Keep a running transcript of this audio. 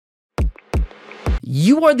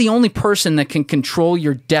You are the only person that can control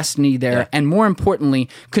your destiny there, and more importantly,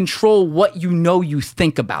 control what you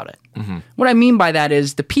think about it. What I mean by that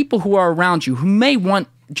is the people who are around you who may want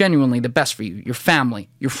genuinely the best for you, your family,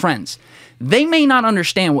 your friends, they may not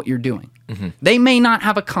understand what you're doing. They may not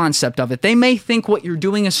have a concept of it. They may think what you're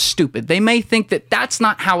doing is stupid. They may think that that's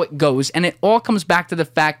not how it goes, and it all comes back to the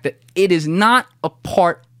fact that it is not a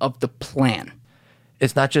part of the plan.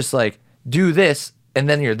 It's not just like, do this, and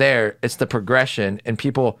then you're there. It's the progression, and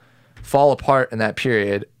people fall apart in that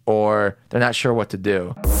period, or they're not sure what to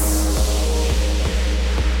do.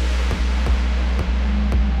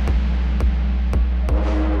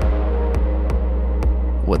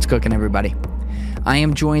 What's cooking, everybody? I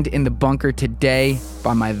am joined in the bunker today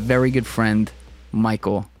by my very good friend,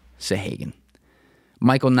 Michael Sahagan.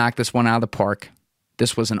 Michael knocked this one out of the park.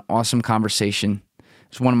 This was an awesome conversation.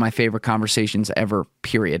 It's one of my favorite conversations ever,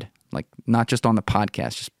 period. Like, not just on the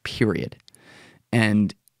podcast, just period.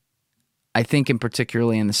 And I think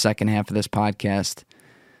particularly in the second half of this podcast,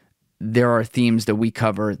 there are themes that we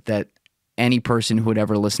cover that any person who would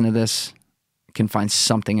ever listen to this can find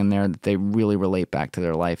something in there that they really relate back to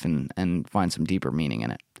their life and find some deeper meaning in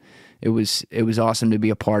it. It was awesome to be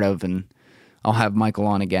a part of, and I'll have Michael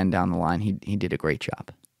on again down the line. He did a great job.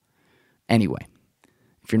 Anyway,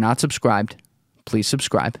 if you're not subscribed, please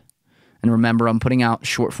subscribe. And remember, I'm putting out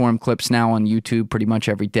short form clips now on YouTube pretty much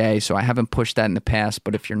every day, so I haven't pushed that in the past.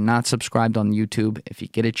 But if you're not subscribed on YouTube, if you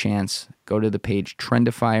get a chance, go to the page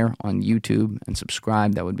Trendifier on YouTube and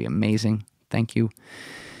subscribe. That would be amazing. Thank you.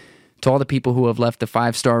 To all the people who have left the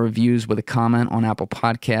 5-star reviews with a comment on Apple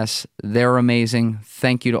Podcasts, they're amazing.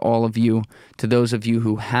 Thank you to all of you. To those of you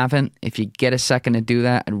who haven't, if you get a second to do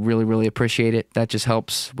that, I'd really, really appreciate it. That just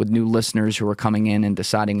helps with new listeners who are coming in and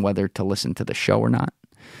deciding whether to listen to the show or not.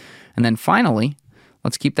 And then finally,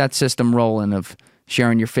 let's keep that system rolling of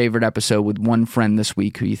sharing your favorite episode with one friend this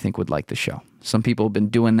week who you think would like the show. Some people have been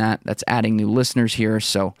doing that. That's adding new listeners here.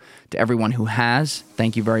 So to everyone who has,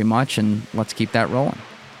 thank you very much, and let's keep that rolling.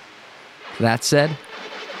 That said,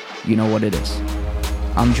 you know what it is.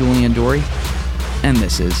 I'm Julian Dory, and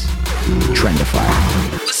this is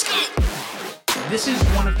Trendifier. Let's go! This is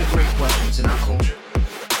one of the great questions in our culture.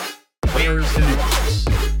 Where is the nuance?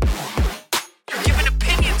 You're giving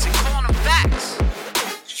opinions and calling them facts.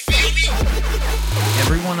 You feel me?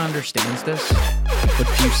 Everyone understands this, but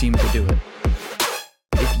few seem to do it.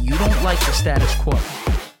 If you don't like the status quo,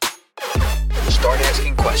 start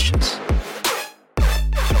asking questions.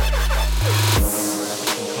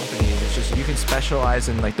 You can specialize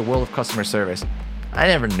in like the world of customer service. I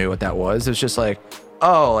never knew what that was. It was just like,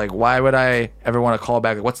 oh, like why would I ever want to call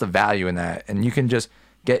back? Like, what's the value in that? And you can just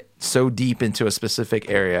get so deep into a specific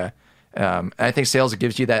area. And I think sales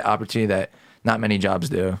gives you that opportunity that not many jobs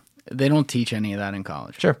do. They don't teach any of that in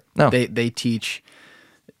college. Sure. No. They teach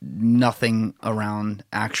nothing around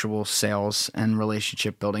actual sales and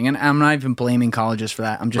relationship building. And I'm not even blaming colleges for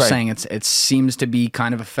that. I'm just saying it seems to be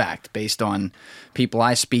kind of a fact based on people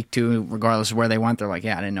I speak to, regardless of where they went. They're like,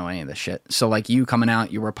 yeah, I didn't know any of this shit. So like you coming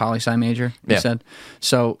out, you were a poli-sci major, you said.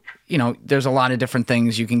 So, you know, there's a lot of different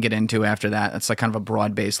things you can get into after that. It's like kind of a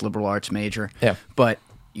broad-based liberal arts major. Yeah. But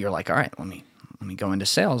you're like, all right, let me go into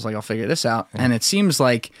sales. Like, I'll figure this out. Yeah. And it seems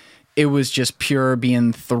like it was just pure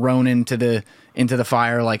being thrown into the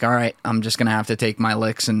fire, like, all right, I'm just going to have to take my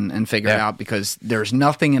licks and figure it out because there's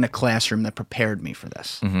nothing in a classroom that prepared me for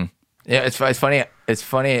this. Mm-hmm. Yeah, it's funny. It's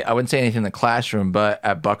funny. I wouldn't say anything in the classroom, but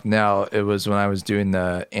at Bucknell, it was when I was doing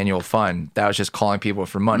the annual fund. That was just calling people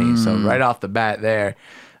for money. So right off the bat there,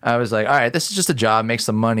 I was like, all right, this is just a job, make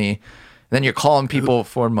some money. And then you're calling people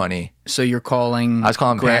for money. So you're calling,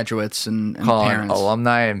 graduates and parents.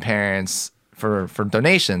 Alumni and parents for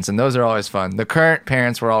donations, and those are always fun. The current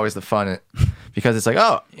parents were always the fun because it's like,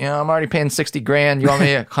 oh, you know, I'm already paying $60,000. You want me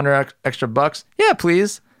 $100 extra bucks? Yeah,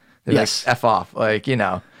 please. They're like, F off, like, you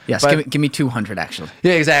know. Yes, but, give me 200 actually.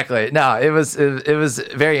 Yeah, exactly. No, it was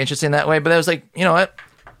very interesting that way. But I was like, you know what?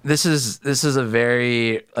 This is a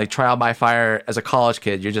very like trial by fire as a college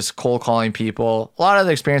kid. You're just cold calling people. A lot of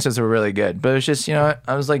the experiences were really good, but it was just, you know,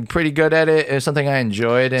 I was like pretty good at it. It was something I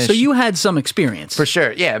enjoyed. And so you had some experience for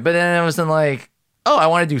sure, yeah. But then I wasn't like, oh, I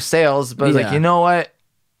want to do sales. But I was like, you know what?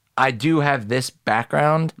 I do have this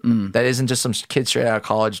background that isn't just some kid straight out of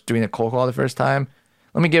college doing a cold call the first time.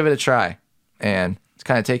 Let me give it a try, and it's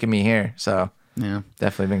kind of taken me here. So. Yeah,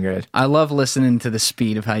 definitely been good. I love listening to the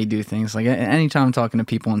speed of how you do things. Like anytime I'm talking to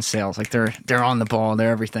people in sales, like they're on the ball, they're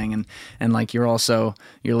everything, and like you're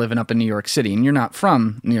living up in New York City, and you're not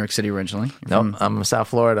from New York City originally. Nope, I'm from South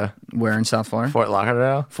Florida. Where in South Florida? Fort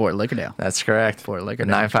Lauderdale. Fort Lickerdale. That's correct. Fort Lickerdale.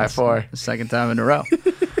 954. The second time in a row.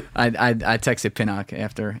 I texted Pinnock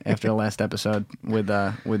after the last episode with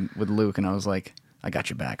Luke, and I was like, I got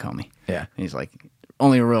your back, homie. Yeah. And he's like,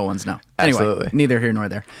 only real ones know. Anyway, Absolutely. neither here nor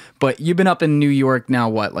there. But you've been up in New York now,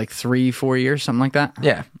 what, like 3-4 years, something like that?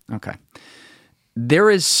 Yeah. Okay. There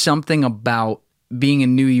is something about being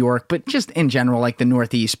in New York, but just in general, like the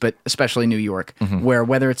Northeast, but especially New York, where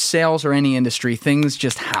whether it's sales or any industry, things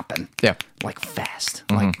just happen. Yeah. Like fast.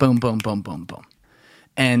 Like boom, boom, boom, boom, boom.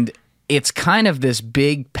 And it's kind of this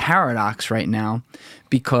big paradox right now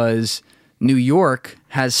because New York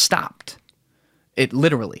has stopped. It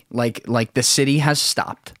literally, like the city has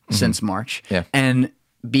stopped since March. Yeah. And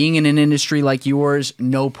being in an industry like yours,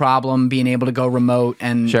 no problem being able to go remote.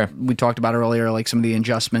 And Sure. we talked about earlier, like some of the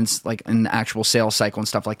adjustments, like in the actual sales cycle and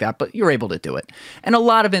stuff like that, but you're able to do it. And a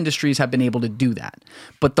lot of industries have been able to do that.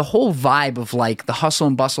 But the whole vibe of like the hustle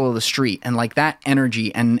and bustle of the street and like that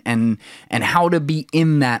energy and how to be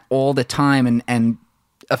in that all the time and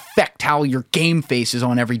affect how your game face is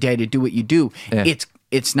on every day to do what you do. Yeah.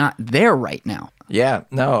 It's not there right now. Yeah,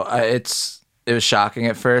 no, it was shocking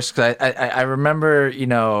at first because I remember, you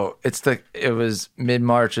know, it was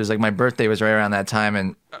mid-March. It was like my birthday was right around that time,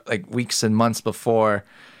 and like weeks and months before,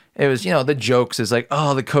 it was, you know, the jokes is like,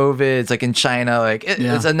 oh, the COVID's like in China, like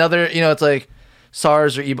it's another, you know, it's like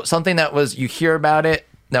SARS or Ebola, something that was, you hear about it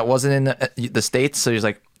that wasn't in the States, so he's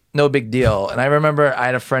like, no big deal. And I remember I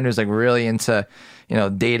had a friend who was like really into, you know,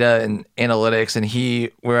 data and analytics, and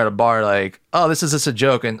we were at a bar like, oh, this is just a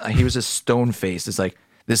joke, and he was just stone faced. It's like,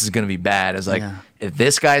 this is gonna be bad. It's like, if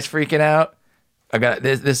this guy's freaking out, I got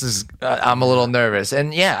this. This is I'm a little nervous.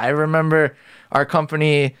 And yeah, I remember our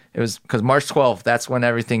company. It was because March 12th. That's when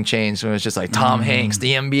everything changed. It was just like Tom Hanks,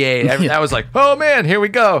 the NBA. I was like, oh man, here we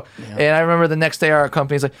go. Yeah. And I remember the next day, our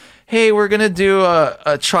company's like, hey, we're gonna do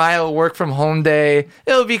a trial work from home day.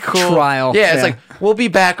 It'll be cool. Trial. Yeah, it's like we'll be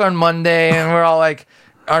back on Monday, and we're all like.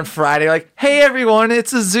 On Friday, like, hey everyone,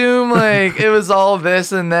 it's a Zoom. Like, it was all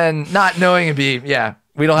this, and then not knowing it'd be,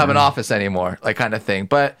 we don't have an office anymore, like kind of thing.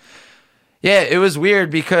 But yeah, it was weird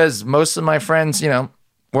because most of my friends, you know,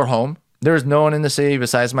 were home. There was no one in the city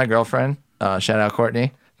besides my girlfriend. Shout out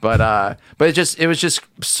Courtney. But it was just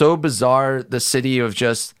so bizarre, the city of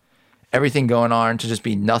just everything going on to just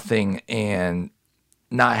be nothing and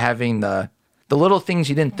not having the little things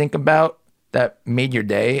you didn't think about that made your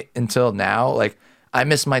day until now. Like, I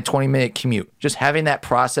miss my 20-minute commute. Just having that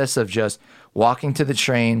process of just walking to the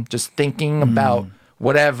train, just thinking about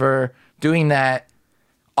whatever, doing that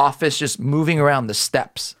office, just moving around the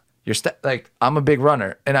steps. Like, I'm a big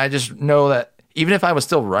runner, and I just know that even if I was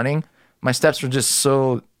still running, my steps were just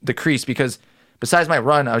so decreased because besides my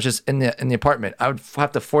run, I was just in the apartment. I would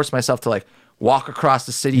have to force myself to like walk across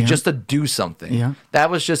the city just to do something. Yeah. That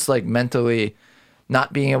was just like mentally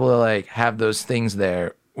not being able to like have those things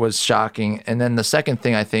there was shocking. And then the second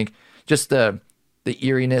thing, I think, just the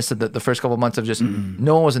eeriness of the first couple of months of just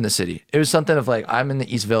no one was in the city. It was something of like, I'm in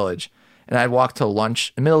the East Village and I'd walk to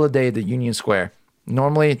lunch in the middle of the day at the Union Square.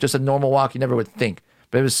 Normally, just a normal walk, you never would think.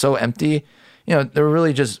 But it was so empty. You know, there were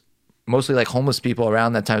really just mostly like homeless people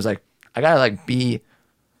around that time. It was like, I gotta like be,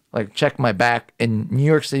 like check my back in New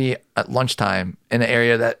York City at lunchtime in an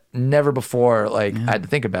area that never before like I had to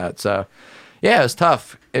think about. So yeah, it was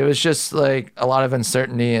tough. It was just like a lot of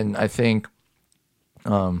uncertainty, and I think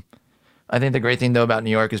the great thing though about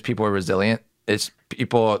New York is people are resilient. It's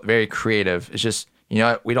people very creative. It's just, you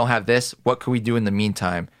know, we don't have this. What could we do in the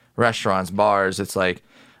meantime? Restaurants, bars. It's like,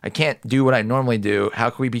 I can't do what I normally do.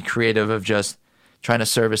 How can we be creative of just trying to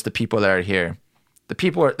service the people that are here?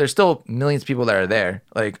 There's still millions of people that are there.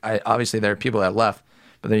 Like, obviously there are people that left,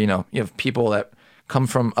 but there, you know, you have people that come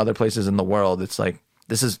from other places in the world. It's like,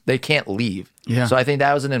 they can't leave. Yeah. So I think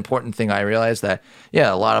that was an important thing. I realized that,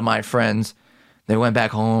 a lot of my friends, they went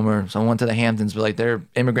back home or someone went to the Hamptons, but like they're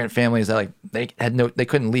immigrant families that like they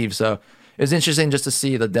couldn't leave. So it was interesting just to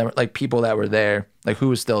see like people that were there, like who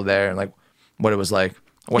was still there and like what it was like.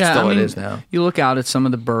 It is now. You look out at some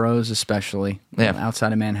of the boroughs, especially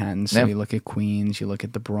outside of Manhattan. So you look at Queens, you look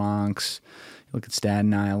at the Bronx, you look at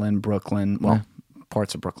Staten Island, Brooklyn. Well,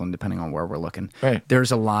 parts of Brooklyn, depending on where we're looking. Right.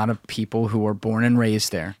 There's a lot of people who are born and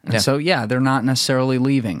raised there. And so, they're not necessarily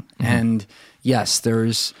leaving. Mm-hmm. And yes,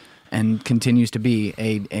 there's and continues to be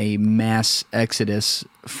a mass exodus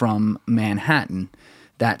from Manhattan.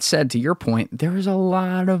 That said, to your point, there's a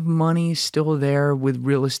lot of money still there with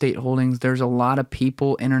real estate holdings. There's a lot of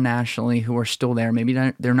people internationally who are still there. Maybe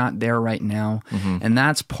they're not there right now. Mm-hmm. And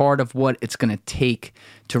that's part of what it's going to take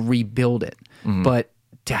to rebuild it. Mm-hmm. But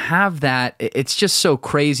to have that, it's just so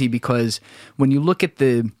crazy because when you look at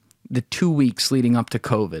the 2 weeks leading up to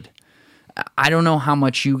COVID, I don't know how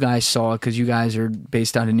much you guys saw because you guys are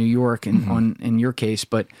based out of New York in your case,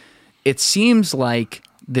 but it seems like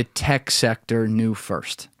the tech sector knew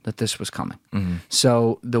first that this was coming.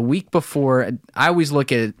 So the week before, I always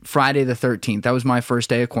look at Friday the 13th. That was my first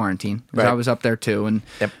day of quarantine. 'Cause Right. I was up there too, and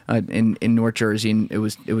in North Jersey, and it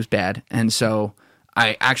was bad. And so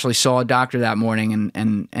I actually saw a doctor that morning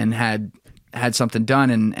and had something done,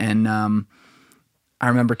 and I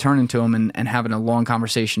remember turning to him and having a long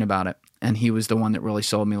conversation about it. And he was the one that really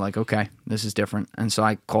sold me, like, okay, this is different. And so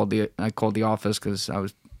I called the office because I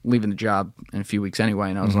was leaving the job in a few weeks anyway,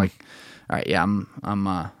 and I was like, all right, yeah, I'm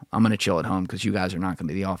gonna chill at home because you guys are not gonna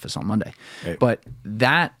be at the office on Monday. Right. But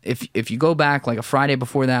that if you go back like a Friday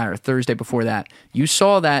before that or Thursday before that, you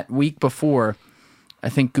saw that week before, I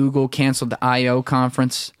think Google canceled the I/O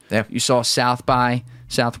conference. Yeah. You saw South by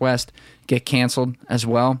Southwest get canceled as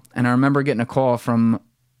well. And I remember getting a call from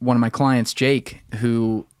one of my clients, Jake,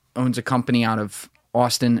 who owns a company out of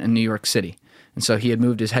Austin and New York City. And so he had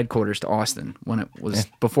moved his headquarters to Austin when it was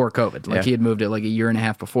before COVID. Like he had moved it like a year and a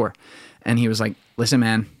half before. And he was like, listen,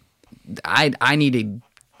 man, I need to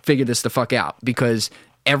figure this the fuck out because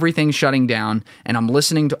everything's shutting down and I'm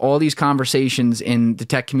listening to all these conversations in the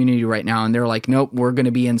tech community right now. And they're like, nope, we're going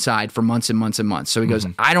to be inside for months and months and months. So he goes,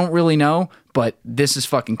 I don't really know, but this is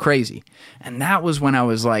fucking crazy. And that was when I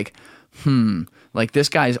was like, like this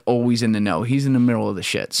guy's always in the know. He's in the middle of the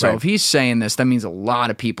shit. So if he's saying this, that means a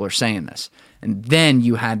lot of people are saying this. And then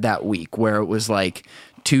you had that week where it was like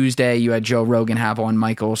Tuesday, you had Joe Rogan have on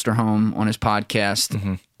Mike Osterholm on his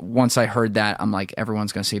podcast. Once I heard that, I'm like,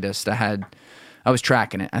 everyone's going to see this. I was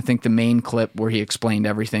tracking it. I think the main clip where he explained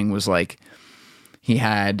everything was like he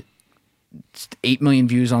had 8 million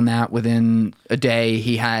views on that within a day.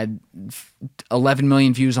 He had 11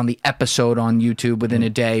 million views on the episode on YouTube within a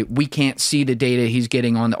day. We can't see the data he's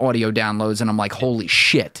getting on the audio downloads, and I'm like, holy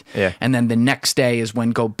shit. Yeah. And then the next day is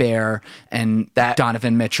when Gobert and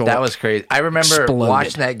Donovan Mitchell. That was crazy. I remember exploded.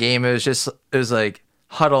 watching that game. It was like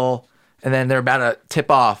huddle, and then they're about to tip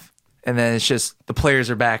off, and then it's just the players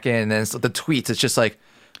are back in, and then it's the tweets. It's just like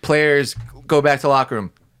players go back to locker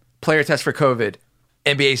room, player test for COVID,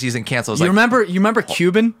 NBA season canceled. You remember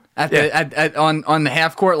Cuban at the on the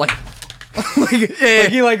half court, like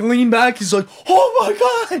he like leaned back. He's like, oh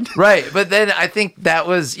my god, right? But then I think that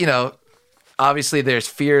was obviously there's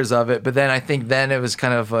fears of it, but then I think then it was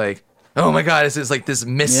kind of like, oh my god, is this like this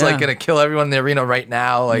mist like gonna kill everyone in the arena right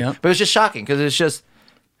now? Like, but it was just shocking because it's just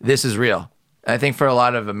this is real. I think for a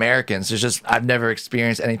lot of Americans, it's just I've never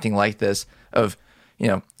experienced anything like this. Of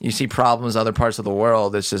you see problems in other parts of the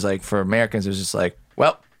world. It's just like for Americans, it's just like,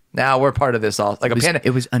 well, now we're part of this all. Like it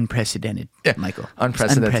was unprecedented, Michael.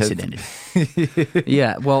 Unprecedented.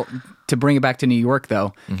 Yeah. Well, to bring it back to New York,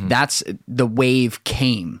 though, that's the wave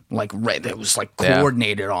came like it was like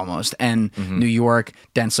coordinated almost. And New York,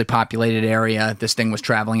 densely populated area. This thing was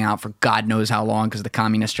traveling out for God knows how long because the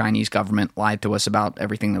communist Chinese government lied to us about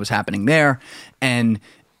everything that was happening there. And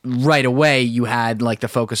right away, you had like the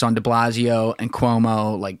focus on de Blasio and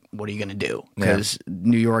Cuomo. Like, what are you going to do? Because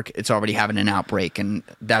New York, it's already having an outbreak. And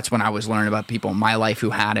that's when I was learning about people in my life who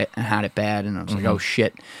had it and had it bad. And I was like, oh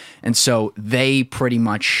shit. And so they pretty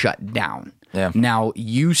much shut down. Yeah. Now,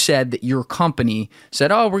 you said that your company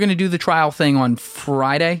said, oh, we're going to do the trial thing on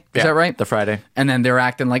Friday. Is that right? The Friday. And then they're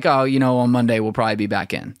acting like, oh, on Monday we'll probably be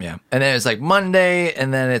back in. Yeah. And then it's like Monday,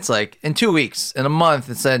 and then it's like in 2 weeks, in a month,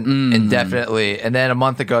 it said indefinitely. And then a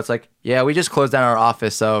month ago, it's like, yeah, we just closed down our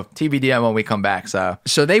office, so TBD on when we come back. So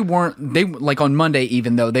they like on Monday,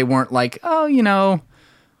 even though they weren't like, oh,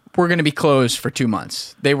 we're going to be closed for 2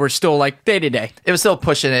 months. They were still like day to day. It was still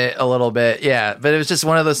pushing it a little bit. Yeah. But it was just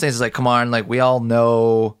one of those things. It's like, come on, like we all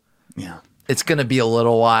know it's going to be a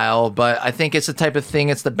little while, but I think it's the type of thing.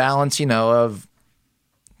 It's the balance, of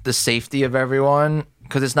the safety of everyone.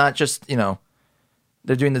 Cause it's not just, they're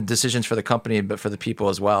doing the decisions for the company, but for the people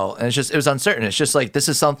as well. And it was uncertain. It's just like, this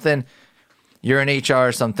is something you're in HR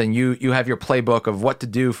or something. You have your playbook of what to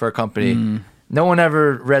do for a company. No one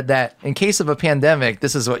ever read that. In case of a pandemic,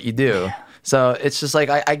 this is what you do. So it's just like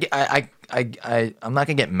I'm not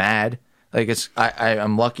gonna get mad. Like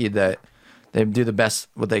I'm lucky that they do the best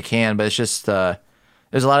what they can, but it's just there's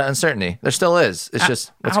a lot of uncertainty. There still is. It's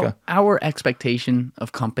just let's go. Our expectation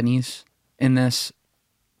of companies in this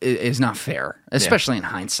is not fair, especially in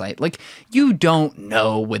hindsight. Like, you don't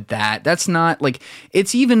know with that. That's not like,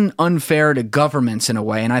 it's even unfair to governments in a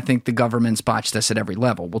way. And I think the governments botch this at every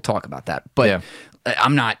level. We'll talk about that. But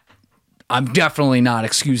I'm definitely not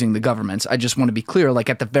excusing the governments. I just want to be clear, like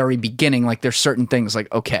at the very beginning, like there's certain things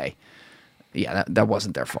like, okay, yeah, that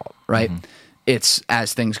wasn't their fault. Right. it's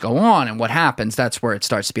as things go on and what happens, that's where it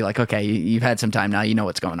starts to be like, okay, you've had some time now, you know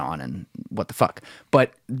what's going on and what the fuck.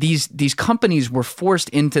 But these companies were forced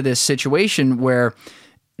into this situation where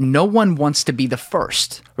no one wants to be the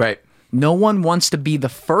first. Right. No one wants to be the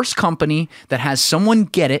first company that has someone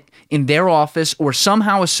get it in their office or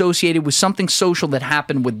somehow associated with something social that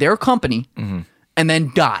happened with their company and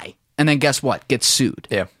then die. And then guess what? Get sued.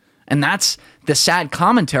 Yeah. And that's the sad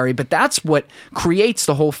commentary, but that's what creates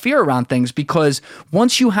the whole fear around things, because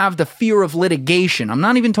once you have the fear of litigation, I'm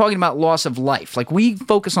not even talking about loss of life. Like, we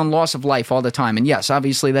focus on loss of life all the time. And yes,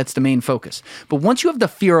 obviously that's the main focus. But once you have the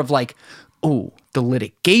fear of like, oh, the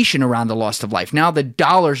litigation around the loss of life, now the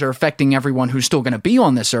dollars are affecting everyone who's still going to be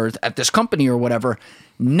on this earth at this company or whatever.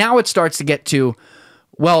 Now it starts to get to,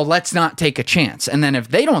 well, let's not take a chance. And then if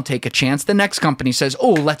they don't take a chance, the next company says,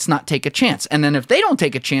 oh, let's not take a chance. And then if they don't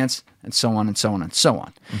take a chance, and so on and so on and so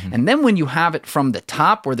on. And then when you have it from the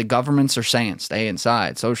top where the governments are saying, stay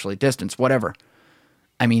inside, socially distance, whatever.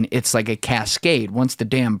 I mean, it's like a cascade. Once the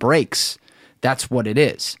dam breaks, that's what it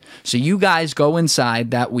is. So you guys go inside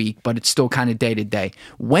that week, but it's still kind of day to day.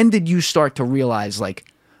 When did you start to realize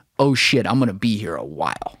like, oh shit, I'm going to be here a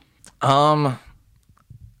while?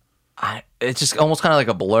 It's just almost kind of like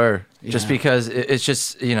a blur, just because it's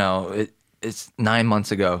just, you know, it's 9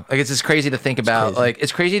 months ago. Like, it's just crazy to think about. Like,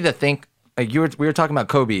 it's crazy to think, like, we were talking about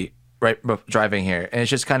Kobe driving here, and it's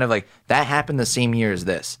just kind of like that happened the same year as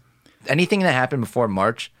this. Anything that happened before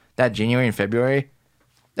March, that January and February,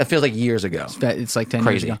 that feels like years ago. It's like 10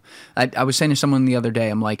 years ago. I was saying to someone the other day,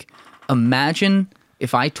 I'm like, imagine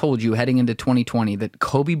if I told you heading into 2020 that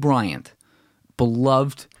Kobe Bryant,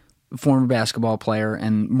 beloved former basketball player,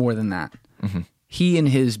 and more than that, he and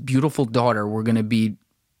his beautiful daughter were going to be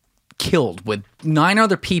killed with 9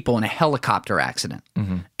 other people in a helicopter accident.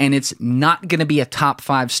 And it's not going to be a top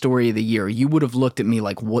 5 story of the year. You would have looked at me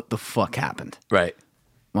like, what the fuck happened? Right.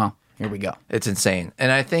 Well, here we go. It's insane.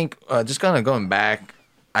 And I think, just kind of going back,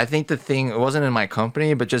 I think the thing, it wasn't in my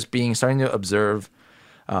company, but just starting to observe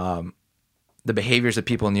the behaviors of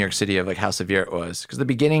people in New York City, of like how severe it was. Because the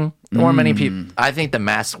beginning, there weren't many people. I think the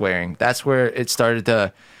mask wearing, that's where it started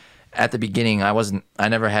to. At the beginning, I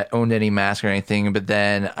never had owned any mask or anything, but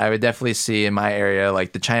then I would definitely see in my area,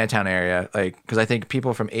 like the Chinatown area, like, because I think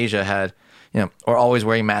people from Asia had, you know, or always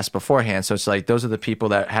wearing masks beforehand. So it's like, those are the people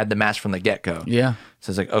that had the mask from the get-go. Yeah.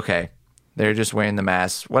 So it's like, okay, they're just wearing the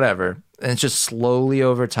mask, whatever. And it's just slowly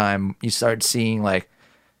over time, you start seeing like.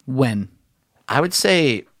 When? I would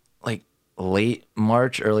say like late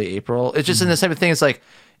March, early April. It's just in this type of thing. It's like,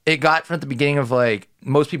 it got from the beginning of like,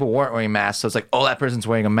 most people weren't wearing masks. So it's like, oh, that person's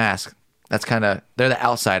wearing a mask. That's kind of, they're the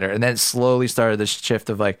outsider. And then it slowly started this shift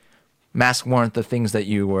of like, masks weren't the things that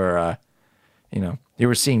you were, you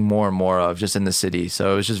were seeing more and more of just in the city.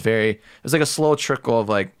 So it was just it was like a slow trickle of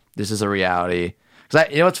like, this is a reality. Because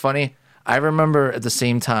you know what's funny? I remember at the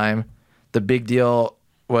same time, the big deal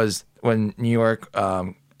was when New York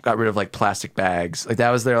got rid of like plastic bags. Like, that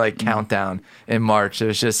was their like countdown in March. It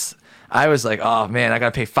was just, I was like, oh man, I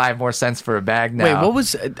gotta pay 5 more cents for a bag now. Wait, what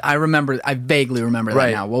was? I vaguely remember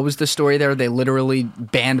that now. What was the story there? They literally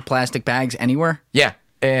banned plastic bags anywhere? Yeah,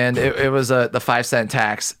 and it was the 5-cent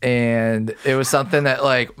tax, and it was something that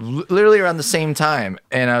like literally around the same time.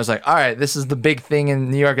 And I was like, all right, this is the big thing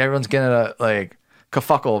in New York. Everyone's gonna like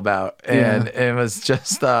kerfuckle about, and it was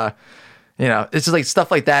just. It's just like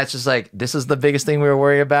stuff like that. It's just like, this is the biggest thing we were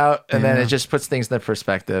worried about. And then it just puts things in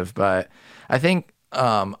perspective. But I think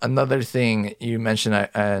another thing you mentioned,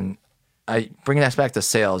 and I bring that back to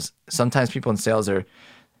sales. Sometimes people in sales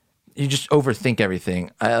you just overthink everything.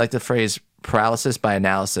 I like the phrase paralysis by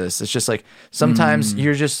analysis. It's just like, sometimes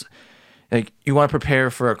you're just like, you want to prepare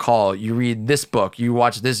for a call. You read this book, you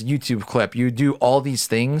watch this YouTube clip, you do all these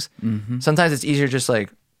things. Sometimes it's easier just like,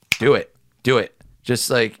 do it.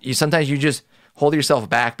 Just like, sometimes you just hold yourself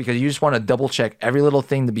back because you just want to double check every little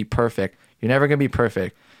thing to be perfect. You're never going to be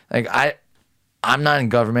perfect. Like, I'm not in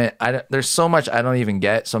government. There's so much I don't even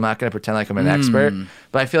get, so I'm not going to pretend like I'm an expert.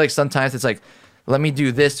 But I feel like sometimes it's like, let me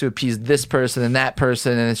do this to appease this person and that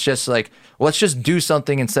person. And it's just like, let's just do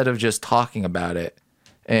something instead of just talking about it.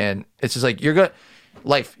 And it's just like, you're going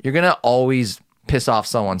to always piss off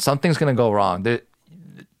someone. Something's going to go wrong.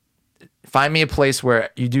 Find me a place where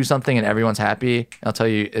you do something and everyone's happy. I'll tell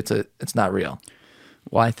you, it's not real.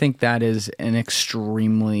 Well, I think that is an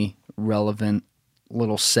extremely relevant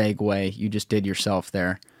little segue you just did yourself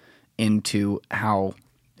there into how,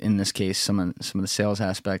 in this case, some of the sales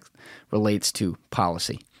aspect relates to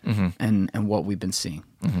policy and what we've been seeing.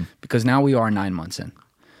 Because now we are 9 months in,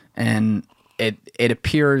 and it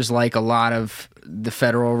appears like a lot of the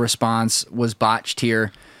federal response was botched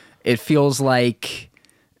here. It feels like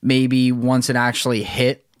maybe once it actually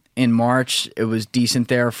hit in March, it was decent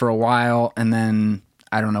there for a while, and then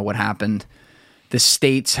I don't know what happened. The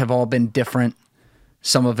states have all been different.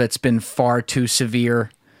 Some of it's been far too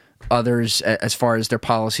severe. Others, as far as their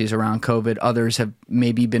policies around COVID, others have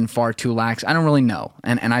maybe been far too lax. I don't really know.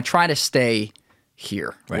 And I try to stay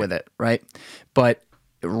here with it, right? But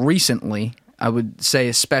recently, I would say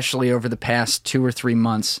especially over the past 2 or 3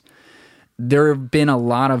 months, there have been a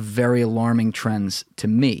lot of very alarming trends to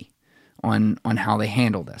me on how they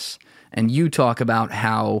handle this. And you talk about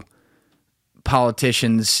how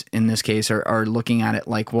politicians in this case are looking at it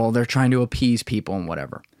like, well, they're trying to appease people and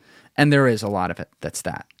whatever. And there is a lot of it that's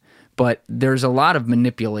that. But there's a lot of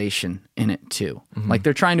manipulation in it too. Like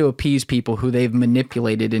they're trying to appease people who they've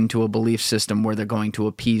manipulated into a belief system where they're going to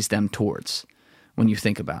appease them towards, when you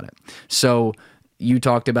think about it. So you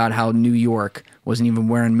talked about how New York wasn't even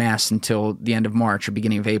wearing masks until the end of March or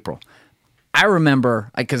beginning of April. I remember,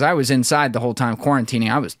 because I was inside the whole time quarantining,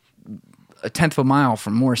 I was a tenth of a mile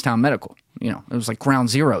from Morristown Medical. It was like ground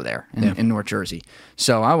zero there in North Jersey.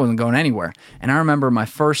 So I wasn't going anywhere. And I remember my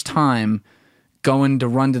first time going to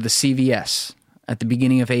run to the CVS at the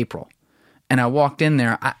beginning of April. And I walked in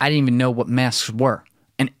there. I didn't even know what masks were.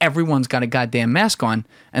 And everyone's got a goddamn mask on.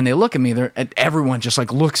 And they look at me. Everyone just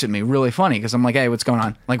like looks at me really funny because I'm like, hey, what's going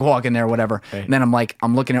on? Like walk in there, whatever. Right. And then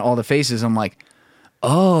I'm looking at all the faces. I'm like,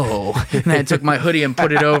 oh. And I took my hoodie and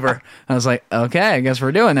put it over. I was like, okay, I guess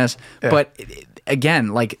we're doing this. Yeah. But again,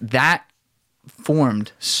 like that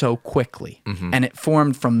formed so quickly. And it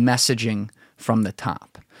formed from messaging from the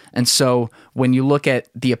top. And so when you look at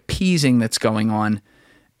the appeasing that's going on,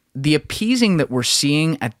 the appeasing that we're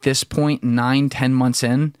seeing at this point, 9-10 months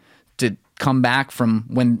in, to come back from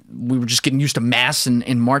when we were just getting used to masks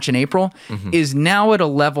in March and April, is now at a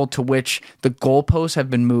level to which the goalposts have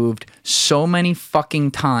been moved so many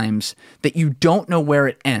fucking times that you don't know where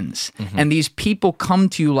it ends. And these people come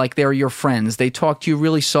to you like they're your friends. They talk to you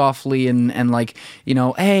really softly and like,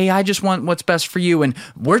 hey, I just want what's best for you. And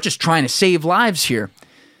we're just trying to save lives here.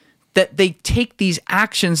 That they take these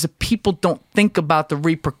actions that people don't think about the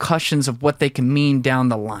repercussions of what they can mean down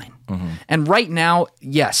the line. And right now,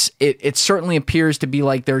 yes, it certainly appears to be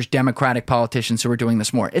like there's Democratic politicians who are doing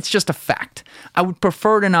this more. It's just a fact. I would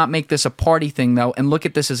prefer to not make this a party thing, though, and look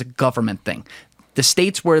at this as a government thing. The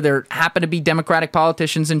states where there happen to be Democratic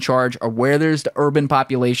politicians in charge are where there's the urban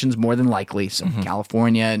populations more than likely. So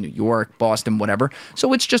California, New York, Boston, whatever.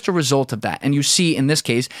 So it's just a result of that. And you see in this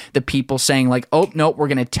case, the people saying like, oh, no, we're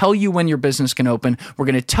going to tell you when your business can open. We're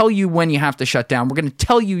going to tell you when you have to shut down. We're going to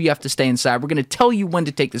tell you have to stay inside. We're going to tell you when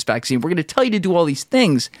to take this vaccine. We're going to tell you to do all these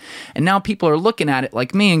things. And now people are looking at it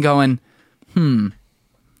like me and going, when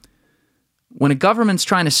a government's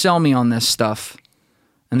trying to sell me on this stuff,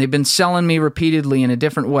 and they've been selling me repeatedly in a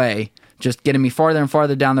different way, just getting me farther and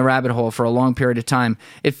farther down the rabbit hole for a long period of time,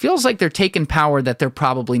 it feels like they're taking power that they're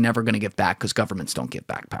probably never going to get back because governments don't get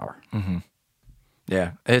back power.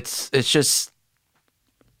 Yeah, it's just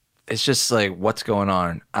like what's going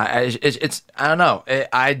on. I don't know.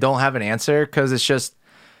 I don't have an answer because it's just,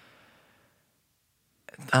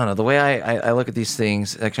 I don't know, the way I look at these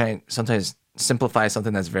things. I try sometimes simplify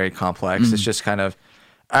something that's very complex. It's just kind of,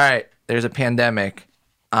 all right, there's a pandemic.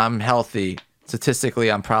 I'm healthy. Statistically,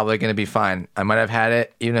 I'm probably going to be fine. I might have had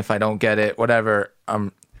it, even if I don't get it, whatever.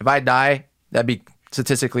 If I die, that'd be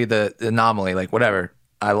statistically the anomaly, like whatever.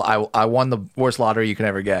 I won the worst lottery you can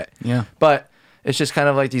ever get. Yeah. But it's just kind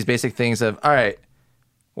of like these basic things of, all right,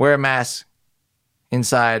 wear a mask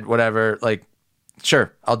inside, whatever. Like,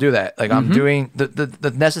 sure, I'll do that. Like I'm doing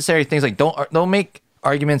the necessary things. Like don't make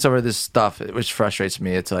arguments over this stuff, which frustrates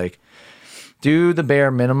me. It's like, do the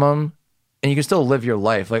bare minimum. And you can still live your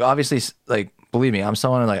life. Like, obviously, like, believe me, I'm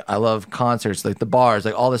someone like, I love concerts, like the bars,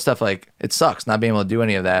 like all this stuff. Like, it sucks not being able to do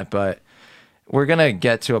any of that. But we're going to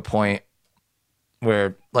get to a point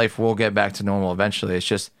where life will get back to normal eventually. It's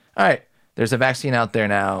just, all right, there's a vaccine out there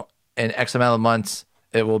now. In X amount of months,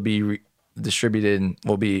 it will be distributed and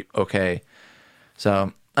will be okay.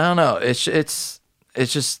 So, I don't know. It's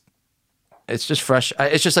just fresh.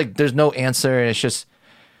 It's just like, there's no answer. And it's just,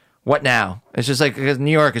 what now? It's just like, because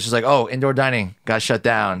New York, it's just like, oh, indoor dining got shut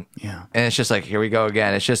down. Yeah. And it's just like, here we go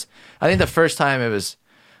again. It's just, I think the first time it was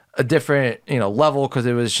a different, level because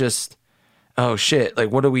it was just, oh shit,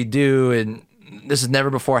 like what do we do? And this has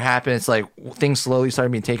never before happened. It's like things slowly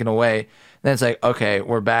started being taken away. Then it's like, okay,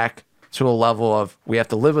 we're back to a level of we have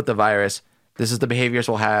to live with the virus. This is the behaviors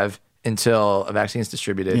we'll have until a vaccine is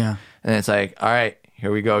distributed. Yeah. And it's like, all right,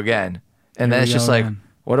 here we go again. And then it's just like,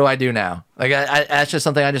 what do I do now? Like, that's just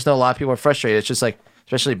something I just know a lot of people are frustrated. It's just like,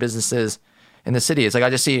 especially businesses in the city. It's like,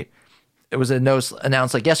 I just see it was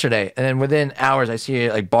announced like yesterday, and then within hours I see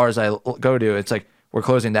like bars I go to, it's like we're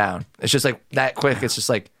closing down. It's just like that quick. It's just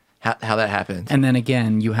like how that happened. And then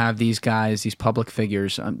again, you have these guys, these public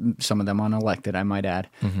figures, some of them unelected, I might add,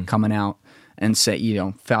 coming out and say,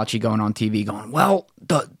 Fauci going on TV going, well,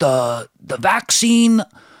 the vaccine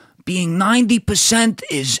being 90%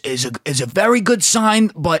 is a very good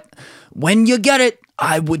sign, but when you get it,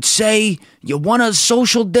 I would say you want to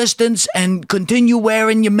social distance and continue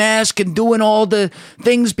wearing your mask and doing all the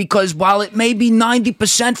things, because while it may be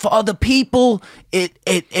 90% for other people,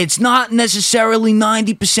 it's not necessarily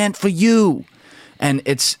 90% for you. And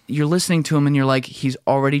you're listening to him and you're like, he's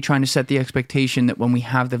already trying to set the expectation that when we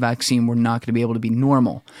have the vaccine, we're not going to be able to be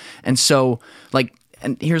normal. And so,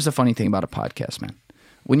 and here's the funny thing about a podcast, man.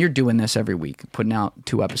 When you're doing this every week, putting out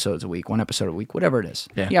 2 episodes a week, 1 episode a week, whatever it is,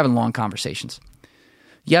 you're having long conversations.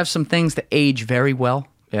 You have some things that age very well.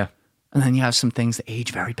 Yeah. And then you have some things that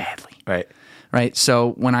age very badly. Right.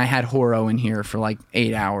 So when I had Horo in here for like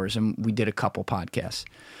 8 hours and we did a couple podcasts,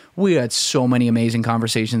 we had so many amazing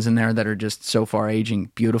conversations in there that are just so far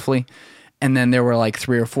aging beautifully. And then there were like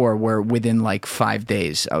 3 or 4 where within like 5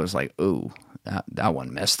 days, I was like, ooh, that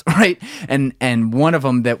one missed, right? And one of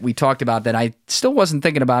them that we talked about that I still wasn't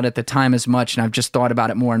thinking about at the time as much, and I've just thought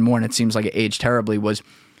about it more and more, and it seems like it aged terribly, was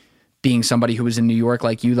being somebody who was in New York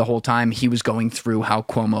like you the whole time. He was going through how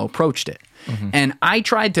Cuomo approached it. And I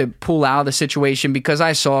tried to pull out of the situation because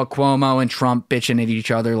I saw Cuomo and Trump bitching at each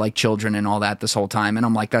other like children and all that this whole time. And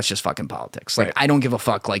I'm like, that's just fucking politics. Like, I don't give a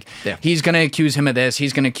fuck. Like, he's going to accuse him of this.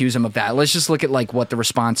 He's going to accuse him of that. Let's just look at like what the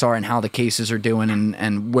response are and how the cases are doing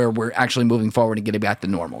and where we're actually moving forward and getting back to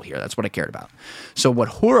normal here. That's what I cared about. So what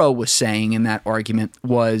Horo was saying in that argument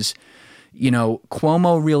was,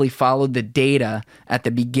 Cuomo really followed the data at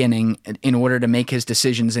the beginning in order to make his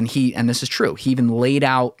decisions. And this is true, he even laid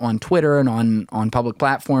out on Twitter and on public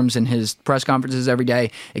platforms in his press conferences every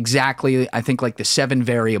day exactly, I think, like the 7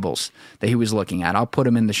 variables that he was looking at. I'll put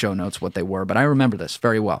them in the show notes what they were, but I remember this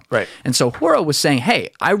very well. Right. And so Horo was saying,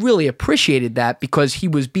 hey, I really appreciated that because he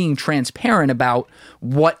was being transparent about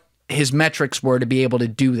what his metrics were to be able to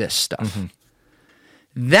do this stuff.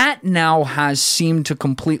 That now has seemed to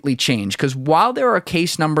completely change because while there are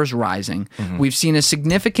case numbers rising, we've seen a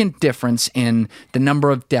significant difference in the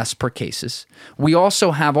number of deaths per cases. We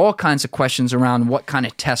also have all kinds of questions around what kind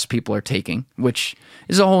of tests people are taking, which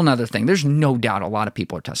is a whole nother thing. There's no doubt a lot of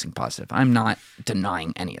people are testing positive. I'm not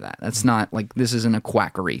denying any of that. That's not like this isn't a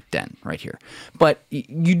quackery den right here. But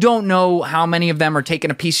you don't know how many of them are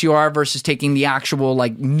taking a PCR versus taking the actual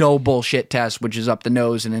like no bullshit test, which is up the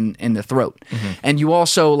nose and in the throat. And you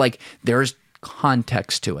also like there's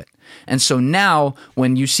context to it. And so now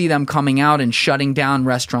when you see them coming out and shutting down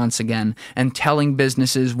restaurants again and telling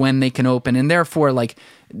businesses when they can open, and therefore like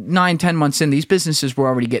 9-10 months in, these businesses were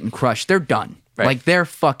already getting crushed. They're done. Right. Like they're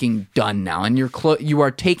fucking done now, and you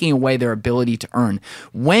are taking away their ability to earn.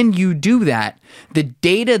 When you do that, the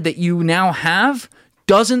data that you now have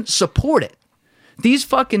doesn't support it. These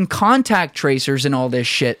fucking contact tracers and all this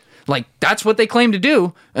shit, like that's what they claim to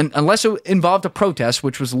do, and unless it involved a protest,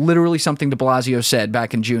 which was literally something de Blasio said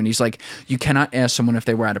back in June. He's like, you cannot ask someone if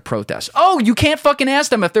they were at a protest. Oh, you can't fucking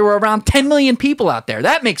ask them if there were around 10 million people out there.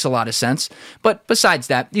 That makes a lot of sense. But besides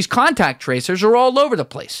that, these contact tracers are all over the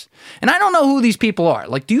place. And I don't know who these people are.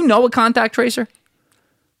 Like, do you know a contact tracer?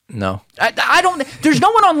 No. I don't. There's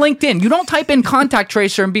no one on LinkedIn. You don't type in contact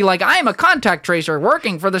tracer and be like, I am a contact tracer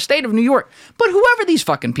working for the state of New York. But whoever these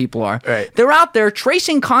fucking people are, they're out there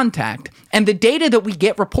tracing contact. And the data that we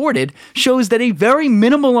get reported shows that a very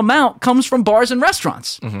minimal amount comes from bars and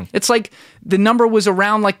restaurants. It's like the number was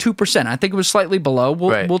around like 2%. I think it was slightly below.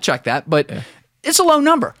 We'll check that. But it's a low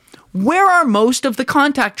number. Where are most of the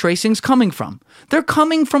contact tracings coming from? They're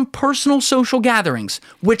coming from personal social gatherings,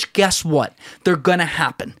 which guess what? They're going to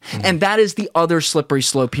happen. And that is the other slippery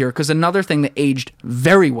slope here, because another thing that aged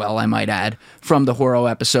very well, I might add, from the Horo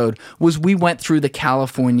episode was we went through the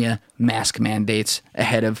California mask mandates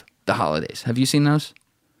ahead of the holidays. Have you seen those?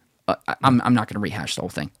 I'm not going to rehash the whole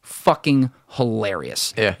thing. Fucking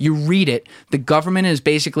hilarious. Yeah. You read it, the government is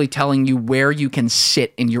basically telling you where you can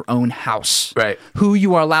sit in your own house. Right. Who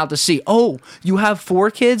you are allowed to see. Oh, you have 4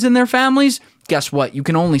 kids and their families? Guess what? You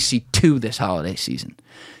can only see 2 this holiday season.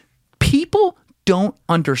 People don't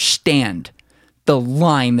understand the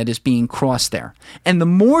line that is being crossed there. And the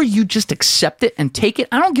more you just accept it and take it,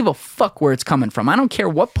 I don't give a fuck where it's coming from. I don't care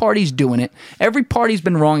what party's doing it. Every party's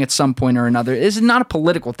been wrong at some point or another. This is not a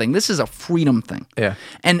political thing. This is a freedom thing. Yeah.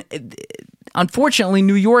 And unfortunately,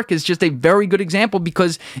 New York is just a very good example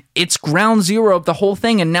because it's ground zero of the whole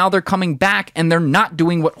thing, and now they're coming back and they're not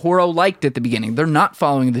doing what Horo liked at the beginning. They're not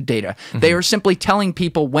following the data. They are simply telling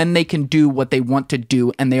people when they can do what they want to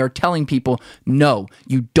do, and they are telling people, no,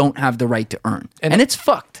 you don't have the right to earn. And it's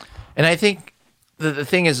fucked. And I think the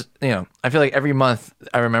thing is, I feel like every month,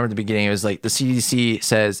 I remember at the beginning, it was like the CDC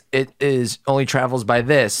says it is only travels by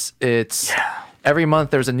this. It's every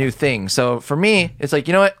month there's a new thing. So for me, it's like,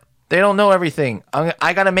 you know what? They don't know everything.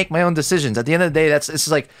 I got to make my own decisions. At the end of the day, it's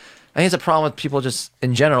like, I think it's a problem with people just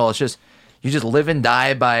in general. It's just, you just live and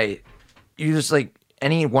die by, you just like,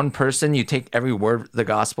 any one person, you take every word of the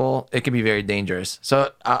gospel, it can be very dangerous.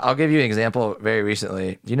 So I'll give you an example very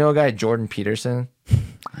recently. Do you know a guy, Jordan Peterson?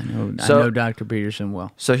 I know Dr. Peterson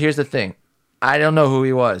well. So here's the thing. I don't know who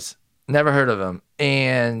he was. Never heard of him.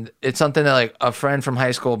 And it's something that like a friend from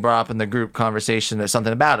high school brought up in the group conversation or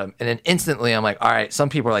something about him. And then instantly I'm like, all right, some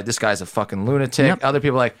people are like, this guy's a fucking lunatic. Yep. Other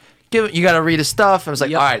people are like, you got to read his stuff. And I was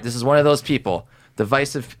like, all right, this is one of those people.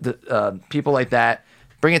 Divisive people like that.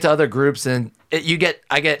 Bring it to other groups and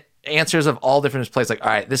I get answers of all different places. Like,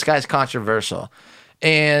 all right, this guy's controversial.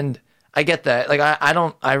 And I get that. Like,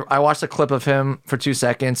 I watched a clip of him for 2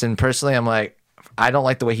 seconds, and personally, I'm like, I don't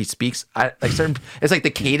like the way he speaks. It's like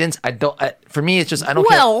the cadence. For me, it's just, I don't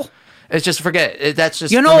care. It's just, forget it. That's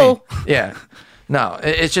just, yeah. No,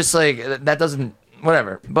 it's just like, that doesn't,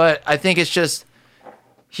 whatever. But I think it's just,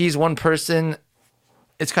 he's one person.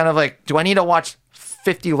 It's kind of like, do I need to watch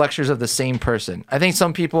 50 lectures of the same person? I think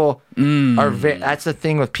some people are that's the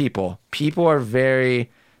thing with people. People are they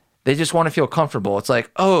just want to feel comfortable. It's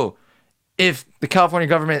like, oh, if the California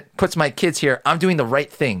government puts my kids here, I'm doing the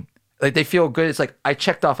right thing. Like, they feel good. It's like, I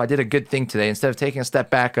checked off, I did a good thing today, instead of taking a step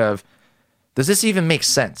back of, does this even make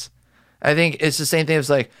sense? I think it's the same thing as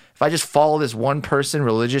like, if I just follow this one person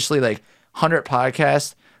religiously, like 100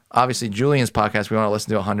 podcasts, obviously Julian's podcast, we want to listen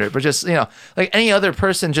to 100, but just, like any other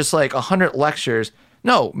person, just like 100 lectures.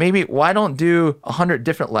 No, maybe why don't do 100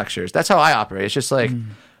 different lectures? That's how I operate. It's just like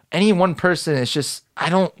any one person, it's just, I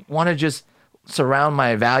don't want to just surround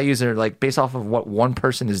my values or like based off of what one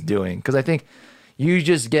person is doing. Because I think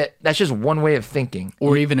that's just one way of thinking.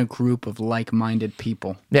 Or even a group of like-minded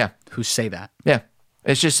people. Yeah. Who say that. Yeah.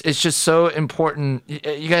 It's just so important.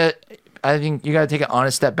 I think you got to take an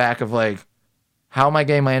honest step back of like, how am I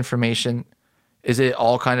getting my information? Is it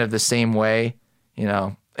all kind of the same way?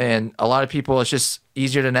 And a lot of people, it's just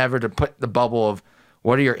easier than ever to put the bubble of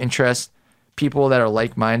what are your interests, people that are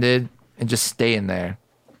like-minded, and just stay in there.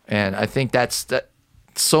 And I think that's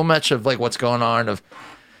so much of like what's going on of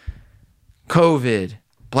COVID,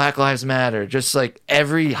 Black Lives Matter, just like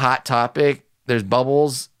every hot topic, there's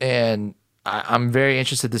bubbles. And I'm very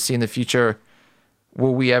interested to see in the future,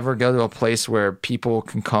 will we ever go to a place where people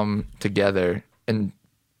can come together and,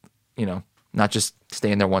 not just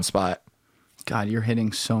stay in their one spot? God, you're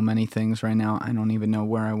hitting so many things right now. I don't even know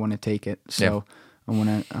where I want to take it. So I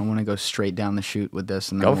want to go straight down the chute with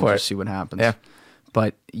this, and then we'll just see what happens. Yeah.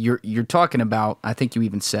 But you're talking about, I think you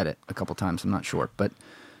even said it a couple times, I'm not sure, but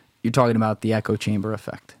you're talking about the echo chamber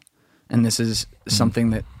effect. And this is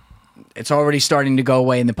something that it's already starting to go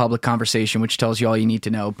away in the public conversation, which tells you all you need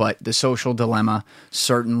to know. But the social dilemma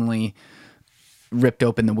certainly ripped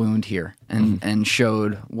open the wound here and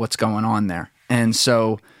showed what's going on there. And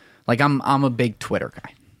so, like, I'm a big Twitter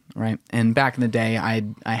guy, right? And back in the day, I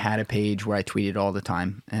had a page where I tweeted all the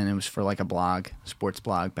time, and it was for like a blog, sports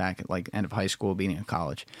blog, back at like end of high school, beginning of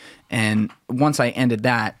college. And once I ended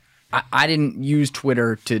that, I didn't use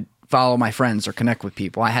Twitter to follow my friends or connect with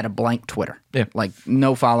people. I had a blank Twitter, like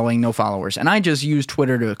no following, no followers, and I just used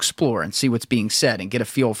Twitter to explore and see what's being said and get a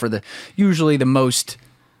feel for usually the most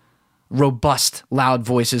robust, loud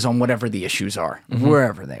voices on whatever the issues are,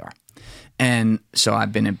 wherever they are. And so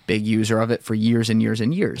I've been a big user of it for years and years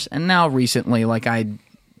and years. And now recently, like, I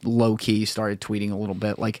low-key started tweeting a little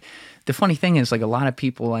bit. Like, the funny thing is, like, a lot of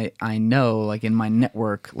people I know, like, in my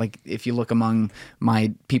network, like, if you look among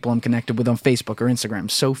my people I'm connected with on Facebook or Instagram,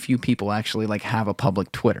 so few people actually, like, have a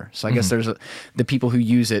public Twitter. So I guess there's the people who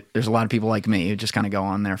use it, there's a lot of people like me who just kind of go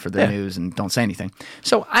on there for the news and don't say anything.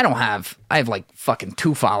 So I have, like, fucking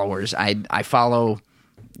 2 followers. I follow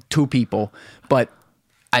 2 people, but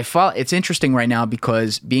it's interesting right now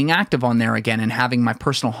because being active on there again and having my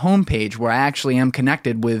personal homepage where I actually am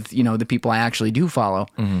connected with, the people I actually do follow,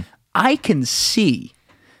 I can see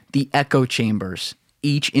the echo chambers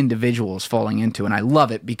each individual is falling into. And I love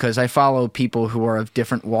it because I follow people who are of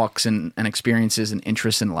different walks and experiences and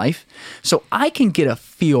interests in life. So I can get a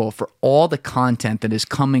feel for all the content that is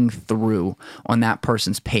coming through on that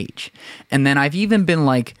person's page. And then I've even been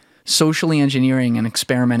like socially engineering and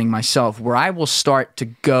experimenting myself where I will start to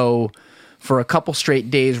go for a couple straight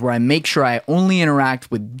days where I make sure I only interact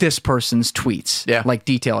with this person's tweets, like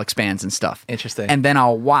detail expands and stuff. Interesting. And then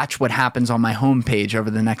I'll watch what happens on my homepage over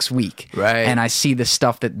the next week. Right. And I see the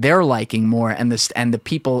stuff that they're liking more and the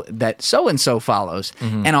people that so-and-so follows.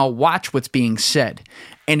 And I'll watch what's being said.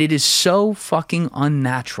 And it is so fucking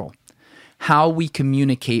unnatural how we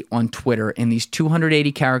communicate on Twitter in these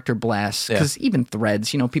 280 character blasts, because even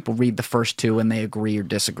threads, people read the first two and they agree or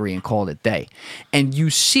disagree and call it a day. And you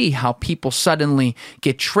see how people suddenly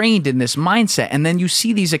get trained in this mindset. And then you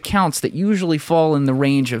see these accounts that usually fall in the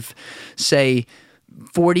range of, say,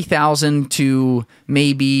 40,000 to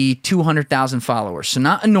maybe 200,000 followers. So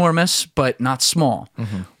not enormous, but not small,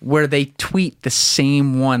 where they tweet the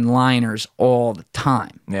same one-liners all the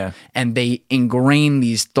time. Yeah. And they ingrain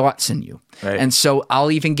these thoughts in you. Right. And so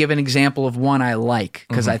I'll even give an example of one I like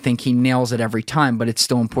because I think he nails it every time, but it's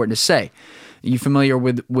still important to say. Are you familiar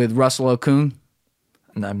with Russell Okung?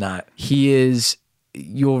 No, I'm not. He is...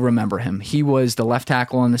 You'll remember him. He was the left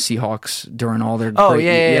tackle on the Seahawks during all their... Oh, great,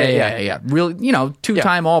 yeah. Really,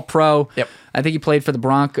 two-time All-Pro. Yep. I think he played for the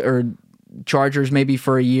or Chargers maybe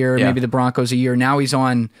for a year, maybe the Broncos a year. Now he's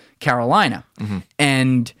on Carolina.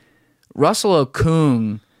 And Russell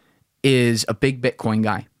Okung is a big Bitcoin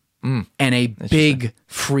guy and a big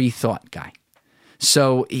free thought guy.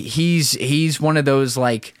 So he's one of those,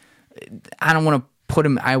 like, I don't want to put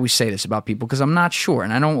him, I always say this about people because I'm not sure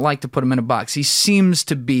and I don't like to put him in a box. He seems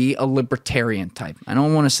to be a libertarian type. I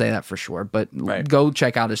don't want to say that for sure, but go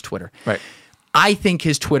check out his Twitter. Right. I think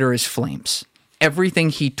his Twitter is flames. Everything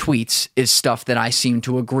he tweets is stuff that I seem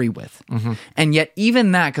to agree with. And yet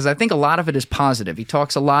even that, because I think a lot of it is positive. He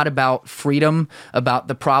talks a lot about freedom, about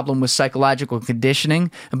the problem with psychological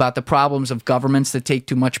conditioning, about the problems of governments that take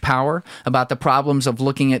too much power, about the problems of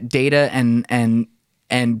looking at data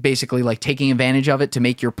and basically like taking advantage of it to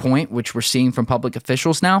make your point, which we're seeing from public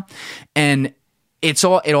officials now. And it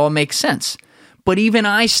all makes sense. But even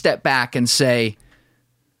I step back and say,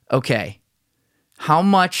 okay, how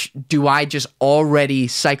much do I just already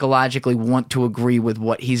psychologically want to agree with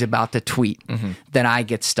what he's about to tweet that I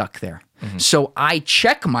get stuck there? So I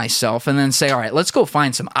check myself and then say, all right, let's go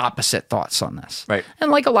find some opposite thoughts on this. Right.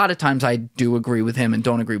 And like a lot of times I do agree with him and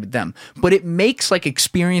don't agree with them. But it makes like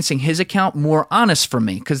experiencing his account more honest for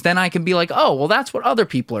me because then I can be like, oh, well, that's what other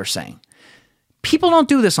people are saying. People don't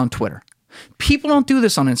do this on Twitter. People don't do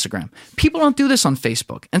this on Instagram. People don't do this on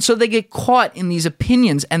Facebook. And so they get caught in these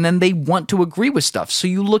opinions and then they want to agree with stuff. So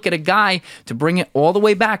you look at a guy, to bring it all the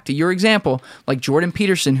way back to your example, like Jordan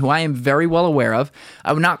Peterson, who I am very well aware of.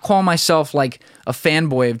 I would not call myself like a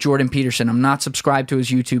fanboy of Jordan Peterson. I'm not subscribed to his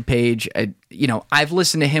YouTube page. I've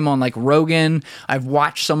listened to him on like Rogan. I've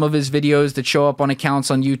watched some of his videos that show up on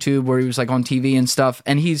accounts on YouTube where he was like on TV and stuff.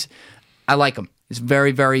 And I like him. He's a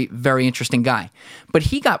very, very, very interesting guy. But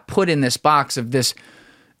he got put in this box of this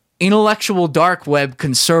intellectual dark web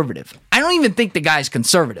conservative. I don't even think the guy's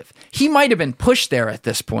conservative. He might have been pushed there at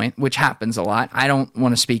this point, which happens a lot. I don't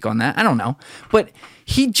want to speak on that. I don't know. But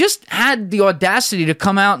he just had the audacity to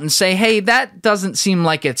come out and say, hey, that doesn't seem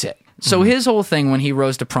like it's it. So his whole thing when he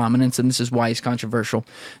rose to prominence, and this is why he's controversial,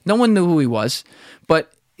 no one knew who he was.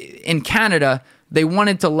 But in Canada, they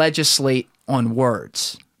wanted to legislate on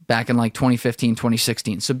words back in like 2015,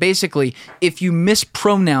 2016. So basically, if you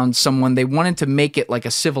mispronounce someone, they wanted to make it like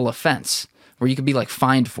a civil offense where you could be like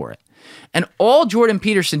fined for it. And all Jordan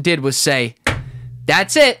Peterson did was say,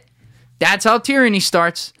 that's it. That's how tyranny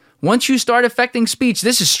starts. Once you start affecting speech,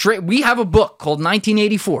 this is straight. We have a book called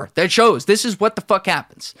 1984 that shows this is what the fuck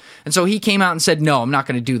happens. And so he came out and said, no, I'm not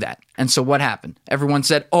going to do that. And so what happened? Everyone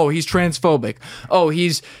said, oh, he's transphobic. Oh,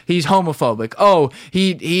 he's homophobic. Oh,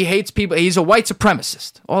 he hates people. He's a white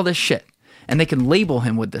supremacist. All this shit. And they can label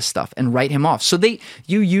him with this stuff and write him off. So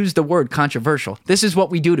you use the word controversial. This is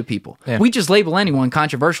what we do to people. Yeah. We just label anyone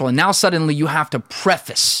controversial. And now suddenly you have to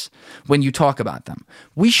preface when you talk about them.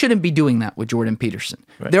 We shouldn't be doing that with Jordan Peterson.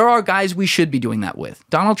 Right. There are guys we should be doing that with.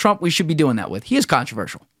 Donald Trump, we should be doing that with. He is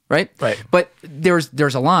controversial, right? Right. But there's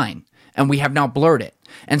a line, and we have now blurred it.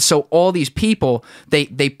 And so all these people, they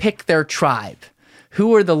pick their tribe.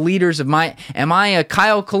 Who are the leaders of am I a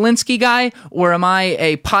Kyle Kulinski guy or am I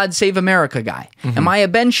a Pod Save America guy? Am I a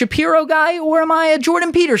Ben Shapiro guy or am I a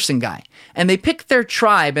Jordan Peterson guy? And they pick their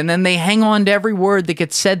tribe and then they hang on to every word that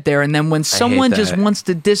gets said there. And then when someone just wants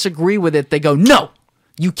to disagree with it, they go, no,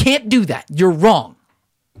 you can't do that. You're wrong.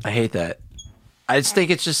 I hate that. I just think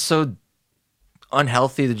it's just so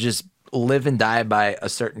unhealthy to just live and die by a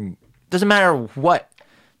certain, doesn't matter what,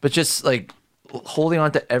 but just like holding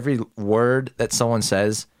on to every word that someone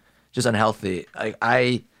says, just unhealthy.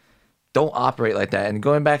 I don't operate like that. And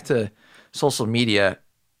going back to social media,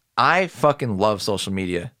 I fucking love social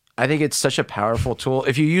media. I think it's such a powerful tool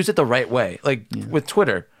if you use it the right way. Like with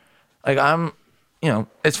Twitter, like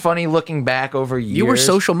it's funny looking back over years. You were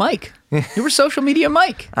social Mike. You were social media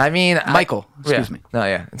Mike. I mean, Michael. Excuse me. No,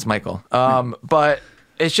 yeah, it's Michael. But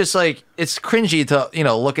it's just like it's cringy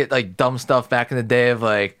to look at like dumb stuff back in the day of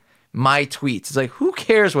like my tweets. It's like, who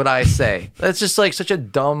cares what I say? That's just like such a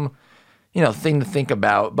dumb thing to think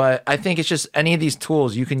about. But I think it's just any of these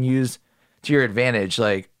tools you can use to your advantage.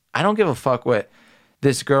 Like, I don't give a fuck what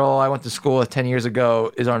this girl I went to school with 10 years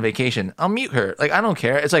ago is on vacation. I'll mute her. Like, I don't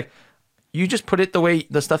care. It's like, you just put it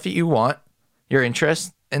the stuff that you want, your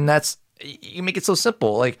interest, and you make it so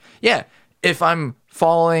simple. Like, yeah, if I'm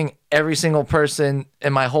following every single person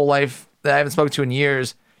in my whole life that I haven't spoken to in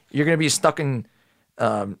years, you're going to be stuck in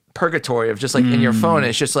purgatory of just like in your phone.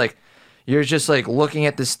 It's just like, you're just like looking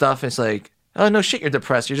at this stuff. It's like, oh no shit, you're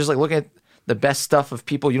depressed. You're just like looking at the best stuff of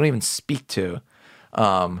people you don't even speak to.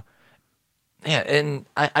 And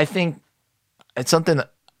I think it's something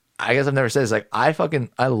I guess I've never said. Is like, I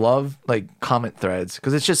love like comment threads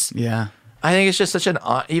because it's just, I think it's just such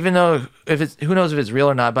even though who knows if it's real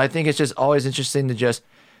or not, but I think it's just always interesting to just,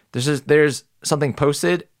 there's something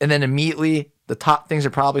posted and then immediately the top things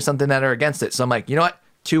are probably something that are against it. So I'm like, you know what?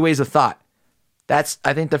 Two ways of thought.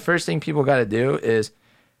 I think the first thing people got to do is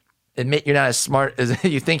admit you're not as smart as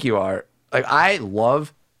you think you are. Like, I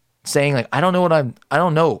love saying like, I don't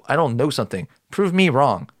know something. Prove me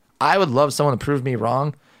wrong. I would love someone to prove me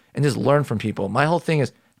wrong and just learn from people. My whole thing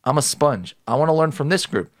is I'm a sponge. I want to learn from this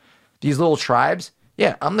group. These little tribes.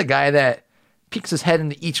 Yeah, I'm the guy that peeks his head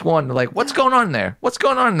into each one. Like, what's going on there? What's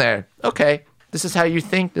going on there? Okay, this is how you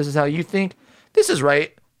think. This is how you think. This is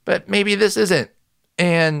right, but maybe this isn't.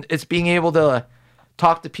 And it's being able to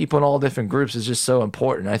talk to people in all different groups is just so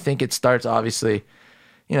important. I think it starts, obviously,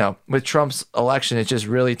 with Trump's election, it just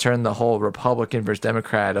really turned the whole Republican versus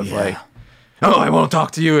Democrat of like, oh, I won't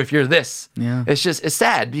talk to you if you're this. Yeah. It's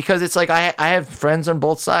sad because it's like I have friends on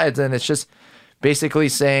both sides and it's just basically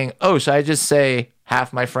saying, oh, should I just say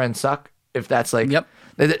half my friends suck? If that's like,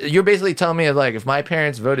 you're basically telling me like if my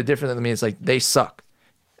parents voted differently than me, it's like they suck.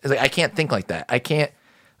 It's like I can't think like that. I can't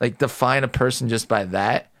like define a person just by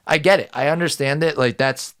that. I get it. I understand it. Like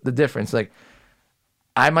that's the difference. Like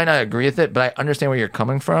I might not agree with it, but I understand where you're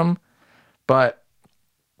coming from. But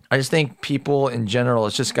I just think people in general,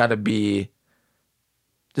 it's just got to be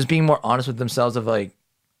just being more honest with themselves of like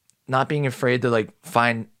not being afraid to like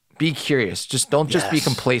be curious. Just don't just be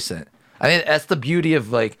complacent. I think that's the beauty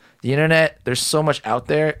of like the internet. There's so much out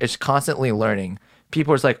there. It's constantly learning.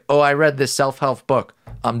 People are just like, oh, I read this self-help book.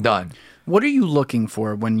 I'm done. What are you looking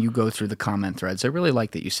for when you go through the comment threads? I really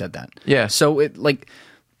like that you said that. Yeah. So it like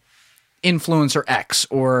influencer X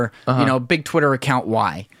or big Twitter account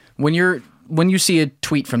Y. When you see a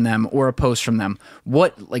tweet from them or a post from them,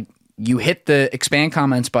 what like you hit the expand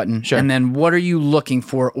comments button, and then what are you looking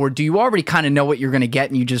for, or do you already kind of know what you're going to get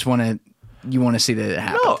and you just want to see that it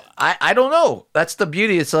happen? No, I don't know. That's the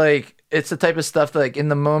beauty. It's like it's the type of stuff that like in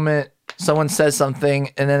the moment someone says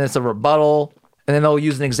something and then it's a rebuttal. And then they'll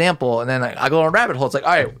use an example, and then I go on a rabbit hole. It's like, all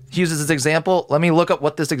right, he uses this example. Let me look up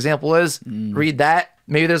what this example is, read that.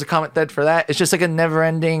 Maybe there's a comment thread for that. It's just like a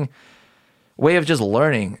never-ending way of just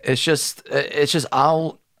learning. It's just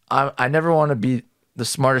I never want to be the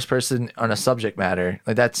smartest person on a subject matter.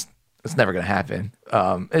 Like it's never gonna happen.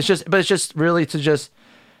 It's just really to just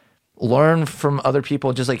learn from other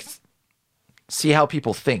people, just like see how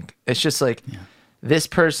people think. It's just like this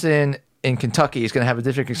person in Kentucky is going to have a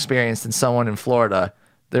different experience than someone in Florida.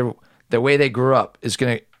 The way they grew up is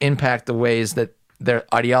going to impact the ways that their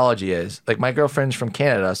ideology is. Like my girlfriend's from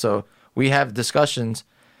Canada, so we have discussions.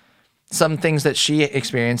 Some things that she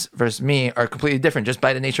experienced versus me are completely different just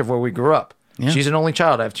by the nature of where we grew up. Yeah. She's an only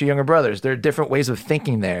child. I have two younger brothers. There are different ways of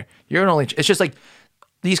thinking there. You're an only. It's just like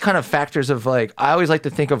these kind of factors of like, I always like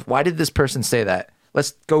to think of why did this person say that?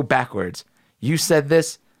 Let's go backwards. You said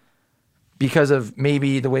this because of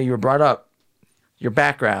maybe the way you were brought up, your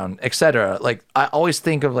background, etc. Like I always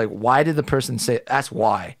think of like, why did the person say it? That's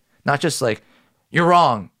why, not just like you're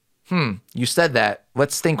wrong. You said that.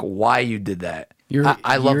 Let's think why you did that.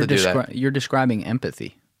 I love to do that. You're describing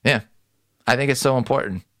empathy. Yeah, I think it's so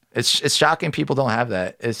important. It's shocking people don't have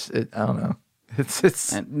that. I don't know.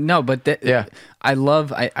 It's no, but I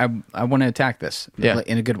love. I want to attack this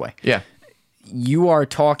in a good way. Yeah, you are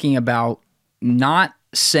talking about not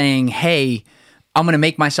saying, hey, I'm going to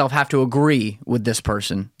make myself have to agree with this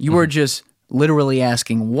person. You are just literally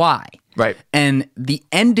asking why. Right. And the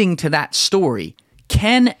ending to that story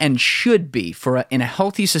can and should be, in a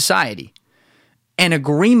healthy society, an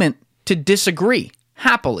agreement to disagree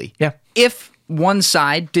happily. Yeah. If one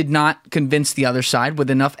side did not convince the other side with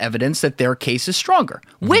enough evidence that their case is stronger,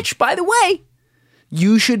 which, by the way,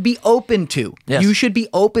 you should be open to. Yes. You should be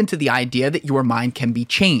open to the idea that your mind can be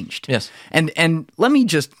changed. Yes. And let me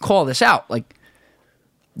just call this out. Like,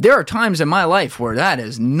 there are times in my life where that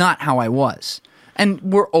is not how I was. And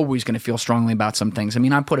we're always going to feel strongly about some things. I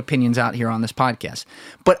mean, I put opinions out here on this podcast.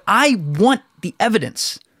 But I want the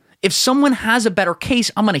evidence. If someone has a better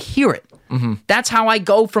case, I'm going to hear it. That's how I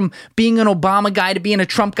go from being an Obama guy to being a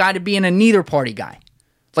Trump guy to being a neither party guy.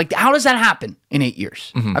 Like, how does that happen in 8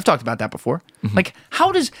 years? I've talked about that before. Like,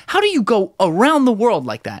 how do you go around the world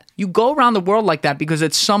like that? You go around the world like that because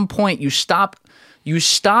at some point you stop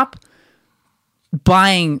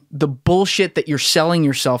buying the bullshit that you're selling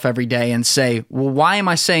yourself every day and say, well, why am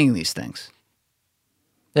I saying these things?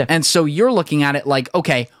 Yeah. And so you're looking at it like,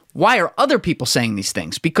 okay, why are other people saying these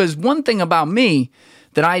things? Because one thing about me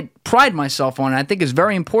that I pride myself on, and I think is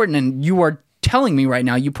very important, and you are telling me right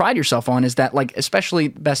now you pride yourself on, is that, like, especially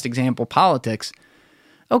best example, politics.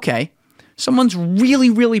 Okay, someone's really,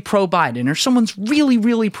 really pro-Biden or someone's really,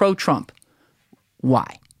 really pro-Trump.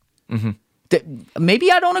 Why?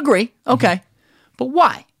 Maybe I don't agree. Okay, but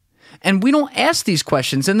why? And we don't ask these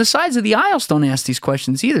questions, and the sides of the aisles don't ask these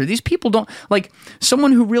questions either. These people don't, like,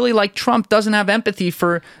 someone who really liked Trump doesn't have empathy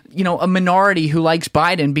for, a minority who likes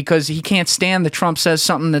Biden because he can't stand that Trump says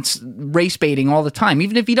something that's race baiting all the time.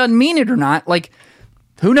 Even if he doesn't mean it or not, like,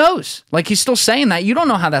 who knows? Like, he's still saying that. You don't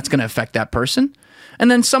know how that's going to affect that person. And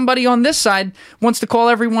then somebody on this side wants to call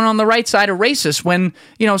everyone on the right side a racist when,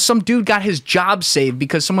 some dude got his job saved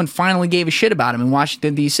because someone finally gave a shit about him in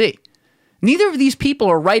Washington, D.C. Neither of these people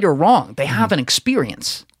are right or wrong. They have an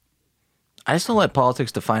experience. I just don't let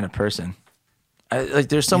politics define a person.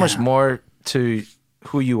 There's so much more to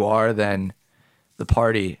who you are than the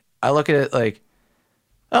party. I look at it like,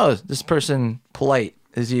 oh, this person polite?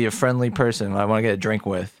 Is he a friendly person I want to get a drink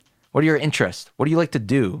with? What are your interests? What do you like to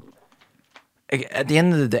do? At the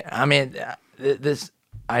end of the day, I mean,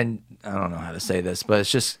 I don't know how to say this, but it's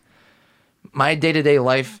just my day-to-day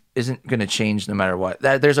life isn't going to change no matter what.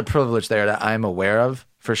 There's a privilege there that I'm aware of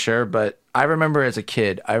for sure. But I remember as a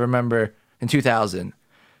kid, in 2000,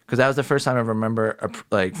 because that was the first time I remember,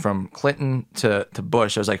 like, from Clinton to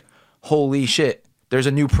Bush, I was like, holy shit, there's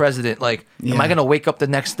a new president. Like, am I going to wake up the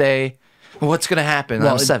next day? What's going to happen?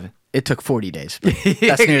 Well, I'm 7. It took 40 days. But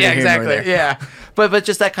that's neither here nor there. Yeah. But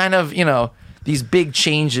just that kind of, these big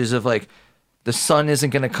changes of, like, the sun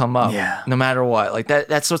isn't going to come up no matter what. Like,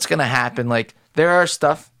 that's what's going to happen. Like, there are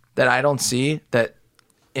stuff that I don't see that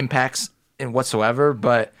impacts in whatsoever,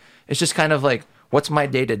 but it's just kind of like, what's my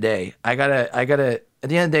day to day? I gotta, at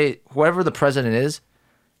the end of the day, whoever the president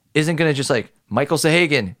isn't going to just like, Michael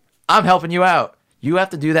Sahagan, I'm helping you out. You have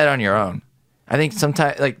to do that on your own. I think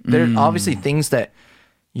sometimes, like, there are obviously things that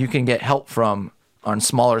you can get help from on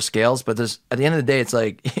smaller scales, but at the end of the day, it's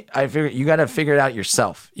like, I figure you got to figure it out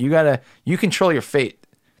yourself. You control your fate.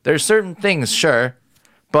 There's certain things, sure,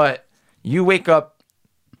 but you wake up,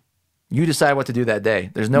 you decide what to do that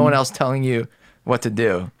day. There's no one else telling you what to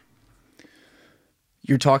do.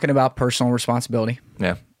 You're talking about personal responsibility.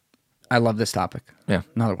 Yeah. I love this topic. Yeah.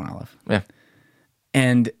 Another one I love. Yeah.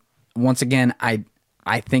 And once again, I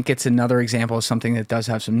think it's another example of something that does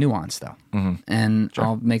have some nuance, though. And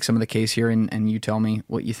I'll make some of the case here, and you tell me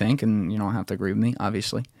what you think, and you don't have to agree with me,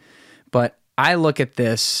 obviously. But I look at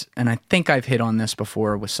this, and I think I've hit on this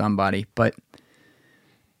before with somebody, but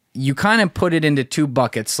you kind of put it into two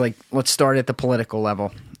buckets. Like, let's start at the political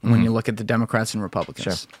level when you look at the Democrats and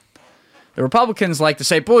Republicans. Sure. The Republicans like to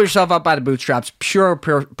say, pull yourself up by the bootstraps, pure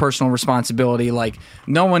personal responsibility. Like,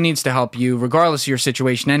 no one needs to help you. Regardless of your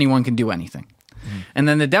situation, anyone can do anything. And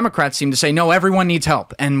then the Democrats seem to say, no, everyone needs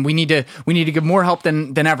help, and we need to give more help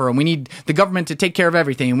than ever, and we need the government to take care of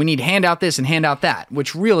everything, and we need to hand out this and hand out that,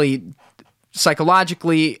 which really,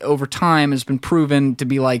 psychologically, over time, has been proven to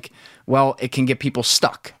be like, well, it can get people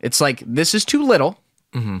stuck. It's like, this is too little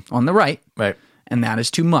on the right, and that is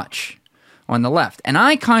too much on the left. And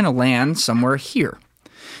I kind of land somewhere here.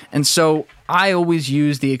 And so I always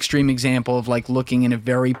use the extreme example of, like, looking in a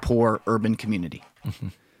very poor urban community.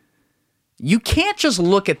 You can't just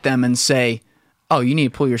look at them and say, oh, you need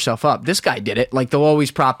to pull yourself up. This guy did it. Like, they'll always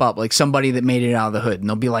prop up, like, somebody that made it out of the hood. And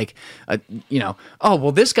they'll be like, oh,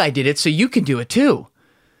 well, this guy did it, so you can do it too.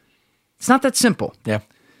 It's not that simple. Yeah.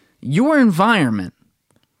 Your environment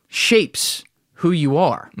shapes who you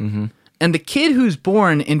are. And the kid who's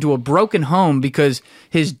born into a broken home because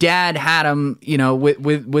his dad had him,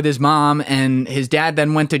 with his mom, and his dad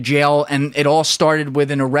then went to jail, and it all started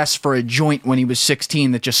with an arrest for a joint when he was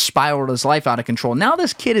 16 that just spiraled his life out of control. Now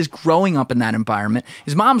this kid is growing up in that environment.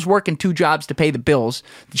 His mom's working 2 jobs to pay the bills.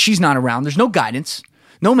 She's not around. There's no guidance.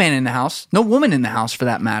 No man in the house. No woman in the house, for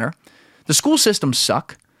that matter. The school systems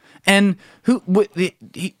suck. And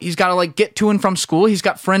he's got to get to and from school. He's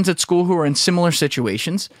got friends at school who are in similar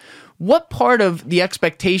situations. What part of the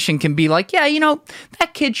expectation can be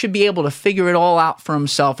that kid should be able to figure it all out for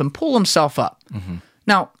himself and pull himself up? Mm-hmm.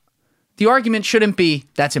 Now, the argument shouldn't be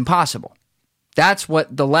that's impossible. That's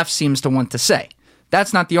what the left seems to want to say.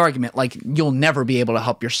 That's not the argument. You'll never be able to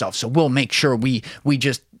help yourself, so we'll make sure we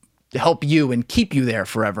just help you and keep you there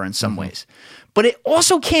forever in some ways. But it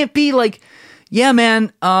also can't be yeah,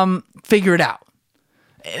 man, figure it out.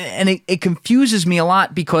 And it confuses me a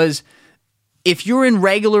lot because if you're in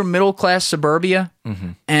regular middle-class suburbia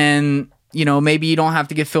and, maybe you don't have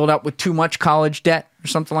to get filled up with too much college debt or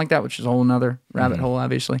something like that, which is a whole nother rabbit hole,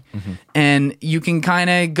 obviously. And you can kind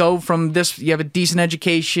of go from this, you have a decent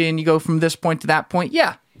education, you go from this point to that point.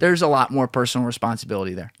 Yeah, there's a lot more personal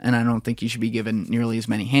responsibility there. And I don't think you should be given nearly as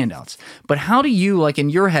many handouts. But how do you, in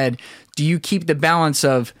your head, do you keep the balance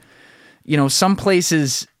of, some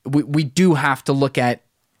places we do have to look at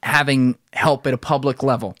having help at a public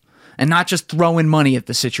level and not just throwing money at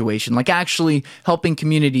the situation, actually helping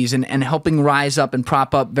communities and helping rise up and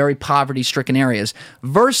prop up very poverty-stricken areas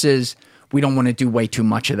versus we don't want to do way too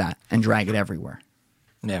much of that and drag it everywhere.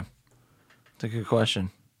 Yeah. It's a good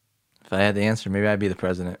question. If I had the answer, maybe I'd be the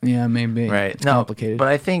president. Yeah, maybe. Right. It's complicated. But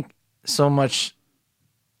I think so much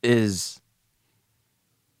is...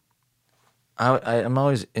 I'm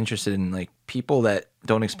always interested in people that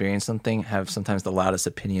don't experience something have sometimes the loudest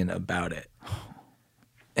opinion about it.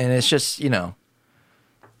 And it's just, I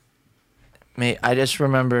just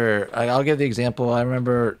remember, I'll give the example. I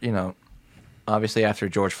remember, obviously after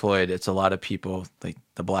George Floyd, it's a lot of people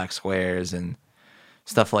the black squares and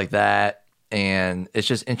stuff like that. And it's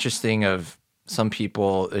just interesting of some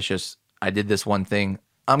people. It's just, I did this one thing.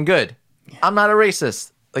 I'm good. I'm not a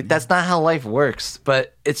racist. That's not how life works.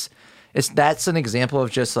 But that's an example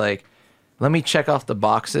of just let me check off the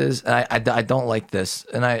boxes. And I don't like this.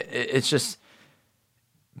 And it's just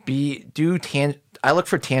I look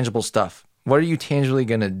for tangible stuff. What are you tangibly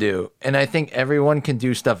going to do? And I think everyone can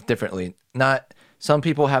do stuff differently. Not some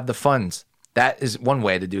people have the funds. That is one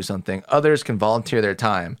way to do something. Others can volunteer their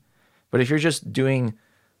time. But if you're just doing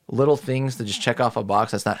little things to just check off a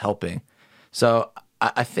box, that's not helping. So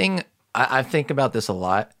I think about this a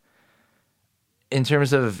lot in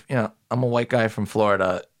terms of, I'm a white guy from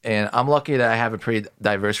Florida, and I'm lucky that I have a pretty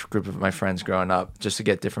diverse group of my friends growing up just to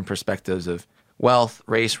get different perspectives of wealth,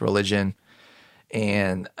 race, religion.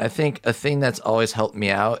 And I think a thing that's always helped me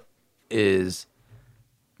out is,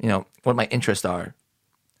 what my interests are.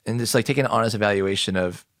 And just taking an honest evaluation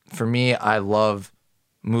of, for me, I love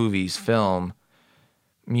movies, film,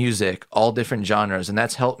 music, all different genres. And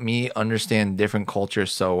that's helped me understand different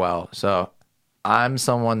cultures so well. So I'm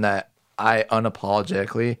someone that I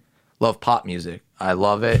unapologetically love pop music. I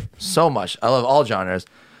love it so much. I love all genres.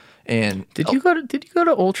 And did you go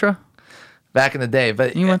to Ultra? Back in the day,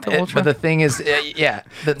 but you went to Ultra. But the thing is,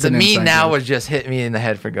 the me now would just hit me in the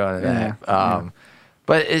head for going to that. Yeah.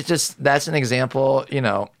 But it's just, that's an example.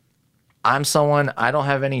 I'm someone, I don't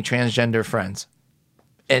have any transgender friends,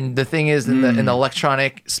 and the thing is, in the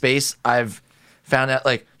electronic space, I've found out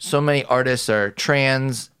so many artists are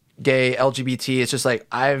trans, gay, LGBT. It's just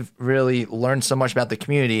I've really learned so much about the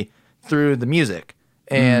community through the music,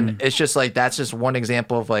 and it's just that's just one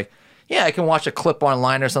example of yeah, I can watch a clip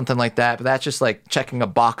online or something like that, but that's just checking a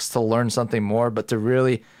box to learn something more. But to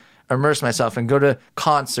really immerse myself and go to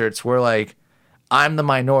concerts where I'm the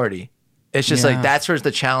minority, it's just that's where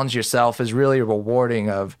the challenge yourself is really rewarding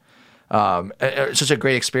of it's such a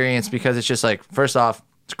great experience, because it's just first off,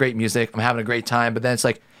 it's great music. I'm having a great time, but then it's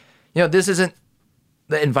this isn't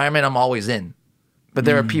the environment I'm always in, but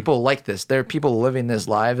there are people like this. There are people living this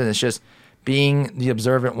live, and it's just being the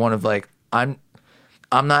observant one of I'm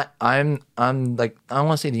I don't want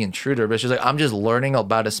to say the intruder, but it's just I'm just learning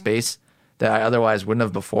about a space that I otherwise wouldn't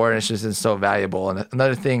have before, and it's just so valuable. And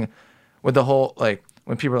another thing with the whole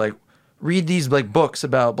when people are read these books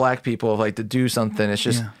about black people to do something, it's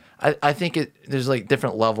just I think there's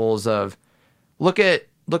different levels of look at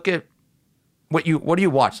what do you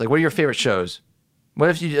watch? What are your favorite shows? What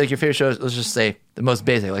if you your favorite shows? Let's just say the most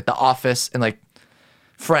basic, The Office and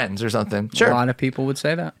Friends or something. Sure, a lot of people would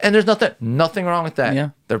say that, and there's nothing wrong with that. Yeah,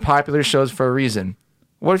 they're popular shows for a reason.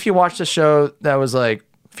 What if you watched a show that was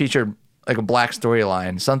featured like a black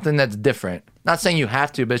storyline, something that's different. Not saying you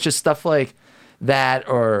have to, but it's just stuff like that,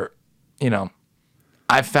 or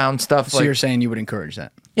I've found stuff So like. you're saying you would encourage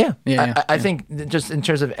that? Yeah, Yeah, I think just in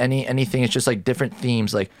terms of anything, it's just like different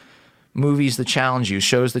themes, like movies that challenge you,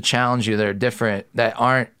 shows that challenge you, that are different, that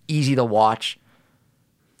aren't easy to watch.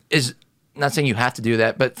 Is not saying you have to do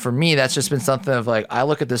that, but for me, that's just been something of like, I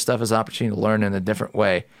look at this stuff as an opportunity to learn in a different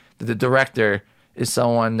way. The director is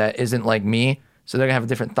someone that isn't like me, so they're gonna have a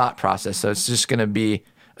different thought process. So it's just gonna be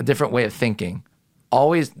a different way of thinking.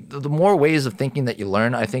 Always, the more ways of thinking that you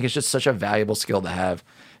learn, I think it's just such a valuable skill to have.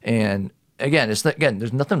 And again,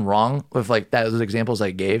 there's nothing wrong with like those examples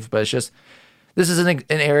I gave, but it's just, this is an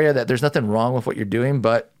area that there's nothing wrong with what you're doing,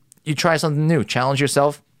 but you try something new, challenge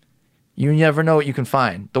yourself. You never know what you can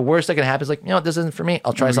find. The worst that can happen is like, this isn't for me.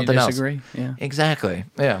 I'll try something else. Disagree? Yeah. Exactly.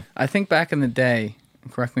 Yeah. I think back in the day,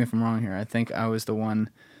 correct me if I'm wrong here, I think I was the one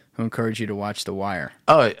who encouraged you to watch The Wire.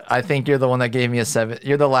 Oh, I think you're the one that gave me a 7.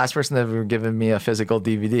 You're the last person that ever given me a physical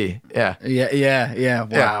DVD. Yeah. Yeah.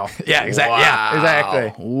 Wow. Yeah, exactly. Wow. Yeah,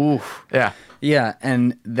 exactly. Oof. Yeah. Yeah,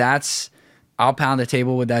 and I'll pound the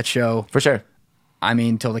table with that show. For sure. I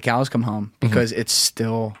mean, till the cows come home, because it's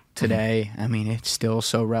still today. I mean, it's still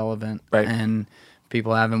so relevant. Right. And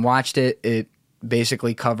people haven't watched it. It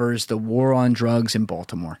basically covers the war on drugs in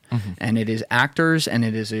Baltimore. And it is actors, and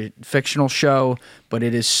it is a fictional show, but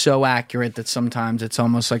it is so accurate that sometimes it's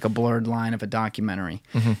almost like a blurred line of a documentary.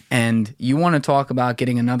 And you want to talk about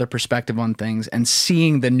getting another perspective on things and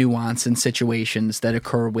seeing the nuance in situations that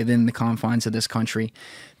occur within the confines of this country.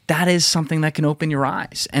 That is something that can open your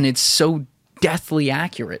eyes. And it's so deathly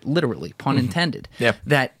accurate, literally, pun intended,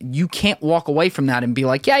 that you can't walk away from that and be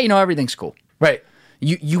like, yeah, everything's cool. Right.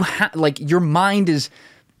 You have, like, your mind is,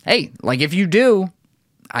 hey, like, if you do,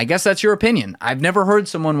 I guess that's your opinion. I've never heard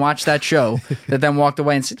someone watch that show that then walked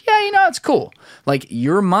away and said, yeah, it's cool. Like,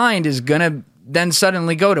 your mind is gonna then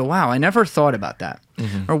suddenly go to, wow, I never thought about that.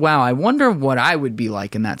 Or, wow, I wonder what I would be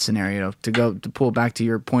like in that scenario, to pull back to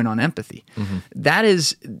your point on empathy. That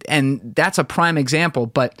is, and that's a prime example,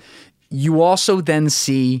 but you also then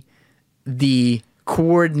see the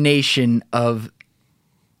coordination of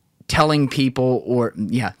telling people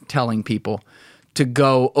to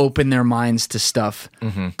go open their minds to stuff,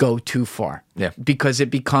 go too far. Yeah. Because it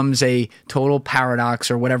becomes a total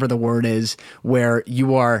paradox, or whatever the word is, where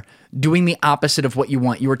you are doing the opposite of what you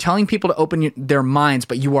want. You are telling people to open their minds,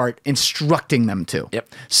 but you are instructing them to. Yep.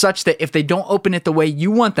 Such that if they don't open it the way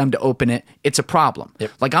you want them to open it, it's a problem.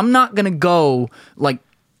 Yep. Like, I'm not going to go, like,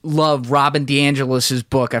 love Robin DeAngelis'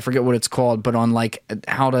 book, I forget what it's called, but on like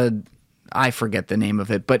I forget the name of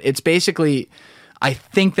it, but it's basically, I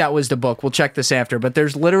think that was the book. We'll check this after, but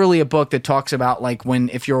there's literally a book that talks about like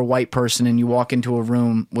if you're a white person and you walk into a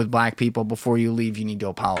room with black people, before you leave, you need to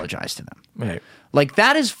apologize to them. Right. Like,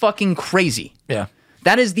 that is fucking crazy. Yeah.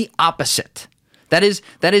 That is the opposite. That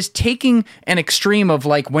is taking an extreme of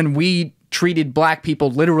like when we treated black people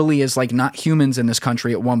literally as like not humans in this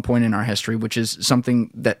country at one point in our history, which is something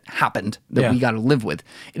that happened that we got to live with.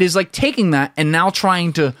 It is like taking that and now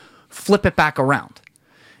trying to flip it back around.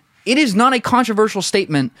 It is not a controversial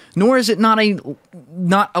statement, nor is it not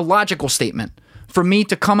a logical statement for me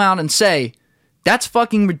to come out and say, that's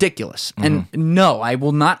fucking ridiculous. And no, I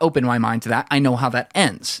will not open my mind to that. I know how that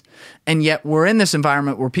ends. And yet we're in this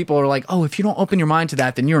environment where people are like, oh, if you don't open your mind to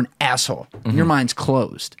that, then you're an asshole. Your mind's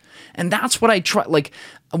closed. And that's what I try. Like,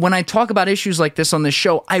 when I talk about issues like this on this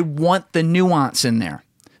show, I want the nuance in there,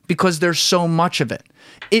 because there's so much of it.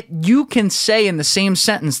 You can say in the same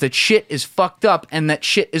sentence that shit is fucked up and that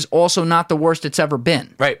shit is also not the worst it's ever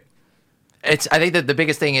been. Right. I think that the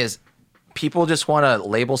biggest thing is people just want to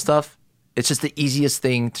label stuff. It's just the easiest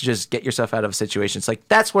thing to just get yourself out of a situation. It's like,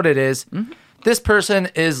 that's what it is. This person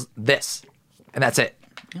is this, and that's it.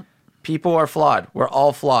 Yep. People are flawed. We're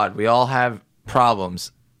all flawed. We all have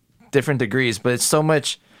problems, different degrees, but it's so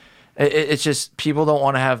much. It's just people don't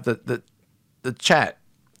want to have the chat.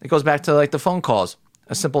 It goes back to like the phone calls.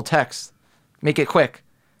 A simple text, make it quick.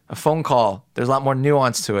 A phone call, there's a lot more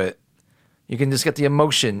nuance to it. You can just get the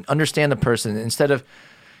emotion, understand the person, instead of,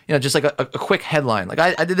 just like a quick headline. Like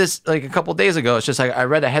I did this like a couple days ago. It's just like I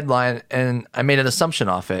read a headline and I made an assumption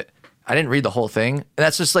off it. I didn't read the whole thing. And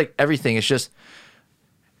that's just like everything. It's just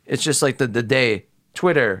like the day.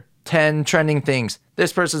 Twitter, 10 trending things.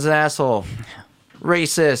 This person's an asshole,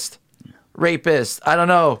 racist, rapist. I don't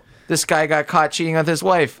know. This guy got caught cheating on his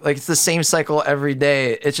wife. Like, it's the same cycle every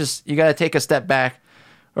day. It's just, you got to take a step back.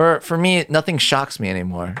 Or for me, nothing shocks me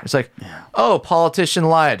anymore. It's like, oh, politician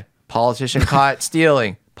lied. Politician caught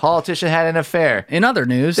stealing. Politician had an affair. In other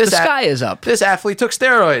news, the sky is up. This athlete took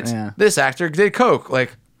steroids. Yeah. This actor did coke.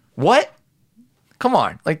 Like, what? Come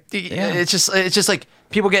on. Like, it's just like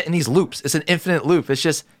people get in these loops. It's an infinite loop. It's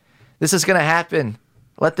just, this is going to happen.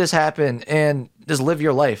 Let this happen and just live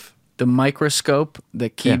your life. The microscope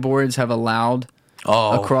that keyboards have allowed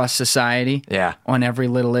across society on every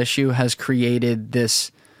little issue has created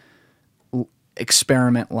this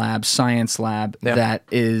experiment lab, science lab that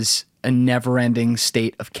is a never-ending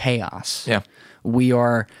state of chaos. Yeah. We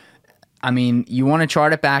are, I mean, you want to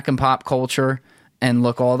chart it back in pop culture and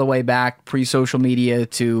look all the way back pre-social media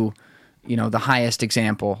to, you know, the highest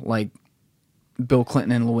example, like Bill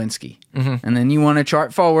Clinton and Lewinsky. And then you want to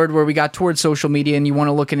chart forward where we got towards social media and you want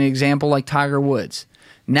to look at an example like Tiger Woods.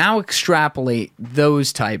 Now extrapolate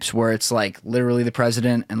those types where it's like literally the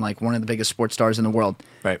president and like one of the biggest sports stars in the world.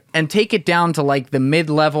 Right. And take it down to like the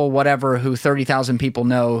mid-level whatever who 30,000 people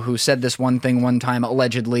know who said this one thing one time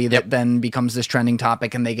allegedly that then becomes this trending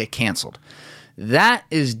topic and they get canceled. That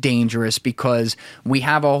is dangerous because we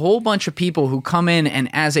have a whole bunch of people who come in and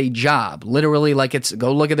as a job, literally like it's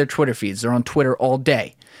go look at their Twitter feeds. They're on Twitter all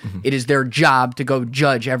day. It is their job to go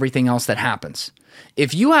judge everything else that happens.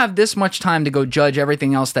 If you have this much time to go judge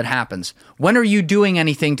everything else that happens, when are you doing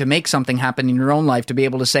anything to make something happen in your own life to be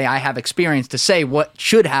able to say, I have experience to say what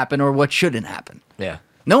should happen or what shouldn't happen? Yeah.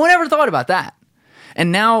 No one ever thought about that.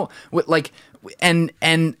 And now, like, and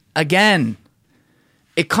again,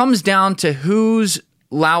 it comes down to who's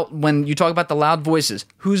loud, when you talk about the loud voices,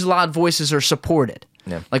 whose loud voices are supported.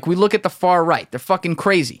 Yeah. Like we look at the far right, they're fucking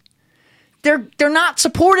crazy. They're not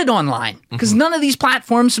supported online because none of these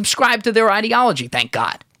platforms subscribe to their ideology, thank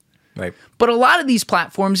God. Right. But a lot of these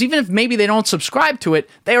platforms, even if maybe they don't subscribe to it,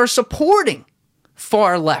 they are supporting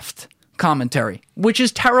far left commentary, which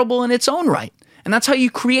is terrible in its own right. And that's how you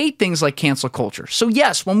create things like cancel culture. So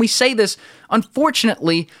yes, when we say this,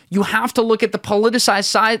 unfortunately, you have to look at the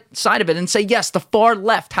politicized side of it and say, yes, the far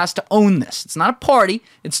left has to own this. It's not a party.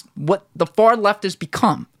 It's what the far left has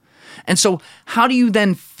become. And so how do you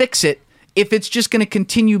then fix it if it's just going to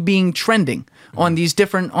continue being trending on these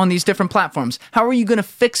different platforms? How are you going to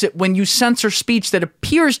fix it when you censor speech that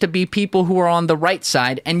appears to be people who are on the right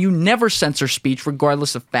side and you never censor speech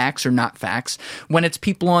regardless of facts or not facts when it's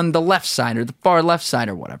people on the left side or the far left side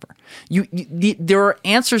or whatever? There are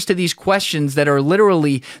answers to these questions that are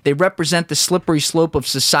literally, they represent the slippery slope of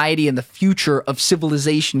society and the future of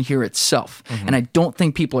civilization here itself. And I don't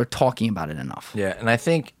think people are talking about it enough. Yeah, and I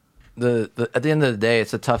think the at the end of the day,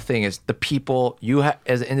 it's a tough thing. Is the people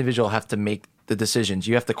as an individual have to make the decisions.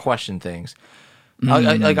 You have to question things.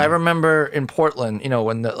 I remember in Portland, you know,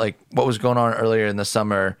 when what was going on earlier in the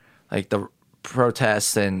summer, like the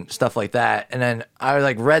protests and stuff like that. And then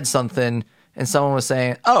I read something, and someone was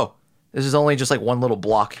saying, "Oh, this is only just like one little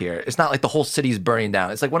block here. It's not like the whole city's burning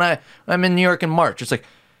down." It's like when I'm in New York in March, it's like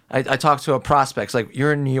I talk to a prospect. It's like,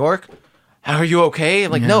 "You're in New York? How are you okay?"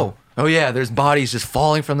 I'm like, "No." "Oh yeah, there's bodies just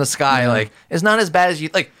falling from the sky." Like it's not as bad as you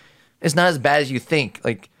It's not as bad as you think.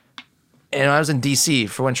 Like, and I was in D.C.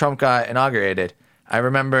 for when Trump got inaugurated. I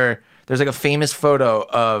remember there's like a famous photo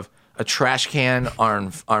of a trash can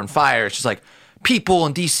on fire. It's just like people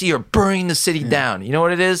in D.C. are burning the city down. You know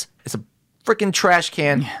what it is? It's a freaking trash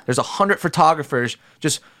can. There's 100 photographers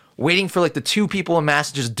just waiting for like the two people in mass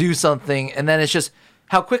to just do something, and then it's just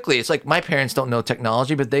how quickly. It's like my parents don't know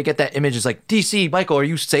technology, but they get that image. It's like, DC, Michael, are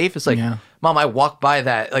you safe? It's like, Mom, I walked by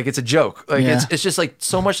that. Like, it's a joke. Like, it's just like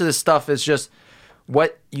so much of this stuff is just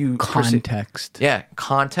what you context.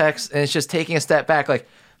 Context. And it's just taking a step back. Like,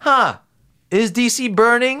 is DC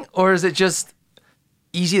burning, or is it just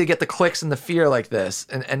easy to get the clicks and the fear like this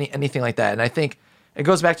and anything like that? And I think it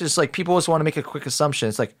goes back to just like people just want to make a quick assumption.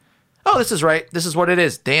 It's like, oh, this is right. This is what it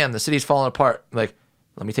is. Damn, the city's falling apart. Like,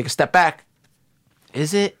 let me take a step back.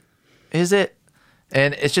 Is it?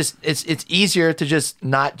 And it's just it's easier to just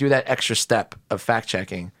not do that extra step of fact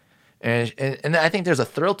checking, and I think there's a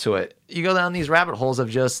thrill to it. You go down these rabbit holes of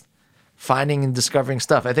just finding and discovering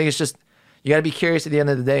stuff. I think it's just you got to be curious at the end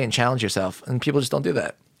of the day and challenge yourself, and people just don't do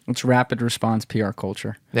that. It's rapid response PR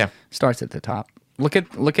culture. Yeah, starts at the top. Look at.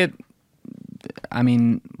 I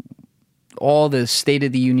mean, all the State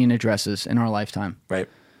of the Union addresses in our lifetime. Right.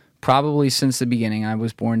 Probably since the beginning. I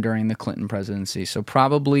was born during the Clinton presidency. So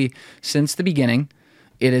probably since the beginning,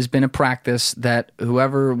 it has been a practice that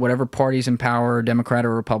whatever party's in power, Democrat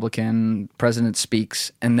or Republican, president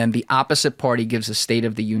speaks, and then the opposite party gives a State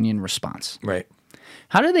of the Union response. Right.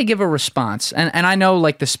 How do they give a response? And I know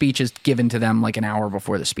like the speech is given to them like an hour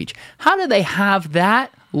before the speech. How do they have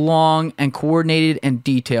that long and coordinated and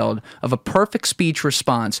detailed of a perfect speech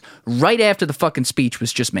response right after the fucking speech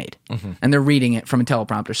was just made? And they're reading it from a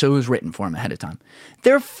teleprompter, so it was written for them ahead of time.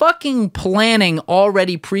 They're fucking planning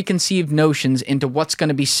already preconceived notions into what's going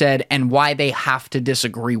to be said and why they have to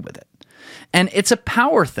disagree with it. And it's a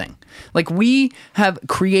power thing. Like, we have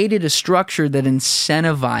created a structure that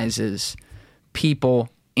incentivizes people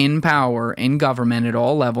in power, in government at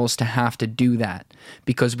all levels to have to do that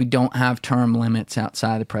because we don't have term limits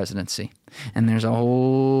outside the presidency. And there's a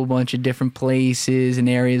whole bunch of different places and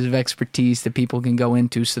areas of expertise that people can go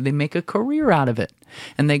into, so they make a career out of it.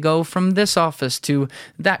 And they go from this office to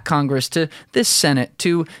that Congress to this Senate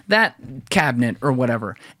to that cabinet or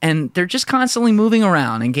whatever. And they're just constantly moving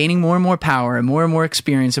around and gaining more and more power and more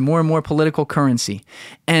experience and more political currency.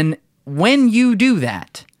 And when you do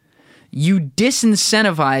that, you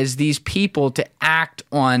disincentivize these people to act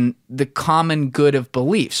on the common good of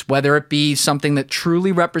beliefs, whether it be something that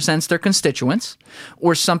truly represents their constituents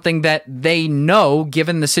or something that they know,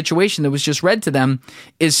 given the situation that was just read to them,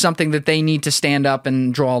 is something that they need to stand up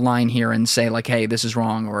and draw a line here and say, like, hey, this is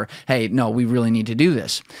wrong, or hey, no, we really need to do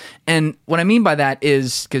this. And what I mean by that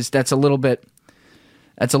is, because that's a little bit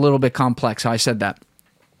complex how I said that.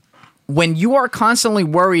 When you are constantly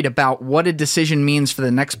worried about what a decision means for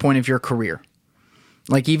the next point of your career,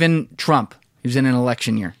 like even Trump, he was in an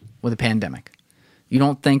election year with a pandemic. You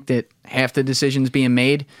don't think that half the decisions being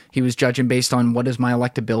made, he was judging based on what is my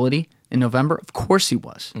electability in November? Of course he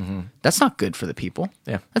was. Mm-hmm. That's not good for the people.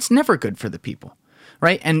 Yeah. That's never good for the people.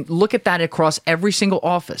 Right? And look at that across every single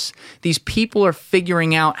office. These people are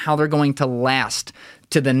figuring out how they're going to last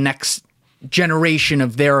to the next generation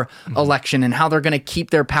of their election and how they're going to keep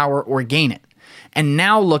their power or gain it. And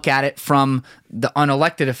now look at it from the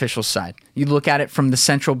unelected official side. You look at it from the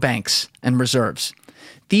central banks and reserves.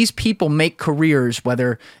 These people make careers,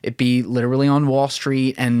 whether it be literally on Wall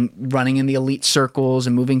Street and running in the elite circles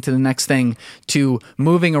and moving to the next thing, to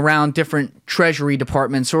moving around different treasury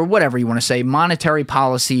departments or whatever you want to say, monetary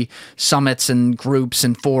policy summits and groups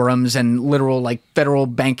and forums and literal like federal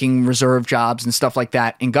banking reserve jobs and stuff like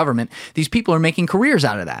that in government. These people are making careers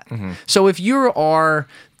out of that. Mm-hmm. So if you are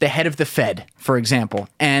the head of the Fed, for example,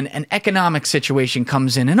 and an economic situation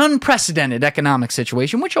comes in, an unprecedented economic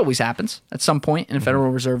situation, which always happens at some point in a Federal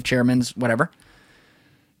Reserve chairman's whatever,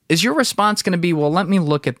 is your response going to be, well, let me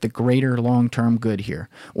look at the greater long-term good here?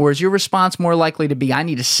 Or is your response more likely to be, I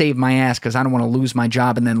need to save my ass because I don't want to lose my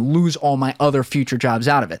job and then lose all my other future jobs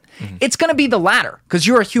out of it? Mm-hmm. It's going to be the latter because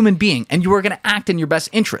you're a human being and you are going to act in your best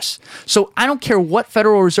interests. So I don't care what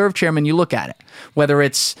Federal Reserve chairman you look at it, whether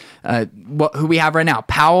it's who we have right now,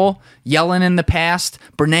 Powell, Yellen in the past,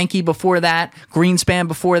 Bernanke before that, Greenspan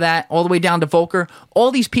before that, all the way down to Volcker.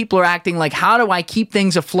 All these people are acting like, how do I keep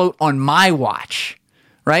things afloat on my watch?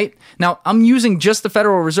 Right? Now, I'm using just the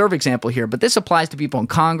Federal Reserve example here, but this applies to people in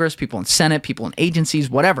Congress, people in Senate, people in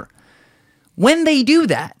agencies, whatever. When they do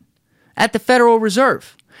that at the Federal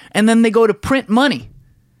Reserve, and then they go to print money,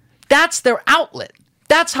 that's their outlet.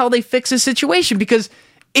 That's how they fix a situation, because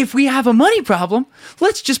if we have a money problem,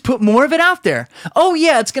 let's just put more of it out there. Oh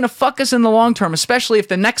yeah, it's going to fuck us in the long term, especially if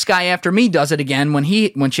the next guy after me does it again when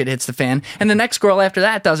shit hits the fan, and the next girl after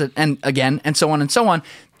that does it and again, and so on and so on.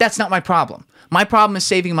 That's not my problem. My problem is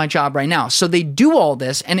saving my job right now. So they do all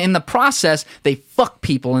this, and in the process, they fuck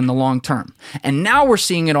people in the long term. And now we're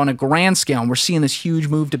seeing it on a grand scale, and we're seeing this huge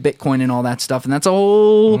move to Bitcoin and all that stuff, and that's a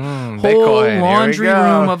whole laundry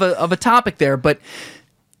room of a topic there. But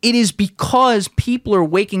it is because people are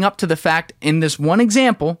waking up to the fact, in this one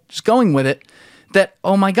example, just going with it, that,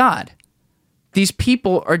 oh my God, these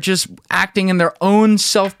people are just acting in their own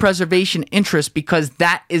self-preservation interest because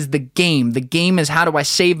that is the game. The game is, how do I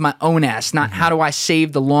save my own ass, not how do I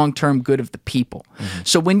save the long-term good of the people. Mm-hmm.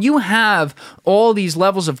 So when you have all these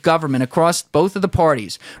levels of government across both of the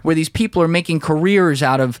parties, where these people are making careers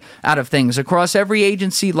out of things across every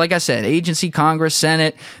agency, like I said, agency, Congress,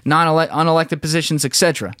 Senate, unelected positions,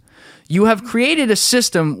 etc., you have created a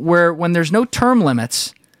system where when there's no term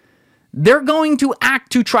limits, they're going to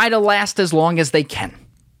act to try to last as long as they can.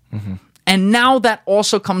 Mm-hmm. And now that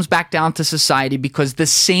also comes back down to society, because the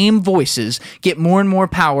same voices get more and more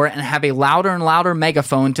power and have a louder and louder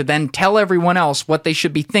megaphone to then tell everyone else what they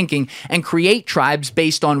should be thinking and create tribes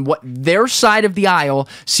based on what their side of the aisle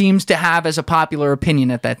seems to have as a popular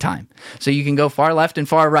opinion at that time. So you can go far left and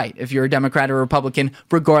far right if you're a Democrat or Republican,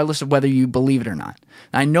 regardless of whether you believe it or not.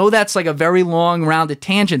 I know that's like a very long, rounded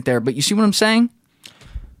tangent there, but you see what I'm saying?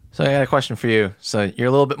 So I got a question for you. So you're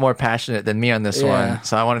a little bit more passionate than me on this one.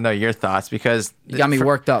 So I want to know your thoughts, because you got me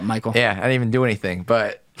worked up, Michael. Yeah, I didn't even do anything.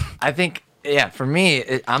 But I think, for me,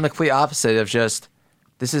 I'm the complete opposite of just,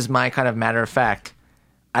 this is my kind of matter of fact.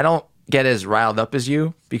 I don't get as riled up as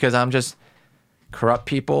you, because I'm just, corrupt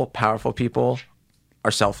people, powerful people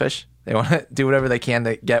are selfish. They want to do whatever they can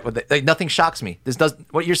to get what like, nothing shocks me.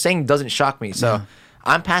 What you're saying doesn't shock me. So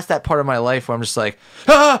I'm past that part of my life where I'm just like,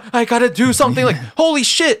 I gotta do something. Like, holy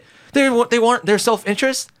shit, They want their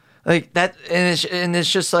self-interest like that, and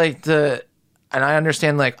it's just like and I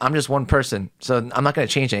understand, like, I'm just one person, so I'm not going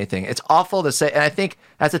to change anything. It's awful to say, and I think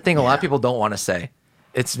that's the thing a lot of people don't want to say.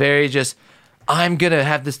 It's very just, I'm going to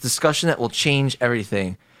have this discussion that will change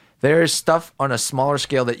everything. There's stuff on a smaller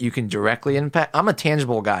scale that you can directly impact. I'm a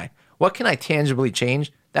tangible guy. What can I tangibly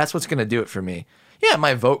change? That's what's going to do it for me. Yeah,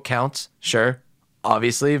 my vote counts, sure,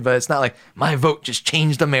 obviously, but it's not like my vote just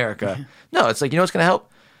changed America. No, it's like, you know what's going to help?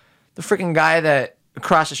 The freaking guy that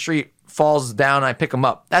across the street falls down, I pick him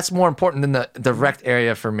up. That's more important than the direct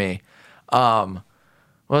area for me. What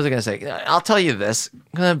was I going to say? I'll tell you this.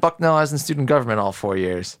 Bucknell, I was in student government all 4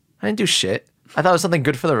 years. I didn't do shit. I thought it was something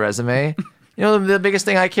good for the resume. You know, the biggest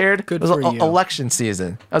thing I cared was election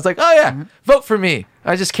season. I was like, oh yeah, vote for me.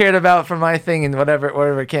 I just cared about for my thing and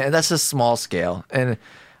whatever it can. And that's a small scale. And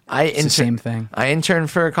it's the same thing. I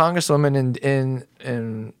interned for a congresswoman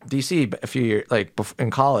in DC a few years, like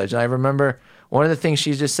in college. And I remember one of the things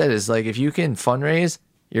she just said is like, if you can fundraise,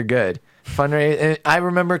 you're good. Fundraise. And I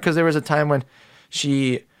remember because there was a time when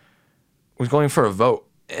she was going for a vote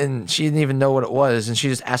and she didn't even know what it was. And she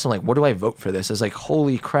just asked them like, what do I vote for this? I was like,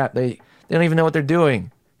 holy crap. They don't even know what they're doing.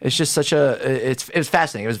 It's just it was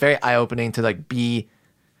fascinating. It was very eye-opening to like be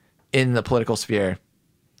in the political sphere.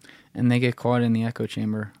 And they get caught in the echo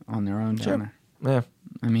chamber on their own down there. Yeah.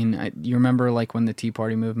 I mean, you remember like when the Tea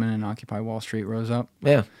Party movement and Occupy Wall Street rose up?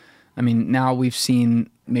 Yeah. I mean, now we've seen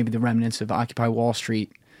maybe the remnants of Occupy Wall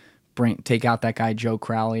Street take out that guy Joe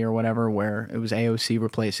Crowley or whatever, where it was AOC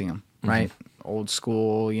replacing him, right? Mm-hmm. Old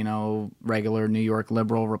school, you know, regular New York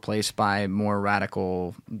liberal replaced by more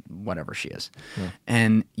radical, whatever she is. Yeah.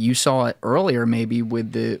 And you saw it earlier maybe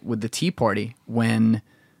with the Tea Party when,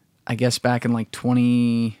 I guess back in like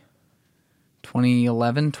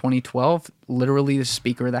 2011, 2012, literally the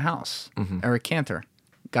Speaker of the House, Eric Cantor,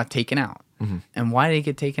 got taken out. Mm-hmm. And why did he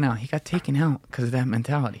get taken out? He got taken out because of that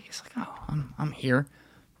mentality. He's like, oh, I'm here.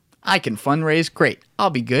 I can fundraise. Great. I'll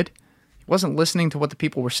be good. He wasn't listening to what the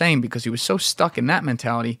people were saying because he was so stuck in that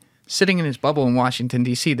mentality, sitting in his bubble in Washington,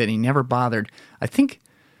 D.C., that he never bothered. I think,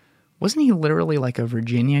 wasn't he literally like a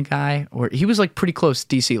Virginia guy? Or he was like pretty close to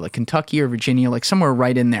D.C., like Kentucky or Virginia, like somewhere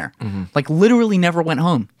right in there. Mm-hmm. Like literally never went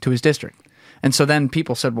home to his district. And so then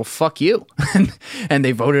people said, well, fuck you. And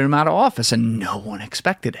they voted him out of office, and no one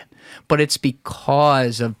expected it. But it's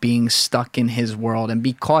because of being stuck in his world and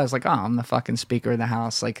because, like, oh, I'm the fucking Speaker of the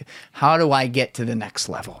House. Like, how do I get to the next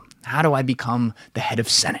level? How do I become the head of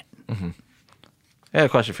Senate? Mm-hmm. I got a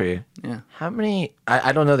question for you. Yeah. How many,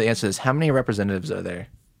 I don't know the answer to this, how many representatives are there?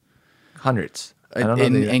 Hundreds. I don't know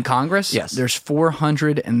in Congress? Yes. There's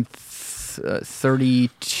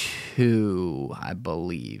 432, I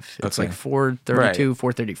believe. It's like 432, right.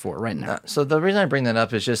 434 right now. So the reason I bring that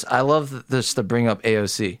up is just, I love this to bring up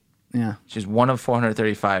AOC. Yeah. She's one of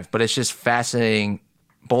 435, but it's just fascinating,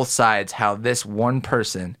 both sides, how this one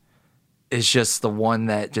person is just the one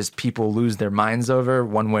that just people lose their minds over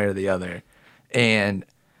one way or the other. And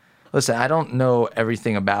listen, I don't know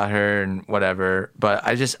everything about her and whatever, but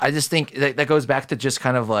I just think that goes back to just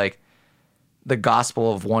kind of like the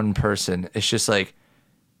gospel of one person. It's just like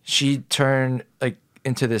she turned like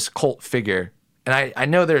into this cult figure. And I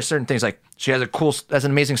know there are certain things like she has that's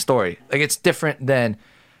an amazing story. Like it's different than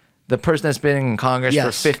the person that's been in Congress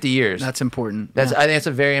for 50 years. That's important. I think it's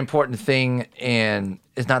a very important thing, and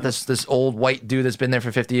it's not this old white dude that's been there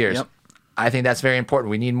for 50 years. Yep. I think that's very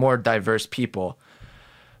important. We need more diverse people.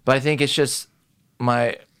 But I think it's just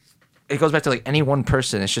it goes back to like any one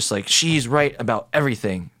person. It's just like she's right about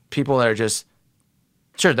everything. People that are just,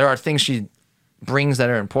 sure, there are things she brings that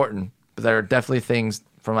are important, but there are definitely things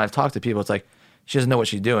from when I've talked to people, it's like she doesn't know what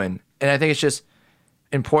she's doing. And I think it's just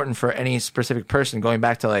important for any specific person, going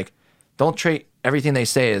back to like, don't treat everything they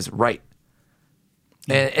say as right.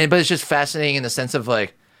 Yeah. But it's just fascinating in the sense of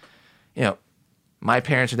like, you know, my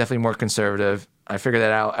parents are definitely more conservative. I figured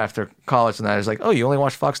that out after college, and I was like, oh, you only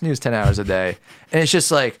watch Fox News 10 hours a day. And it's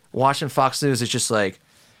just like watching Fox News is just like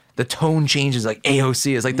the tone changes. Like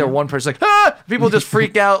AOC is like they're one person, like, people just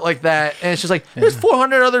freak out like that. And it's just like, there's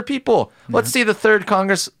 400 other people. Let's see the third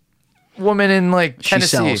Congresswoman in like Tennessee.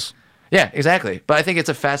 She sells. Yeah, exactly. But I think it's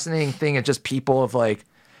a fascinating thing of just people of like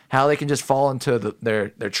how they can just fall into their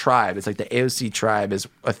tribe. It's like the AOC tribe is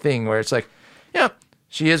a thing where it's like, yeah,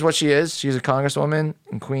 she is what she is. She's a congresswoman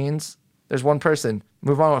in Queens. There's one person.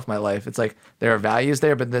 Move on with my life. It's like there are values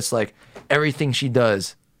there, but this like everything she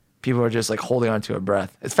does, people are just like holding on to her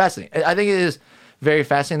breath. It's fascinating. I think it is very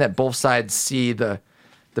fascinating that both sides see the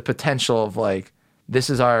potential of like, this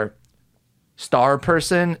is our star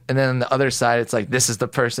person, and then on the other side, it's like, this is the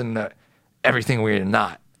person that everything we're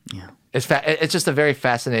not. Yeah. It's just a very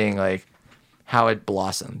fascinating, like, how it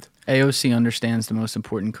blossomed. AOC understands the most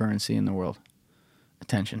important currency in the world: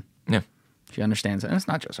 attention. Yeah. She understands it, and it's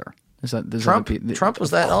not just her. There's Trump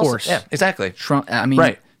was that of course. also. Yeah, exactly. Trump. I mean,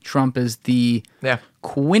 Right. Trump is the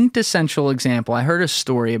quintessential example. I heard a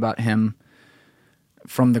story about him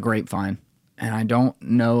from the grapevine, and I don't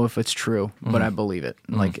know if it's true, but I believe it.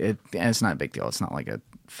 Like it's not a big deal. It's not like a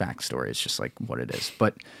fact story. It's just like what it is.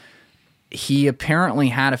 But he apparently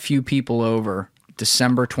had a few people over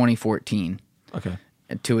December 2014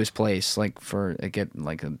 to his place, like for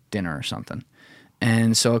like a dinner or something.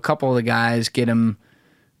 And so a couple of the guys get him,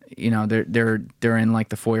 you know, they're in like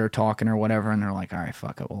the foyer talking or whatever, and they're like, all right,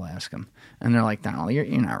 fuck it, we'll ask him. And they're like, Donald, you're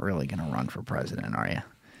not really gonna run for president, are you?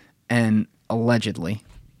 And allegedly,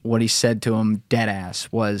 what he said to him, dead ass,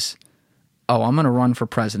 was, oh, I'm gonna run for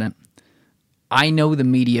president. I know the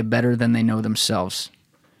media better than they know themselves.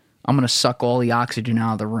 I'm going to suck all the oxygen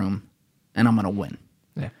out of the room, and I'm going to win.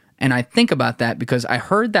 Yeah. And I think about that because I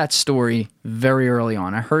heard that story very early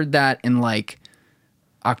on. I heard that in like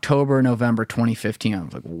October, November 2015. I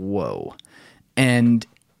was like, whoa. And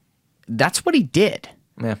that's what he did.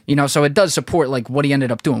 Yeah. You know, so it does support like what he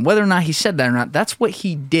ended up doing. Whether or not he said that or not, that's what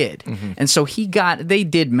he did. And so they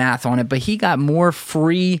did math on it, but he got more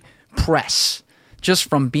free press just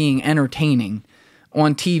from being entertaining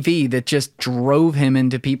on TV that just drove him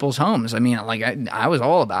into people's homes. I mean, like I was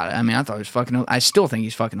all about it. I mean, I thought he was fucking. I still think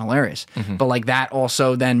he's fucking hilarious. But like that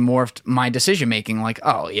also then morphed my decision making. Like,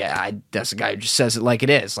 oh yeah, that's the guy who just says it like it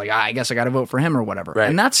is. Like I guess I got to vote for him or whatever. Right.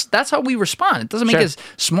 And that's how we respond. It doesn't make us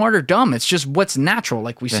smart or dumb. It's just what's natural.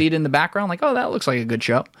 Like we see it in the background. Like, oh, that looks like a good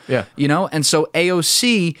show. Yeah. You know. And so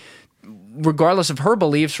AOC, regardless of her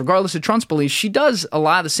beliefs, regardless of Trump's beliefs, she does a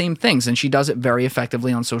lot of the same things, and she does it very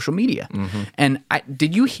effectively on social media. And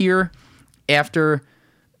did you hear after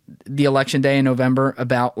the election day in November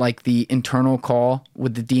about like the internal call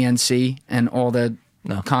with the DNC and all the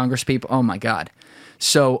Congress people? Oh my God.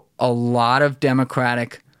 So a lot of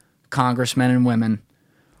Democratic congressmen and women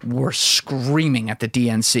were screaming at the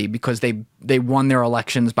DNC because they won their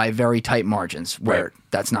elections by very tight margins where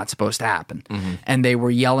that's not supposed to happen. And they were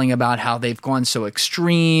yelling about how they've gone so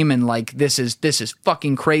extreme and like this is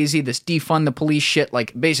fucking crazy, this defund the police shit.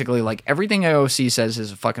 Like basically like everything AOC says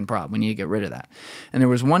is a fucking problem. We need to get rid of that. And there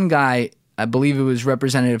was one guy, I believe it was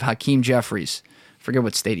Representative Hakeem Jeffries, forget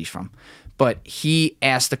what state he's from, but he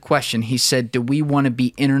asked the question. He said, do we want to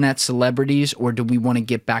be internet celebrities or do we want to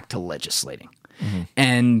get back to legislating?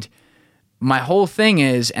 And my whole thing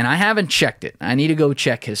is, and I haven't checked it, I need to go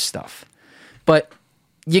check his stuff, but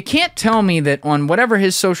you can't tell me that on whatever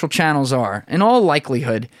his social channels are, in all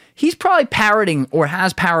likelihood, he's probably parroting or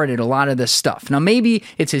has parroted a lot of this stuff. Now, maybe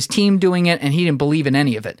it's his team doing it and he didn't believe in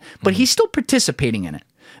any of it, but he's still participating in it.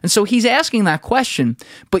 And so he's asking that question,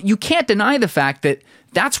 but you can't deny the fact that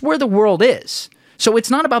that's where the world is. So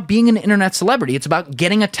it's not about being an internet celebrity. It's about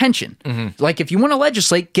getting attention. Like if you want to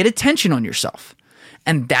legislate, get attention on yourself.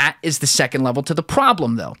 And that is the second level to the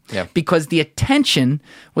problem, though. Yeah. Because the attention,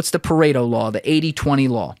 what's the Pareto law, the 80-20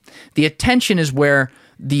 law? The attention is where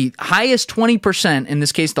the highest 20%, in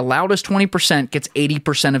this case, the loudest 20% gets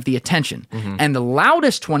 80% of the attention. And the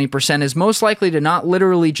loudest 20% is most likely to not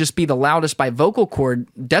literally just be the loudest by vocal cord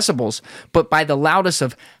decibels, but by the loudest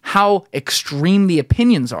of how extreme the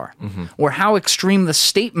opinions are or how extreme the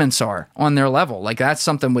statements are on their level. Like that's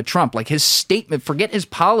something with Trump. Like his statement, forget his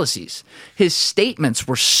policies. His statements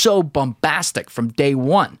were so bombastic from day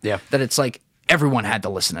one that it's like, everyone had to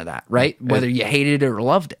listen to that, right? Whether you hated it or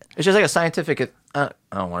loved it. It's just like a scientific, I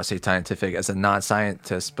don't want to say scientific as a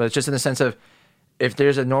non-scientist, but it's just in the sense of if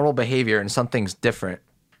there's a normal behavior and something's different,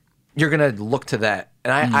 you're going to look to that.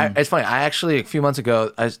 And I it's funny. I actually, a few months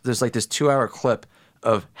ago, there's like this 2-hour clip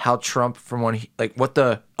of how Trump from when he, like what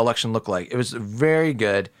the election looked like. It was very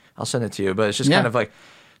good. I'll send it to you, but it's just kind of like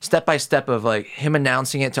step by step of like him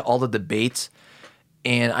announcing it to all the debates.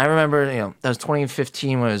 And I remember, that was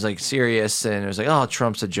 2015 when it was like serious, and it was like, oh,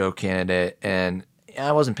 Trump's a joke candidate, and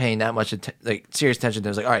I wasn't paying that much serious attention. It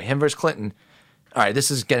was like, all right, him versus Clinton. All right, this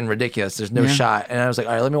is getting ridiculous. There's no shot. And I was like,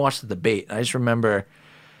 all right, let me watch the debate. And I just remember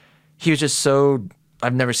he was just so,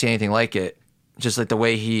 I've never seen anything like it. Just like the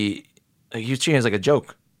way he was treating it as like a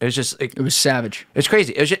joke. It was just like, it was savage. It's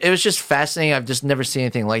crazy. It was just fascinating. I've just never seen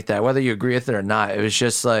anything like that. Whether you agree with it or not, it was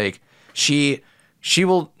just like she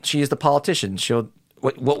is the politician.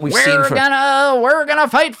 What we've seen from we're gonna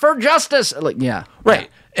fight for justice. Like right.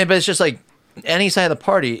 But it's just like any side of the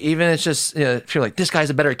party. Even it's just if you're like this guy's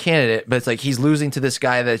a better candidate, but it's like he's losing to this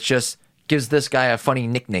guy that just gives this guy a funny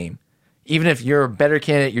nickname. Even if you're a better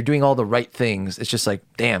candidate, you're doing all the right things. It's just like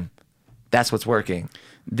damn, that's what's working.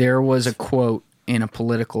 There was a quote in a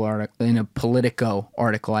Politico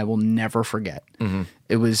article I will never forget.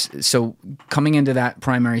 It was so coming into that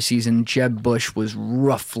primary season, Jeb Bush was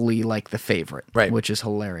roughly like the favorite, Right. which is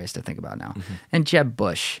hilarious to think about now. And Jeb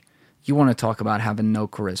Bush, you want to talk about having no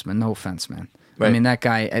charisma? No offense, man. I Right. mean, that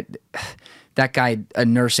guy, a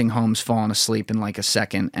nursing home's falling asleep in like a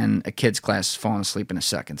second, and a kid's class is falling asleep in a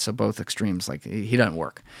second. So both extremes, like he doesn't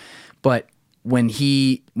work. But when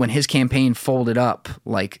his campaign folded up,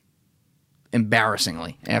 like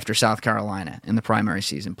embarrassingly after South Carolina in the primary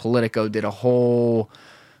season, Politico did a whole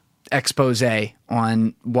expose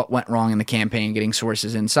on what went wrong in the campaign, getting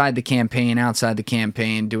sources inside the campaign, outside the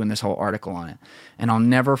campaign, doing this whole article on it. And I'll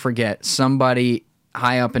never forget somebody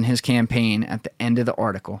high up in his campaign at the end of the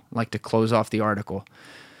article, like to close off the article,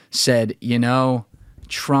 said,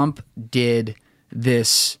 Trump did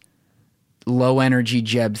this low energy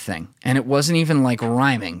Jeb thing. And it wasn't even like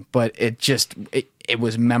rhyming, but it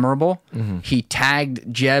was memorable. He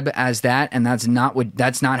tagged Jeb as that, and that's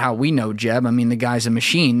not how we know Jeb. I mean, the guy's a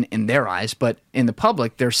machine in their eyes, but in the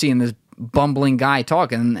public, they're seeing this bumbling guy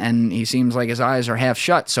talking, and he seems like his eyes are half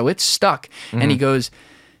shut, so it's stuck. And he goes,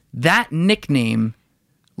 that nickname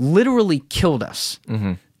literally killed us.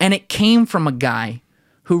 And it came from a guy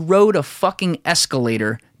who rode a fucking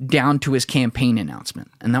escalator down to his campaign announcement.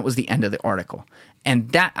 And that was the end of the article. And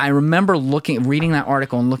that I remember reading that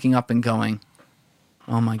article and looking up and going,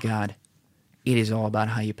 oh my God, it is all about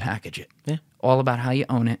how you package it. Yeah. All about how you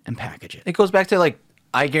own it and package it. It goes back to like,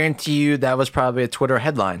 I guarantee you that was probably a Twitter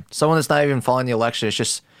headline. Someone that's not even following the election. It's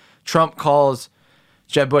just Trump calls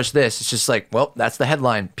Jeb Bush this. It's just like, well, that's the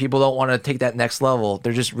headline. People don't want to take that next level.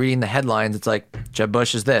 They're just reading the headlines. It's like, Jeb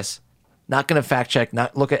Bush is this. Not going to fact check,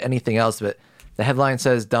 not look at anything else, but the headline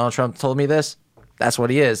says Donald Trump told me this. That's what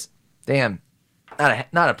he is. Damn.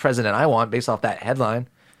 Not a president I want based off that headline.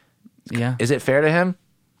 Yeah. Is it fair to him?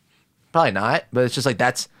 Probably not, but it's just like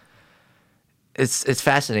it's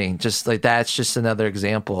fascinating. Just like that's just another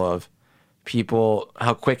example of people,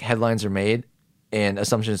 how quick headlines are made and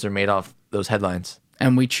assumptions are made off those headlines.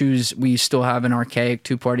 And we still have an archaic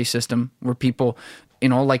two-party system where people,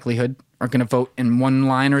 in all likelihood, are going to vote in one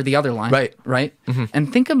line or the other line. Right?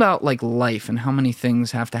 And think about like life and how many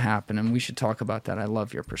things have to happen. And we should talk about that. I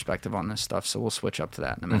love your perspective on this stuff. So we'll switch up to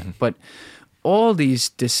that in a minute. But all these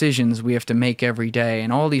decisions we have to make every day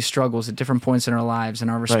and all these struggles at different points in our lives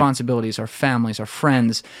and our responsibilities, our families, our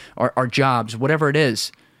friends, our jobs, whatever it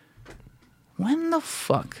is. When the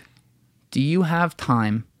fuck do you have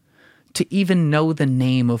time to even know the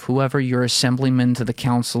name of whoever your assemblyman to the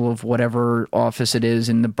council of whatever office it is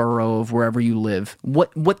in the borough of wherever you live,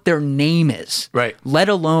 what their name is, Right. let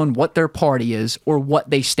alone what their party is or what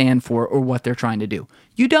they stand for or what they're trying to do?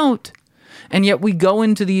 You don't. And yet we go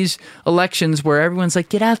into these elections where everyone's like,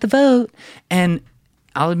 get out the vote. And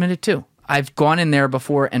I'll admit it too. I've gone in there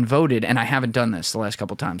before and voted, and I haven't done this the last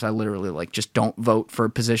couple of times. I literally like just don't vote for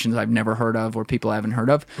positions I've never heard of or people I haven't heard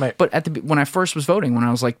of. Right. But when I first was voting, when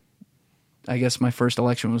I was like, I guess my first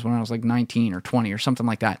election was when I was like 19 or 20 or something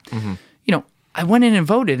like that. I went in and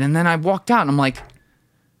voted, and then I walked out and I'm like,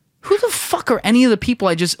 who the fuck are any of the people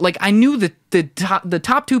I just, like, I knew that the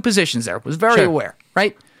top two positions there, was very aware,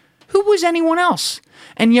 right? Who was anyone else?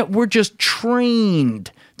 And yet we're just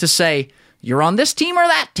trained to say, you're on this team or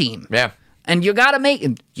that team. Yeah. And you gotta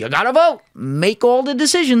vote, make all the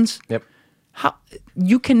decisions. Yep. How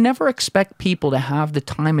you can never expect people to have the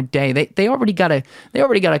time of day. They already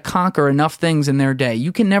gotta conquer enough things in their day.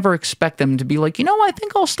 You can never expect them to be like, I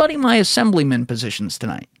think I'll study my assemblyman positions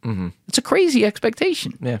tonight. It's a crazy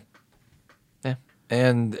expectation. Yeah. Yeah.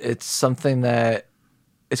 And it's something that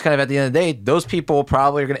it's kind of at the end of the day, those people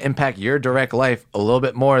probably are going to impact your direct life a little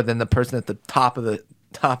bit more than the person at the top of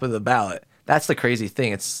the ballot. That's the crazy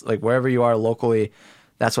thing. It's like wherever you are locally,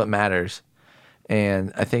 that's what matters.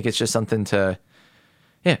 And I think it's just something to,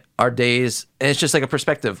 our days, and it's just like a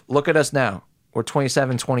perspective. Look at us now. We're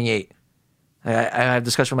 27, 28. I have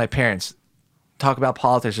discussion with my parents, talk about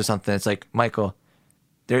politics or something. It's like, Michael,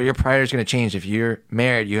 your priorities are going to change. If you're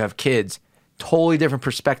married, you have kids, totally different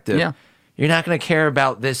perspective. Yeah. You're not going to care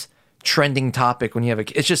about this trending topic when you have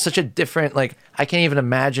it's just such a different, like, I can't even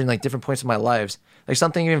imagine like different points in my lives. Like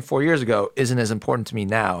something even 4 years ago isn't as important to me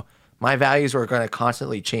now. My values are going to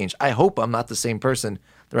constantly change. I hope I'm not the same person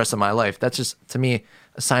the rest of my life. That's just, to me,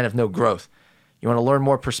 a sign of no growth. You want to learn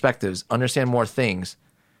more perspectives, understand more things,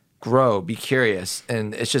 grow, be curious.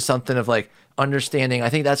 And it's just something of like understanding. I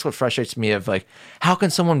think that's what frustrates me of like, how can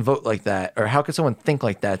someone vote like that? Or how can someone think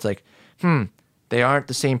like that? It's like, they aren't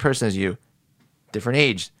the same person as you. Different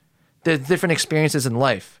age. There's different experiences in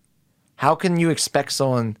life. How can you expect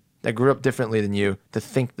someone that grew up differently than you to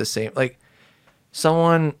think the same? Like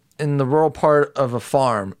someone, in the rural part of a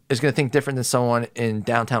farm is going to think different than someone in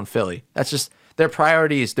downtown Philly. That's just their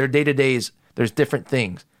priorities, their day-to-days. There's different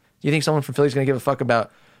things. Do you think someone from Philly is going to give a fuck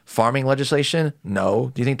about farming legislation?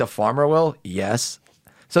 No. Do you think the farmer will? Yes.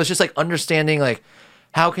 So it's just like understanding, like,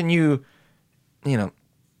 how can you,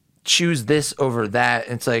 choose this over that?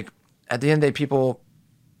 And it's like, at the end of the day, people,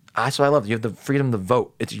 that's what I love. You have the freedom to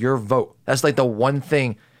vote. It's your vote. That's like the one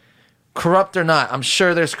thing, corrupt or not. I'm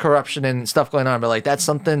sure there's corruption and stuff going on, but like that's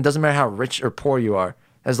something, doesn't matter how rich or poor you are.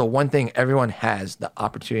 That's the one thing everyone has the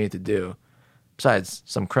opportunity to do. Besides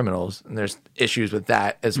some criminals, and there's issues with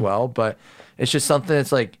that as well. But it's just something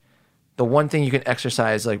that's like the one thing you can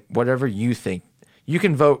exercise, like whatever you think. You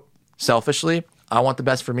can vote selfishly. I want the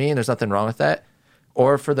best for me, and there's nothing wrong with that.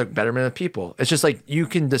 Or for the betterment of people. It's just like you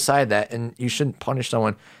can decide that, and you shouldn't punish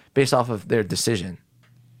someone based off of their decision.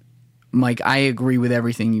 Mike, I agree with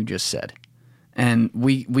everything you just said. And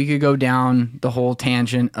we could go down the whole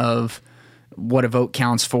tangent of what a vote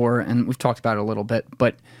counts for, and we've talked about it a little bit,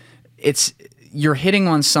 but you're hitting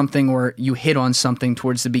on something, or you hit on something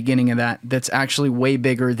towards the beginning of that's actually way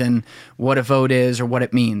bigger than what a vote is or what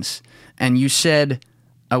it means. And you said,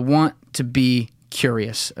 I want to be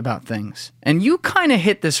curious about things. And you kind of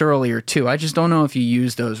hit this earlier too. I just don't know if you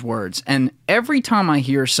use those words. And every time I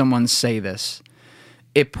hear someone say this,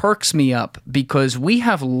 it perks me up because we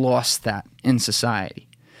have lost that in society.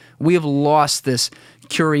 We have lost this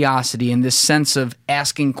curiosity and this sense of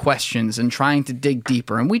asking questions and trying to dig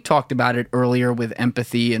deeper. And we talked about it earlier with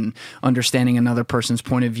empathy and understanding another person's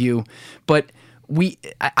point of view. But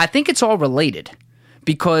I think it's all related,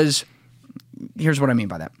 because here's what I mean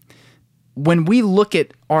by that. When we look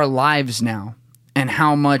at our lives now and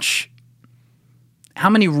how many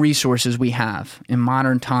resources we have in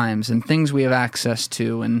modern times and things we have access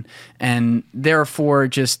to, and therefore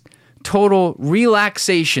just total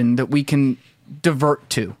relaxation that we can divert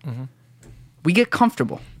to, we get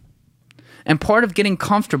comfortable. And part of getting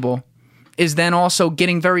comfortable is then also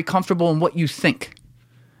getting very comfortable in what you think,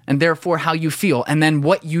 and therefore how you feel, and then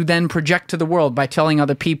what you then project to the world by telling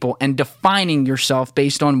other people and defining yourself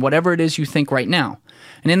based on whatever it is you think right now.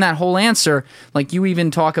 And in that whole answer, like you even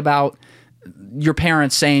talk about your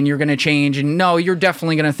parents saying you're going to change, and no, you're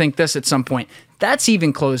definitely going to think this at some point. That's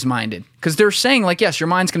even closed-minded, because they're saying, like, yes, your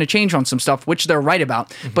mind's going to change on some stuff, which they're right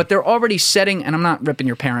about, but they're already setting, and I'm not ripping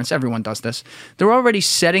your parents, everyone does this, they're already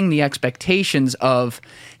setting the expectations of,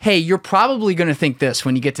 hey, you're probably going to think this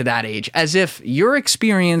when you get to that age, as if your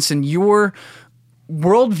experience and your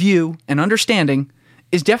worldview and understanding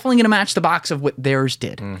is definitely going to match the box of what theirs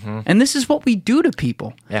did. And this is what we do to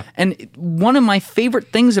people. Yeah. And one of my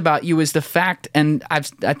favorite things about you is the fact, and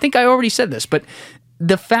I think I already said this, but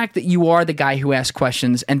the fact that you are the guy who asks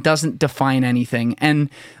questions and doesn't define anything. And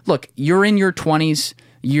look, you're in your 20s.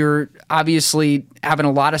 You're obviously having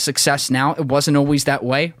a lot of success now. It wasn't always that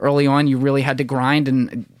way. Early on, you really had to grind,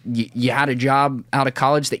 and you had a job out of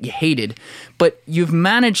college that you hated. But you've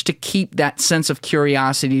managed to keep that sense of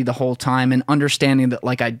curiosity the whole time and understanding that,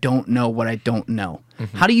 like, I don't know what I don't know.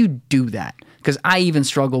 How do you do that? Because I even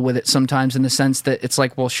struggle with it sometimes, in the sense that it's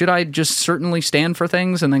like, well, should I just certainly stand for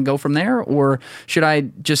things and then go from there? Or should I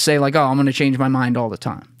just say, like, oh, I'm going to change my mind all the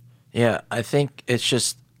time? Yeah, I think it's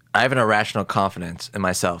just, I have an irrational confidence in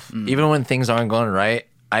myself. Even when things aren't going right,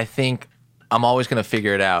 I think I'm always going to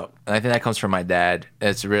figure it out. And I think that comes from my dad.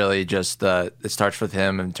 It's really just, it starts with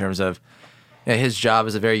him in terms of, his job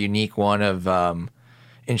is a very unique one of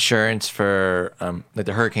insurance for like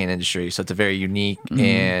the hurricane industry. So it's a very unique,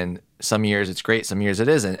 and some years it's great, some years it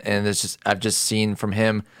isn't. And it's just, I've just seen from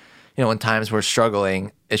him, when times we're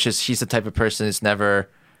struggling, it's just, he's the type of person that's never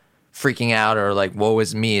freaking out or like, woe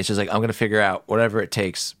is me. It's just like, I'm going to figure out whatever it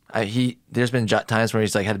takes. There's been times where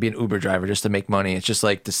he's like had to be an Uber driver just to make money. It's just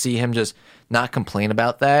like to see him just not complain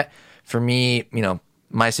about that. For me,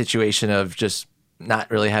 my situation of just not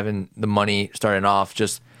really having the money starting off,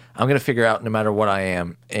 just I'm going to figure out no matter what I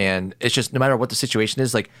am. And it's just no matter what the situation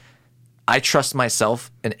is, like I trust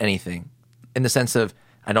myself in anything, in the sense of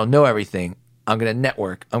I don't know everything. I'm going to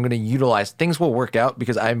network. I'm going to utilize. Things will work out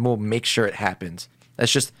because I will make sure it happens.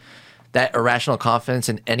 That's just that irrational confidence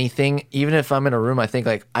in anything. Even if I'm in a room, I think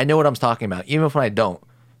like I know what I'm talking about. Even if I don't,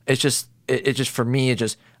 it's just for me.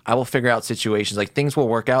 I will figure out situations. Like things will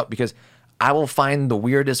work out because I will find the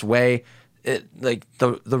weirdest way. Like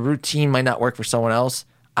the routine might not work for someone else,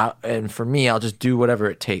 and for me, I'll just do whatever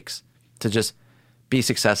it takes to just be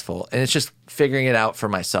successful. And it's just figuring it out for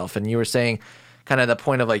myself. And you were saying kind of the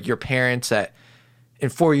point of like your parents that in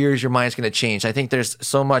 4 years your mind's going to change. I think there's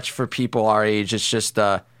so much for people our age. It's just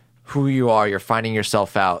who you are. You're finding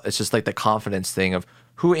yourself out. It's just like the confidence thing of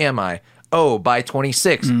who am I? oh, by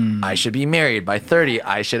 26, I should be married. By 30,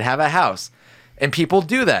 I should have a house. And people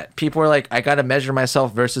do that. People are like, I got to measure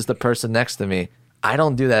myself versus the person next to me. I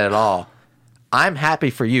don't do that at all. I'm happy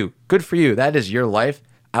for you. Good for you. That is your life.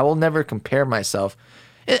 I will never compare myself.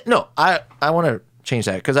 No, I want to change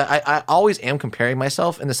that because I always am comparing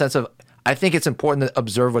myself in the sense of I think it's important to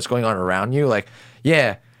observe what's going on around you. Like,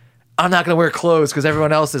 yeah, I'm not going to wear clothes because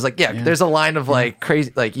everyone else is like, yeah, there's a line of like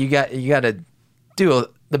crazy, like you got to do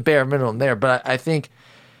the bare minimum there. But I think,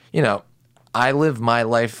 you know, I live my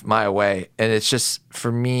life my way, and it's just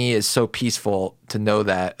for me it's so peaceful to know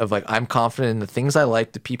that of like I'm confident in the things I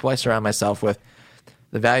like, the people I surround myself with,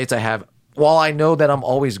 the values I have. While I know that I'm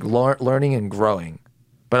always learning and growing,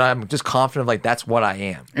 but I'm just confident like that's what I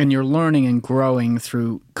am. And you're learning and growing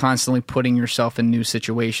through constantly putting yourself in new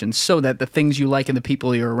situations, so that the things you like and the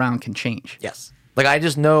people you're around can change. Yes, like I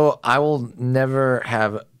just know I will never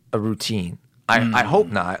have a routine. I hope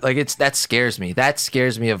not. Like that scares me. That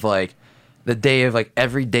scares me of like. The day of like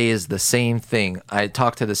every day is the same thing. I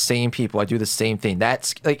talk to the same people. I do the same thing.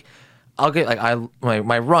 That's like I'll get like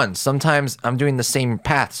my runs. Sometimes I'm doing the same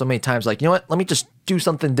path so many times. Like, you know what? Let me just do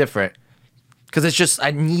something different because it's just I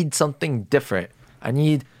need something different. I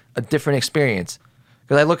need a different experience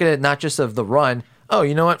because I look at it not just of the run. Oh,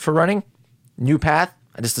 you know what? For running, new path.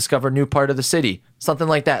 I just discovered a new part of the city. Something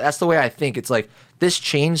like that. That's the way I think. It's like this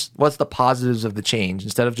change. What's the positives of the change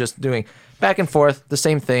instead of just doing back and forth the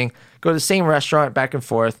same thing. Go to the same restaurant back and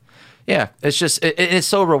forth. Yeah, it's just it's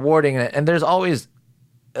so rewarding. And there's always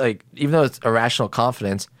like even though it's irrational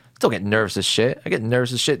confidence, I still get nervous as shit. I get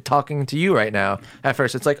nervous as shit talking to you right now. At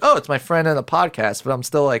first, it's like, oh, it's my friend on the podcast, but I'm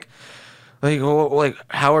still like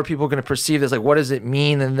how are people going to perceive this? Like, what does it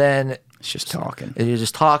mean? And then it's just talking. And you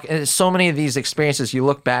just talk. And so many of these experiences you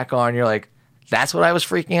look back on, you're like, that's what I was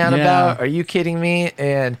freaking out about. Are you kidding me?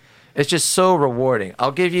 And it's just so rewarding.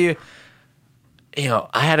 I'll give you. You know,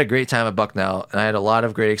 I had a great time at Bucknell, and I had a lot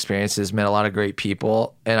of great experiences, met a lot of great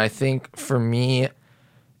people. And I think for me,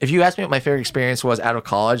 if you asked me what my favorite experience was out of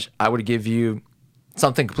college, I would give you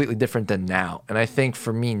something completely different than now. And I think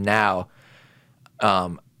for me now,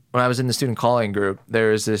 when I was in the student calling group,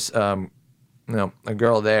 there was this, a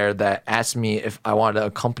girl there that asked me if I wanted to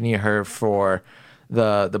accompany her for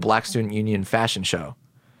the Black Student Union fashion show.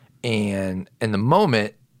 And in the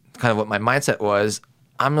moment, kind of what my mindset was,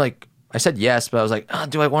 I said yes, but I was like,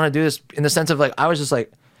 do I want to do this? In the sense of like, I was just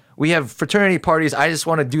like, we have fraternity parties. I just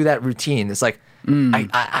want to do that routine. It's like,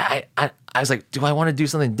 I was like, do I want to do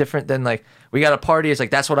something different than like, we got a party. It's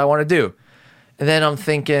like, that's what I want to do. And then I'm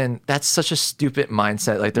thinking, that's such a stupid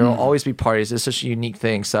mindset. Like there will always be parties. It's such a unique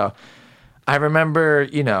thing. So I remember,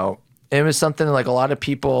 you know, it was something like a lot of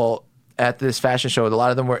people at this fashion show, a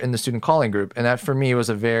lot of them were in the student calling group. And that for me was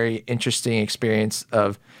a very interesting experience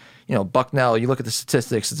of, you know, Bucknell, you look at the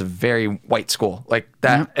statistics, it's a very white school like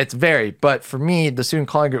that. It's very, but for me, the student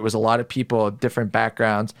calling group was a lot of people, different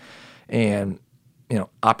backgrounds and, you know,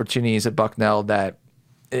 opportunities at Bucknell that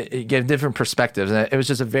it gave different perspectives. And it was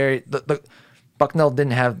just a very, the Bucknell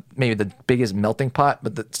didn't have maybe the biggest melting pot,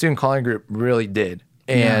 but the student calling group really did.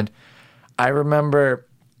 And I remember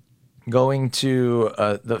going to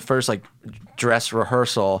the first like dress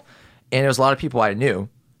rehearsal and it was a lot of people I knew.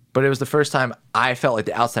 But it was the first time I felt like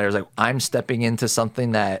the outsider. Was like, I'm stepping into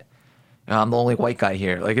something that I'm the only white guy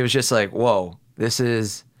here. Like, it was just like, whoa, this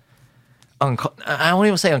is, I don't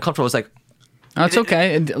even say uncomfortable. It's like, oh, it's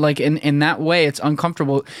okay. Like in that way, it's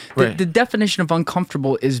uncomfortable. Right. The definition of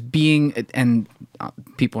uncomfortable is being, and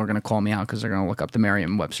people are going to call me out because they're going to look up the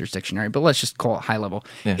Merriam-Webster's dictionary, but let's just call it high level.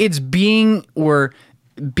 Yeah. It's being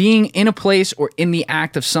in a place or in the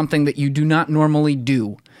act of something that you do not normally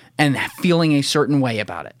do. And feeling a certain way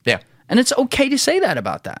about it. Yeah. And it's okay to say that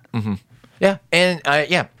about that. Mm-hmm. Yeah. And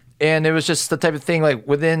and it was just the type of thing like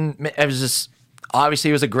it was just,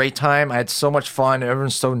 obviously it was a great time. I had so much fun.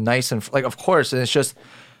 Everyone's so nice and like, of course. And it's just,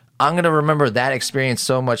 I'm going to remember that experience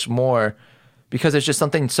so much more because it's just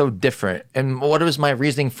something so different. And what was my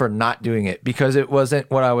reasoning for not doing it? Because it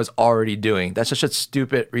wasn't what I was already doing. That's just a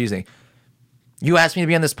stupid reasoning. You asked me to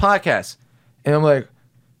be on this podcast and I'm like,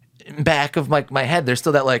 back of my head, there's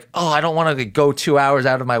still that like, oh, I don't want to go 2 hours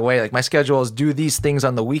out of my way. Like my schedule is do these things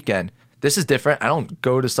on the weekend. This is different. I don't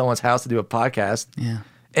go to someone's house to do a podcast. Yeah.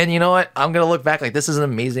 And you know what? I'm going to look back like this is an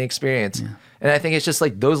amazing experience. Yeah. And I think it's just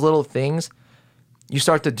like those little things you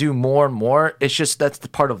start to do more and more. It's just, that's the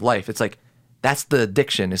part of life. It's like, that's the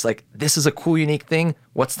addiction. It's like, this is a cool, unique thing.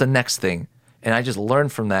 What's the next thing? And I just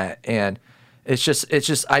learned from that. And it's just,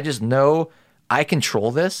 I just know I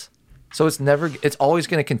control this. So it's always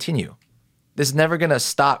going to continue. This is never going to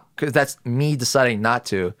stop because that's me deciding not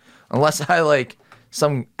to, unless I like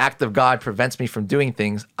some act of God prevents me from doing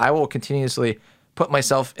things, I will continuously put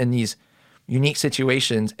myself in these unique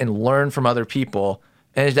situations and learn from other people.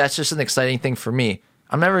 And that's just an exciting thing for me.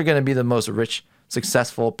 I'm never going to be the most rich,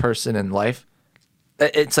 successful person in life.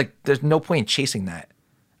 It's like there's no point in chasing that.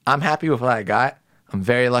 I'm happy with what I got. I'm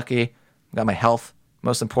very lucky. I got my health,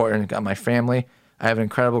 most important. I got my family. I have an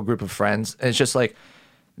incredible group of friends. And it's just like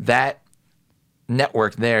that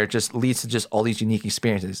network there just leads to just all these unique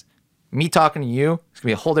experiences. Me talking to you, it's gonna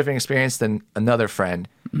be a whole different experience than another friend,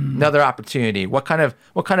 another opportunity. What kind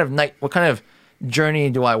of journey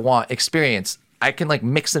do I want? Experience. I can like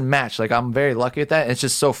mix and match. Like I'm very lucky at that. And it's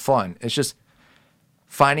just so fun. It's just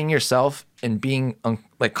finding yourself and being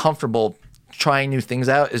like comfortable trying new things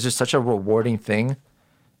out is just such a rewarding thing.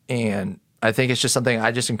 And I think it's just something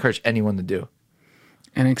I just encourage anyone to do.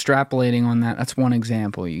 And extrapolating on that, that's one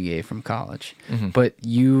example you gave from college. But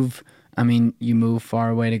you moved far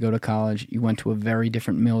away to go to college. You went to a very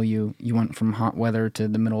different milieu. You went from hot weather to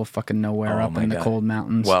the middle of fucking nowhere up in the cold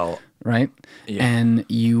mountains. Well, right? Yeah. And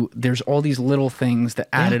there's all these little things that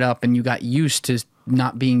added up, and you got used to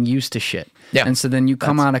not being used to shit. Yeah. And so then you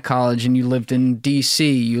come out of college and you lived in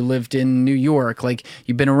DC, you lived in New York, like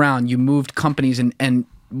you've been around, you moved companies, and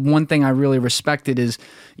one thing I really respected is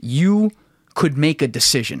you could make a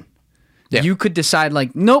decision. Yeah. You could decide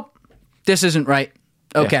like, nope, this isn't right.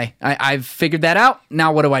 Okay, yeah. I've figured that out.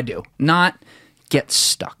 Now what do I do? Not get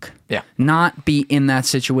stuck. Yeah. Not be in that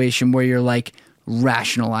situation where you're like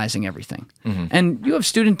rationalizing everything. And you have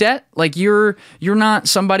student debt. Like you're not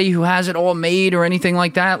somebody who has it all made or anything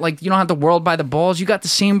like that. Like you don't have the world by the balls. You got the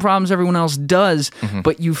same problems everyone else does,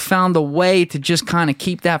 but you found a way to just kind of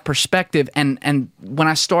keep that perspective. And when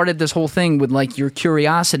I started this whole thing with like your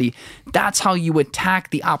curiosity, that's how you attack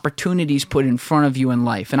the opportunities put in front of you in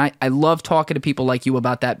life. And I love talking to people like you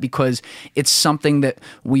about that because it's something that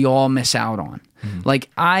we all miss out on. Like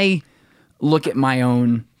I look at my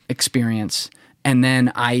own experience. And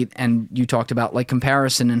then and you talked about like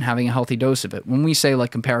comparison and having a healthy dose of it. When we say like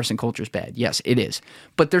comparison culture is bad, yes, it is.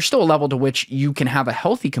 But there's still a level to which you can have a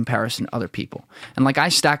healthy comparison to other people. And like I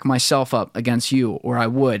stack myself up against you, or I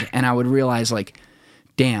would, and I would realize like,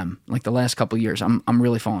 damn, like the last couple of years, I'm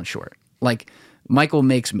really falling short. Like Michael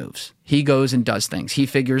makes moves. He goes and does things. He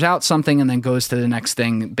figures out something and then goes to the next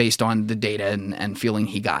thing based on the data and feeling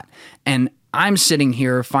he got. And I'm sitting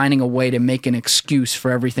here finding a way to make an excuse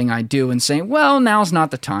for everything I do and saying, well, now's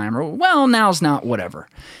not the time, or well, now's not whatever.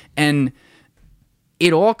 And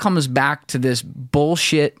it all comes back to this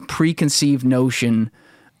bullshit preconceived notion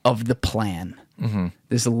of the plan,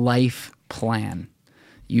 this life plan.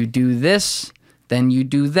 You do this, then you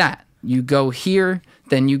do that. You go here,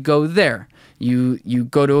 then you go there. You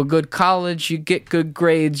go to a good college, you get good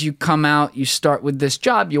grades, you come out, you start with this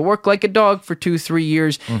job, you work like a dog for 2-3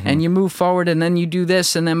 years, and you move forward, and then you do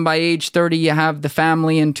this, and then by age 30 you have the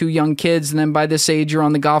family and 2 young kids, and then by this age you're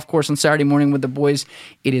on the golf course on Saturday morning with the boys.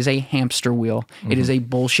 It is a hamster wheel. It is a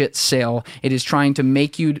bullshit sale. It is trying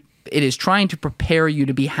to prepare you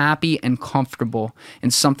to be happy and comfortable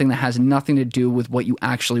in something that has nothing to do with what you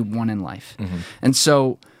actually want in life. And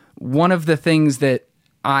so one of the things that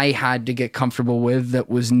I had to get comfortable with that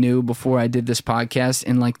was new before I did this podcast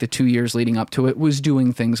in like the 2 years leading up to it was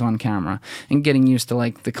doing things on camera and getting used to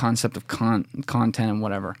like the concept of content and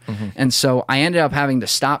whatever. And so I ended up having to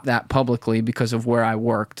stop that publicly because of where I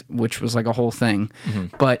worked, which was like a whole thing.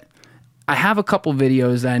 But I have a couple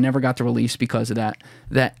videos that I never got to release because of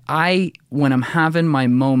that when I'm having my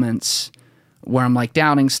moments where I'm like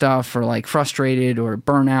doubting stuff or like frustrated or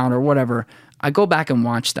burnout or whatever, I go back and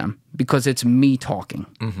watch them because it's me talking.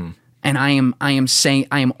 And I am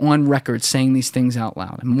on record saying these things out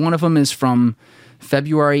loud. And one of them is from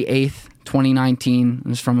February 8th, 2019. It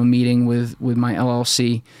was from a meeting with my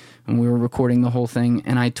LLC, and we were recording the whole thing.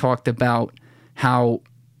 And I talked about how,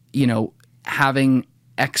 having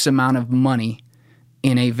X amount of money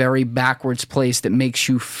in a very backwards place that makes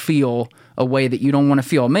you feel a way that you don't want to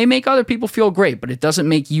feel. It may make other people feel great, but it doesn't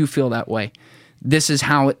make you feel that way. This is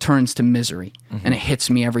how it turns to misery. And it hits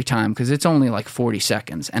me every time because it's only like 40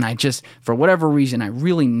 seconds. And I just, for whatever reason, I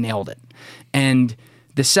really nailed it. And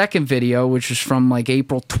the second video, which was from like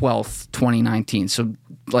April 12th, 2019, so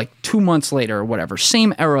like 2 months later or whatever,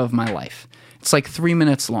 same era of my life. It's like 3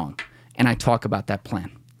 minutes long. And I talk about that plan.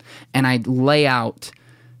 And I lay out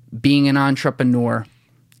being an entrepreneur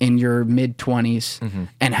in your mid-20s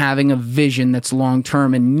and having a vision that's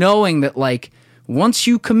long-term and knowing that like, once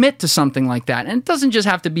you commit to something like that, and it doesn't just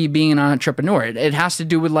have to be being an entrepreneur, it has to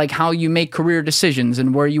do with like how you make career decisions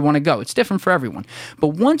and where you want to go. It's different for everyone. But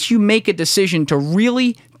once you make a decision to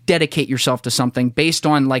really dedicate yourself to something based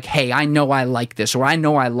on like, hey, I know I like this, or I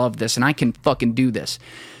know I love this, and I can fucking do this.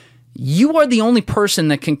 You are the only person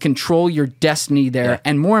that can control your destiny there,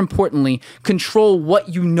 and more importantly, control what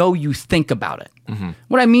you know you think about it.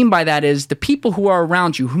 What I mean by that is the people who are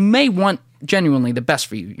around you who may want genuinely the best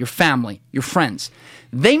for you, your family, your friends,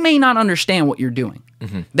 they may not understand what you're doing.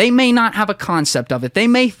 They may not have a concept of it. They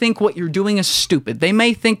may think what you're doing is stupid. They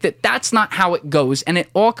may think that that's not how it goes, and it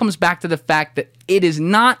all comes back to the fact that it is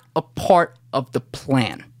not a part of the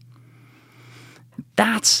plan.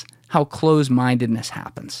 That's how closed-mindedness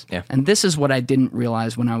happens. Yeah. And this is what I didn't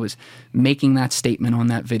realize when I was making that statement on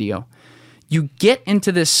that video. You get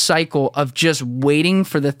into this cycle of just waiting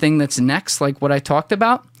for the thing that's next, like what I talked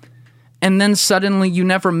about, and then suddenly you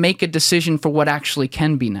never make a decision for what actually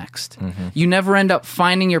can be next. You never end up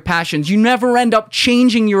finding your passions. You never end up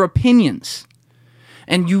changing your opinions.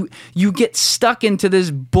 And you get stuck into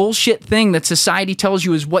this bullshit thing that society tells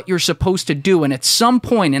you is what you're supposed to do. And at some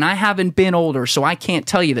point, and I haven't been older, so I can't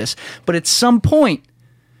tell you this, but at some point,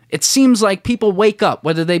 it seems like people wake up,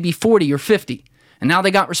 whether they be 40 or 50, and now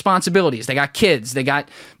they got responsibilities. They got kids. They got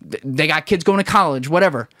kids going to college,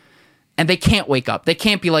 whatever. And they can't wake up. They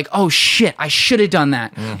can't be like, oh shit, I should have done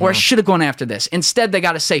that. Or I should have gone after this. Instead, they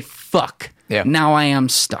got to say, fuck, now I am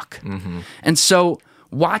stuck. And so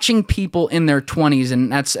watching people in their 20s,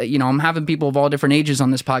 and that's, I'm having people of all different ages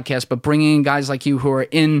on this podcast, but bringing in guys like you who are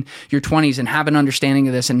in your 20s and have an understanding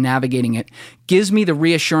of this and navigating it gives me the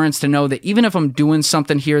reassurance to know that even if I'm doing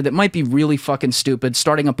something here that might be really fucking stupid,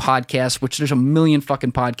 starting a podcast, which there's a million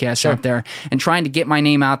fucking podcasts out there, and trying to get my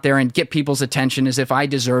name out there and get people's attention as if I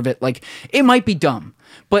deserve it, like, it might be dumb.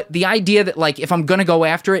 But the idea that, like, if I'm going to go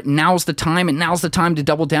after it, now's the time, and now's the time to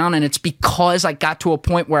double down, and it's because I got to a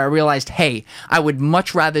point where I realized, hey, I would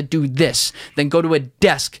much rather do this than go to a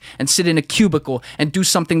desk and sit in a cubicle and do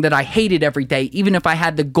something that I hated every day, even if I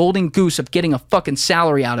had the golden goose of getting a fucking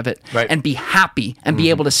salary out of it, and be happy and be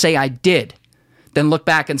able to say I did, then look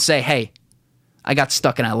back and say, hey, I got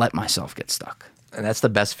stuck and I let myself get stuck. And that's the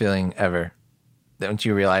best feeling ever. Don't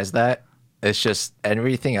you realize that? It's just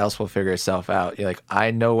everything else will figure itself out. You're like, I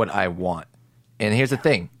know what I want. And here's the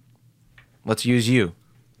thing. Let's use you,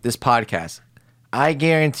 this podcast. I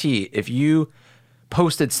guarantee if you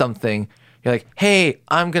posted something, you're like, hey,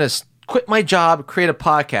 I'm going to quit my job, create a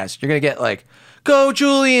podcast. You're going to get like, go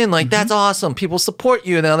Julian, like that's awesome. People support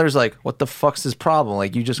you. And then others like, what the fuck's his problem?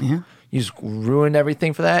 Like you just ruined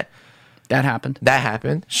everything for that. That happened. That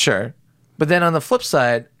happened, sure. But then on the flip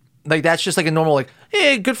side, like that's just like a normal, like,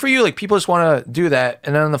 hey, good for you. Like people just want to do that.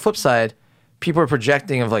 And then on the flip side, people are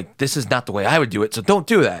projecting of like, this is not the way I would do it, so don't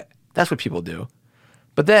do that. That's what people do.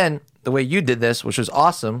 But then the way you did this, which was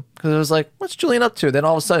awesome, because it was like, what's Julian up to? Then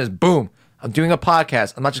all of a sudden it's boom, I'm doing a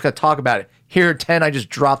podcast. I'm not just going to talk about it. Here are 10 I just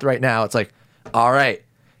dropped right now. It's like, all right.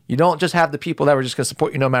 You don't just have the people that were just going to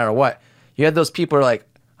support you no matter what. You had those people who are like,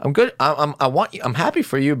 I'm good. I want you. I'm happy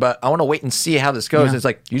for you, but I want to wait and see how this goes. And it's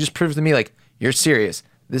like, you just proved to me like, you're serious.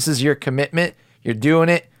 This is your commitment. You're doing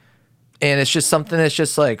it. And it's just something that's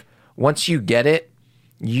just like, once you get it,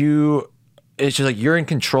 it's just like you're in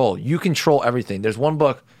control. You control everything. There's one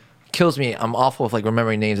book, kills me. I'm awful with like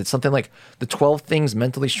remembering names. It's something like the 12 things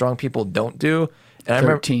mentally strong people don't do. And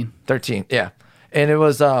 13. 13, yeah. And it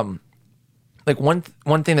was like one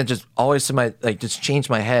thing that just always just changed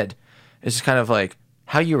my head is just kind of like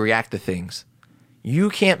how you react to things. You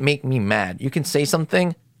can't make me mad. You can say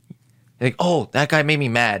something like, oh, that guy made me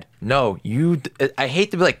mad. No, I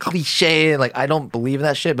hate to be like cliche and like I don't believe in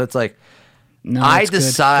that shit, but it's like I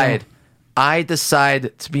decide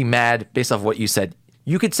to be mad based off what you said.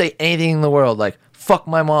 You could say anything in the world, like fuck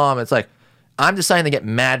my mom. It's like I'm deciding to get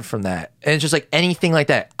mad from that. And it's just like anything like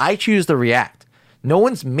that. I choose to react. No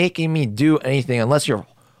one's making me do anything unless you're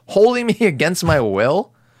holding me against my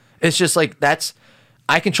will. It's just like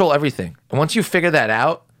I control everything. And once you figure that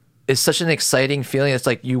out, it's such an exciting feeling. It's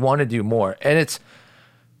like you want to do more. And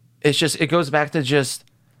it goes back to just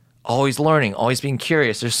always learning, always being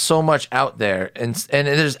curious. There's so much out there.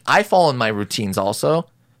 And I fall in my routines also.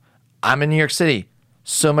 I'm in New York City.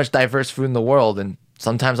 So much diverse food in the world. And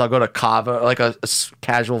sometimes I'll go to Cava, like a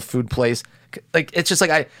casual food place. Like it's just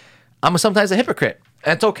like I'm sometimes a hypocrite.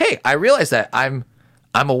 And it's okay. I realize that. I'm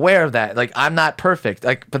aware of that. Like I'm not perfect.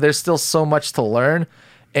 Like, but there's still so much to learn.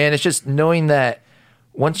 And it's just knowing that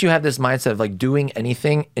once you have this mindset of like doing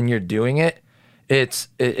anything and you're doing it, it's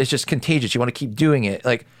just contagious. You want to keep doing it.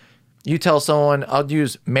 Like you tell someone, I'll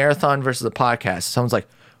use marathon versus a podcast. Someone's like,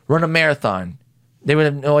 run a marathon. They would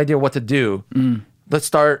have no idea what to do. Let's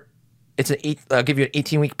start. I'll give you an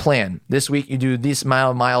 18-week plan. This week you do these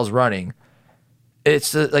miles running.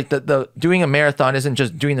 it's like the doing a marathon isn't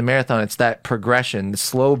just doing the marathon. It's that progression, the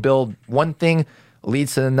slow build. One thing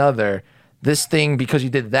leads to another. This thing, because you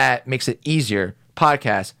did that, makes it easier.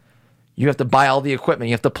 Podcast, you have to buy all the equipment.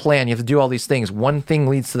 You have to plan. You have to do all these things. One thing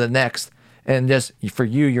leads to the next. And just for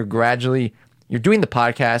you, you're doing the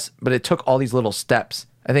podcast, but it took all these little steps.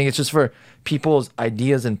 I think it's just for people's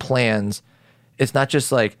ideas and plans. It's not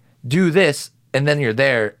just like, do this and then you're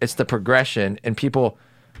there. It's the progression, and people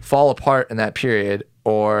fall apart in that period,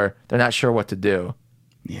 or they're not sure what to do.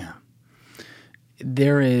 Yeah.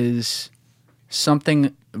 There is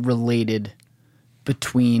something related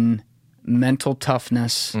between mental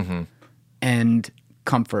toughness and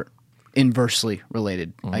comfort, inversely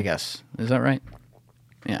related, I guess. Is that right?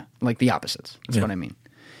 Yeah, like the opposites. That's what I mean.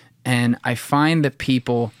 And I find that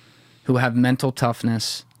people who have mental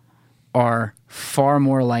toughness are far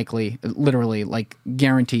more likely, literally, like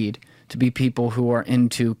guaranteed, to be people who are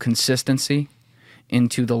into consistency,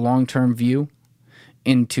 into the long-term view,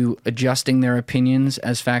 into adjusting their opinions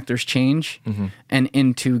as factors change, and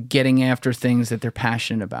into getting after things that they're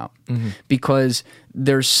passionate about. Because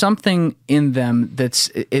there's something in them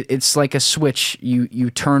it's like a switch you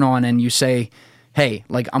turn on and you say, hey,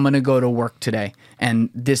 like, I'm going to go to work today, and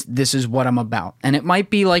this is what I'm about. And it might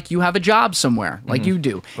be like you have a job somewhere, like you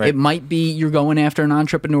do. Right. It might be you're going after an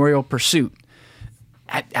entrepreneurial pursuit.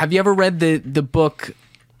 Have you ever read the book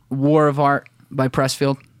War of Art by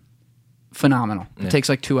Pressfield? Phenomenal. It takes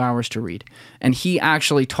like 2 hours to read. And he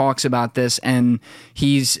actually talks about this, and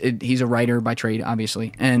he's a writer by trade,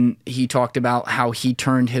 obviously. And he talked about how he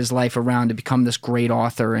turned his life around to become this great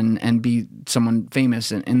author and be someone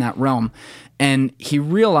famous in that realm. And he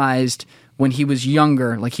realized when he was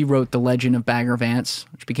younger, like he wrote The Legend of Bagger Vance,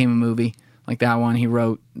 which became a movie, like that one. He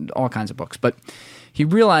wrote all kinds of books. But he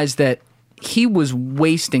realized that he was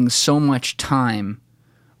wasting so much time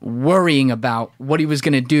worrying about what he was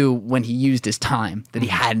going to do when he used his time, that he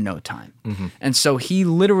had no time. And so he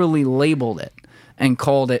literally labeled it and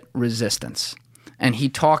called it resistance. And he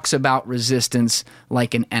talks about resistance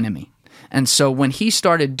like an enemy. And so when he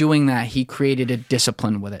started doing that, he created a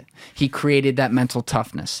discipline with it. He created that mental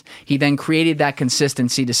toughness. He then created that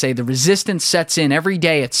consistency to say the resistance sets in every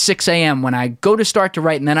day at 6 a.m. when I go to start to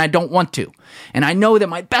write and then I don't want to. And I know that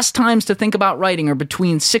my best times to think about writing are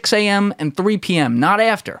between 6 a.m. and 3 p.m., not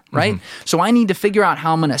after, right? So I need to figure out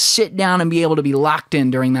how I'm going to sit down and be able to be locked in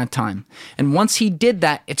during that time. And once he did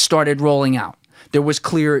that, it started rolling out. There was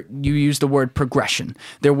clear, you used the word progression.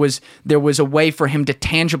 There was a way for him to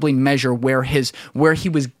tangibly measure where he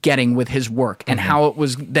was getting with his work and how it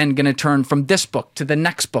was then going to turn from this book to the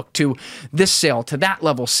next book to this sale to that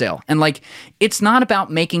level sale. And like, it's not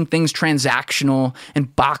about making things transactional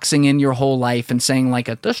and boxing in your whole life and saying like,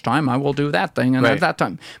 at this time I will do that thing and at that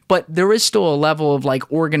time. But there is still a level of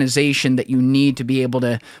like organization that you need to be able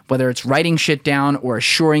to, whether it's writing shit down or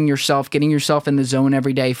assuring yourself, getting yourself in the zone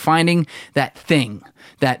every day, finding that thing.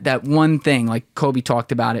 That one thing, like Kobe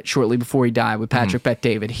talked about it shortly before he died with Patrick Bet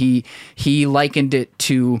David. He likened it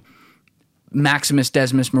to Maximus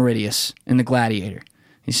Decimus Meridius in The Gladiator.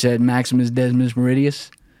 He said, Maximus Decimus Meridius,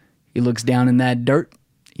 he looks down in that dirt,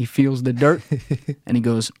 he feels the dirt, and he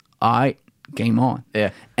goes, all right, game on. Yeah.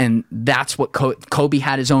 And that's what Kobe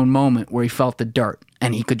had his own moment where he felt the dirt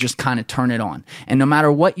and he could just kind of turn it on. And no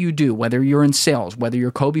matter what you do, whether you're in sales, whether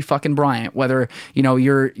you're Kobe fucking Bryant, whether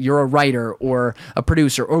you're a writer or a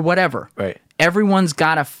producer or whatever, everyone's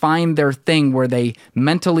got to find their thing where they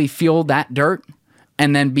mentally feel that dirt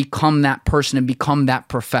and then become that person and become that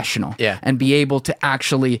professional and be able to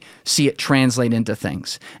actually see it translate into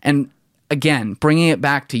things. And again, bringing it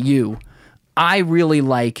back to you, I really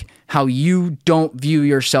like how you don't view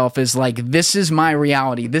yourself as like, this is my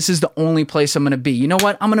reality. This is the only place I'm going to be. You know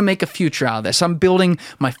what? I'm going to make a future out of this. I'm building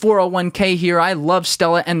my 401k here. I love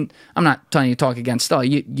Stella. And I'm not telling you to talk against Stella.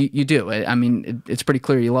 You do. I mean, it's pretty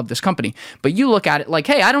clear you love this company. But you look at it like,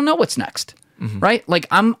 hey, I don't know what's next. Right? Like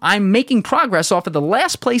I'm making progress off of the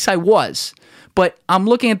last place I was. But I'm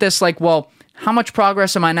looking at this like, well, how much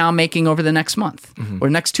progress am I now making over the next month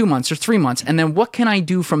or next 2 months or 3 months? And then what can I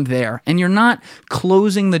do from there? And you're not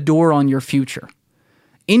closing the door on your future.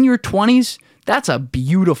 In your 20s, that's a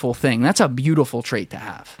beautiful thing. That's a beautiful trait to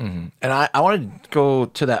have. And I want to go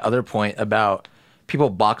to that other point about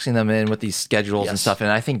people boxing them in with these schedules and stuff.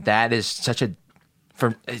 And I think that is such it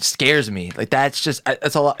scares me. Like it's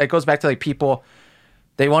a lot. It goes back to like people,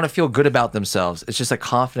 they want to feel good about themselves. It's just a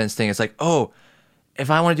confidence thing. It's like, oh, if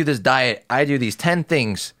I want to do this diet, I do these 10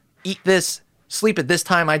 things, eat this, sleep at this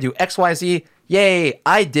time, I do X, Y, Z. Yay,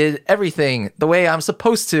 I did everything the way I'm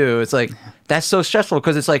supposed to. It's like, that's so stressful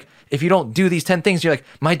because it's like, if you don't do these 10 things, you're like,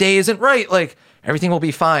 my day isn't right. Like, everything will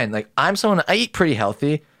be fine. Like I'm someone, I eat pretty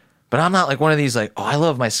healthy, but I'm not like one of these like, oh, I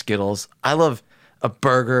love my Skittles. I love a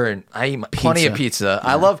burger and I eat plenty of pizza.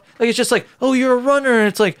 I love, like, it's just like, oh, you're a runner. And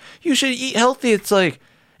it's like, you should eat healthy. It's like,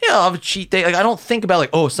 yeah, I'll have a cheat day. Like I don't think about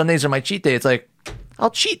like, oh, Sundays are my cheat day. It's like,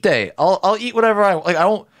 I'll cheat day. I'll eat whatever I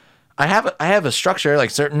like. I have a structure, like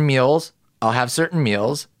certain meals. I'll have certain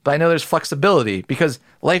meals, but I know there's flexibility because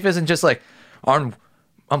life isn't just like I'm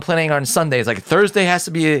planning on Sundays. Like Thursday has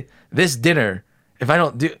to be this dinner. If I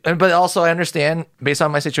don't do, but also I understand based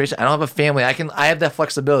on my situation, I don't have a family. I have that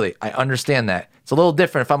flexibility. I understand that. It's a little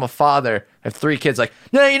different if I'm a father, I have 3 kids. Like,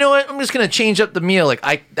 no, you know what? I'm just gonna change up the meal. Like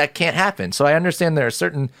that can't happen. So I understand there are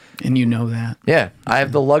certain, and you know that. Yeah, I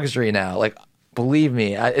have the luxury now. Like, believe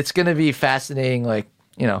me, it's gonna be fascinating. Like,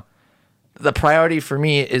 you know, the priority for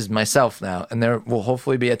me is myself now, and there will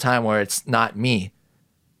hopefully be a time where it's not me,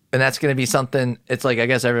 and that's gonna be something. It's like I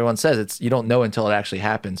guess everyone says it's you don't know until it actually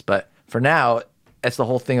happens, but for now. That's the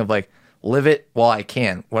whole thing of like live it while I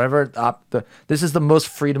can. Whatever this is the most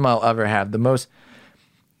freedom I'll ever have. The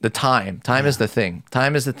time is the thing.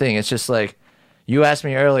 Time is the thing. It's just like you asked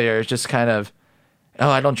me earlier. It's just kind of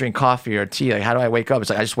I don't drink coffee or tea. Like how do I wake up?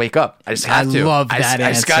 It's like I just wake up. I just have to. I love that answer.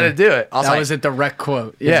 I just got to do it. Also, that was a direct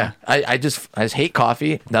quote. Yeah. I just hate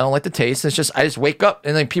coffee. I don't like the taste. It's just I just wake up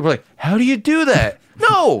and like people are like, how do you do that?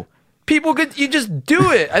 No, you just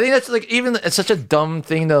do it. I think that's like it's such a dumb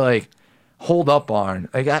thing to like. Hold up on.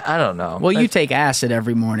 Like I don't know. Well, you take acid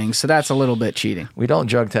every morning, so that's a little bit cheating. We don't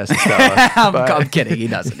drug test stuff. I'm kidding. He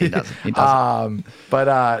doesn't. But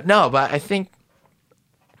I think,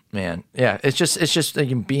 man, yeah, it's just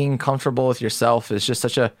like being comfortable with yourself is just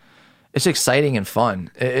it's exciting and fun.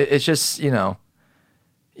 It's just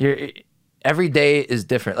every day is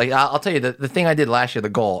different. Like I'll tell you the thing I did last year, the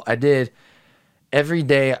goal I did. Every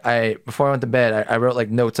day before I went to bed, I wrote like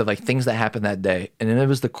notes of like things that happened that day. And then it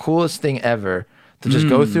was the coolest thing ever to just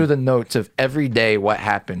go through the notes of every day what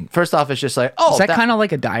happened. First off, it's just like, is that kind of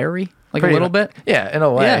like a diary? Like a little bit? Yeah, in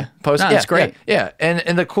a way. Yeah. That's great. Yeah.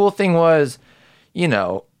 And the cool thing was,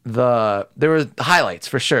 there were highlights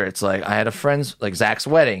for sure. It's like I had a friend's like Zach's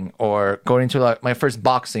wedding or going to like my first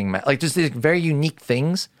boxing match. Like just these very unique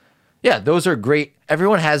things. Yeah, those are great.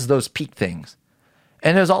 Everyone has those peak things.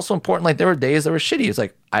 And it was also important, like, there were days that were shitty. It's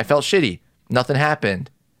like, I felt shitty. Nothing happened.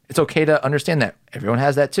 It's okay to understand that. Everyone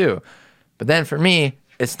has that too. But then for me,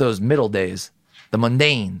 it's those middle days, the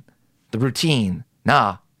mundane, the routine.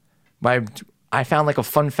 I found like a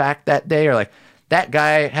fun fact that day, or like, that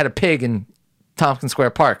guy had a pig in Tompkins Square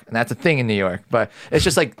Park, and that's a thing in New York. But it's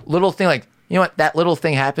just like, little thing, like, you know what, that little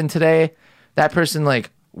thing happened today. That person, like,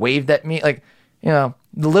 waved at me. Like, the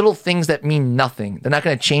little things that mean nothing. They're not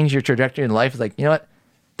going to change your trajectory in life. It's like, you know what?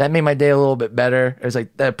 That made my day a little bit better. It's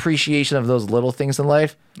like the appreciation of those little things in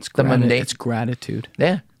life. It's gratitude.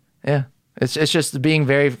 Yeah. Yeah. It's just being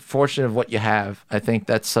very fortunate of what you have. I think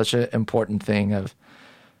that's such an important thing of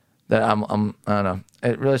that I don't know.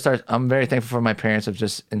 It really starts. I'm very thankful for my parents of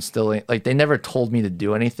just instilling, like they never told me to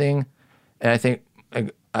do anything. And I think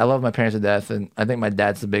I love my parents to death. And I think my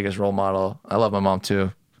dad's the biggest role model. I love my mom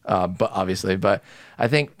too. But I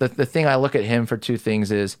think the thing I look at him for 2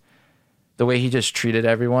 things is the way he just treated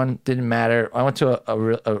everyone. Didn't matter. I went to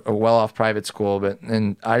a well-off private school,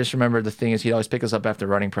 and I just remember the thing is he'd always pick us up after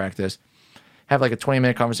running practice, have like a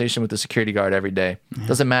 20-minute conversation with the security guard every day. Mm-hmm.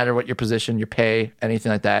 Doesn't matter what your position, your pay,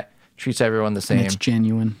 anything like that. Treats everyone the same. And it's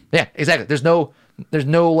genuine. Yeah, exactly. There's no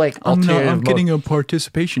like alternative. I'm getting a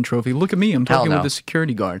participation trophy. Look at me. I'm talking with the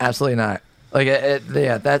security guard. Absolutely not. Like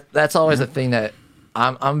that's always a thing that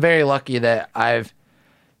I'm very lucky that I've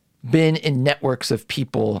been in networks of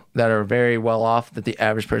people that are very well off that the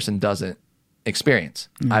average person doesn't experience.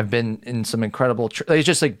 Mm. I've been in some incredible it's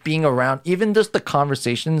just like being around, even just the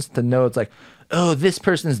conversations to know it's like, oh, this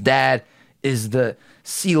person's dad is the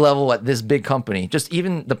C-level at this big company. Just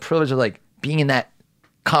even the privilege of like being in that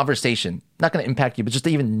conversation, not going to impact you, but just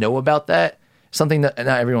to even know about that, something that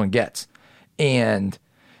not everyone gets. And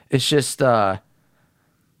it's just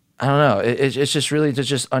I don't know. It's just really to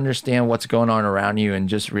just understand what's going on around you and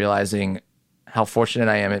just realizing how fortunate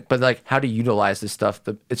I am. But like how to utilize this stuff.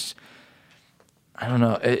 I don't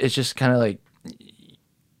know. It's just kind of like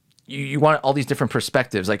you want all these different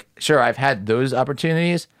perspectives. Like, sure, I've had those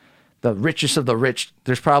opportunities. The richest of the rich,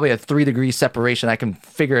 there's probably a 3-degree separation. I can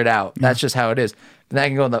figure it out. That's just how it is. Then I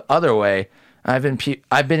can go the other way. I've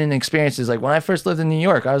been in experiences like when I first lived in New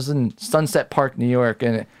York. I was in Sunset Park, New York,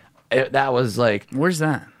 and that was like, where's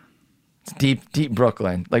that? It's deep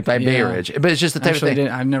Brooklyn, like by Bay Ridge. But it's just the type of thing.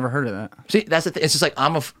 I've never heard of that. See, that's the thing. It's just like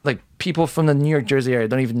like people from the New York, Jersey area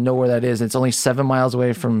don't even know where that is. It's only 7 miles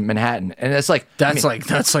away from Manhattan, and it's like that's like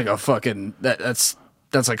a fucking that's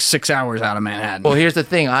that's like 6 hours out of Manhattan. Well, here's the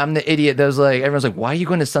thing. I'm the idiot that was like, everyone's like, why are you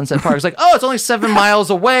going to Sunset Park? It's like, oh, it's only 7 miles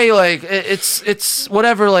away. Like, it's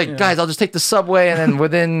whatever. Like, guys, I'll just take the subway. And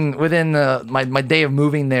then within my day of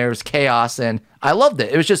moving there was chaos. And I loved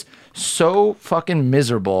it. It was just so fucking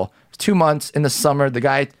miserable. 2 months in the summer. The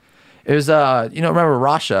guy, it was, remember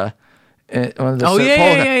Rasha? One of the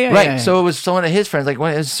yeah. Right. So it was one of his friends, like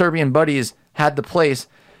one of his Serbian buddies had the place.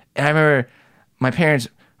 And I remember my parents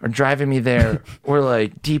are driving me there. We're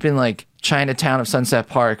like deep in like Chinatown of Sunset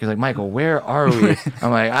Park. He's like, Michael, where are we? I'm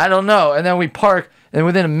like, I don't know. And then we park, and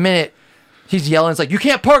within a minute, he's yelling. It's like, you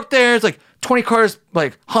can't park there. It's like 20 cars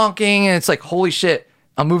like honking, and it's like, holy shit.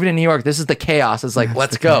 I'm moving to New York. This is the chaos. It's like,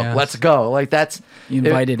 let's go. Chaos. Let's go. Like that's You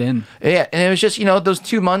invited in. Yeah, and it was just, those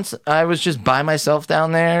 2 months I was just by myself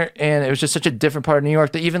down there, and it was just such a different part of New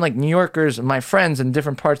York that even like New Yorkers, my friends in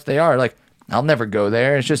different parts they are, like, I'll never go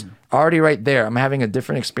there. It's just already right there. I'm having a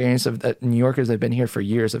different experience of that New Yorkers that have been here for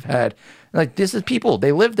years have had. Like, this is people.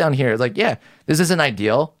 They live down here. It's like, yeah, this isn't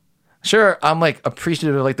ideal. Sure, I'm like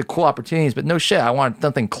appreciative of like the cool opportunities, but no shit. I want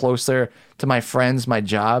something closer to my friends, my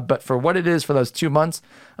job. But for what it is for those 2 months,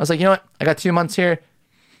 I was like, you know what? I got 2 months here.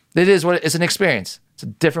 It is what it's an experience. It's a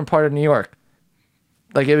different part of New York.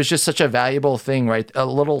 Like, it was just such a valuable thing, right? A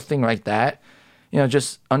little thing like that.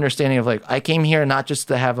 Just understanding of like, I came here not just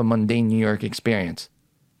to have a mundane New York experience.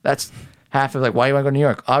 That's half of like, why do you want to go to New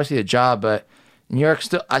York? Obviously a job, but New York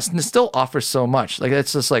still offers so much. Like,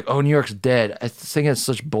 it's just like, oh, New York's dead. I think it's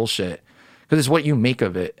such bullshit because it's what you make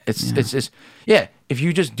of it. It's just, if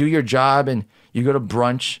you just do your job and you go to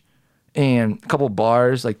brunch and a couple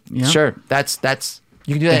bars, like, sure, that's,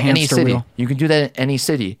 you can do that in any city. Wheel. You can do that in any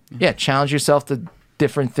city. Yeah. Challenge yourself to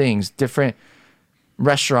different things, different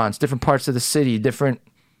restaurants, different parts of the city, different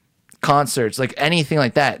concerts, like anything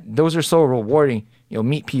like that. Those are so rewarding.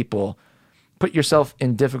 Meet people, put yourself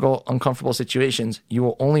in difficult, uncomfortable situations. You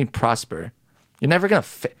will only prosper. You're never gonna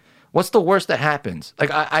what's the worst that happens? Like,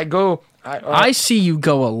 I see you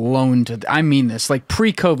go alone to, I mean this, like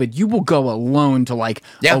pre-COVID, you will go alone to like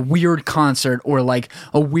a weird concert or like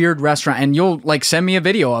a weird restaurant, and you'll like send me a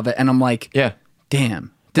video of it, and I'm like,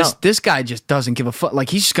 damn. This guy just doesn't give a fuck. Like,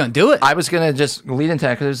 he's just gonna do it. I was gonna just lead into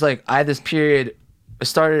that because it was like, I had this period, I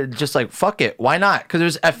started just like, fuck it, why not?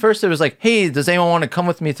 Because at first it was like, hey, does anyone want to come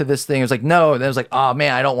with me to this thing? It was like, no. Then it was like, oh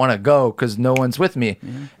man, I don't want to go because no one's with me.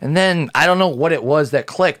 And then I don't know what it was that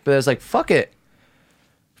clicked, but it was like, fuck it.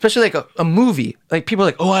 Especially like a movie. Like, people are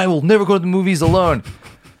like, oh, I will never go to the movies alone.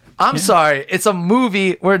 I'm sorry. It's a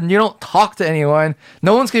movie where you don't talk to anyone.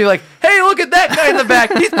 No one's going to be like, hey, look at that guy in the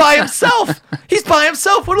back. He's by himself. He's by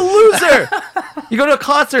himself. What a loser. You go to a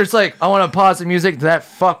concert, it's like, I want to pause the music to that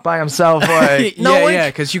fuck by himself. Like,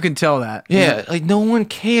 because you can tell that. Yeah, like no one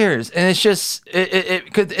cares. And it's just,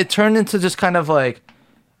 it turned into just kind of like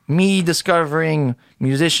me discovering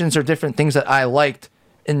musicians or different things that I liked,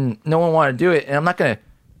 and no one wanted to do it. And I'm not going to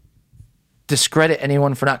discredit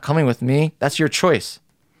anyone for not coming with me. That's your choice.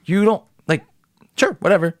 You don't, like, sure,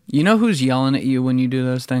 whatever. You know who's yelling at you when you do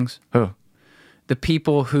those things? Who? The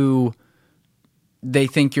people who they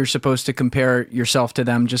think you're supposed to compare yourself to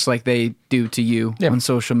them just like they do to you on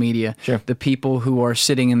social media. Sure. The people who are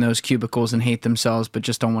sitting in those cubicles and hate themselves but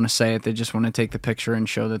just don't want to say it. They just want to take the picture and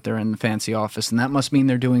show that they're in the fancy office, and that must mean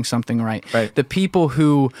they're doing something right. Right. The people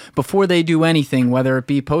who, before they do anything, whether it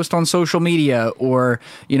be post on social media or,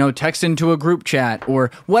 text into a group chat or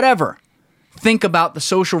whatever, think about the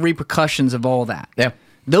social repercussions of all that. Yeah.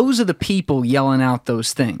 Those are the people yelling out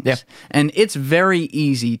those things. Yeah. And it's very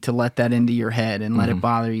easy to let that into your head and let it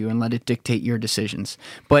bother you and let it dictate your decisions.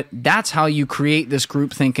 But that's how you create this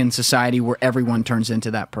groupthink in society where everyone turns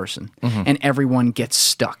into that person and everyone gets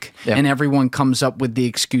stuck. Yeah. And everyone comes up with the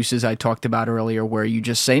excuses I talked about earlier where you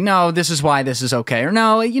just say, no, this is why this is okay. Or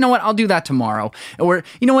no, you know what, I'll do that tomorrow. Or,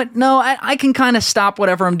 you know what, no, I can kind of stop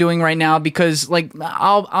whatever I'm doing right now because like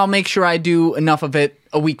I'll make sure I do enough of it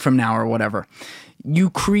a week from now or whatever.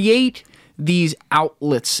 You create these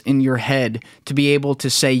outlets in your head to be able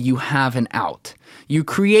to say you have an out. You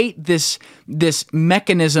create this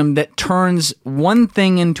mechanism that turns one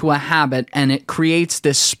thing into a habit, and it creates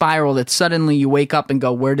this spiral that suddenly you wake up and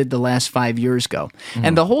go, where did the last 5 years go?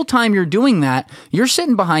 And the whole time you're doing that, you're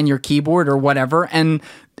sitting behind your keyboard or whatever and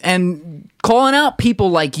calling out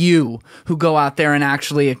people like you who go out there and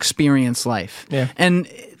actually experience life. Yeah. And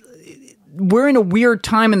we're in a weird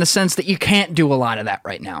time in the sense that you can't do a lot of that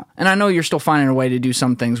right now. And I know you're still finding a way to do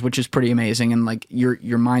some things, which is pretty amazing. And like your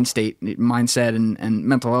mindset and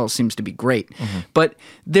mental health seems to be great. But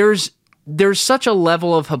there's such a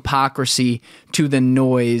level of hypocrisy to the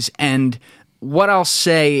noise. And what I'll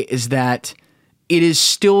say is that it is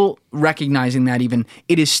still recognizing that even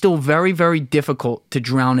it is still very, very difficult to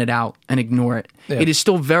drown it out and ignore it. Yeah. It is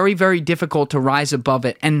still very, very difficult to rise above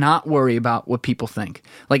it and not worry about what people think.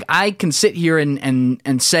 Like I can sit here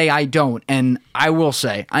and say I don't, and I will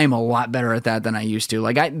say I am a lot better at that than I used to.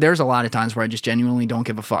 Like there's a lot of times where I just genuinely don't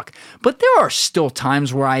give a fuck. But there are still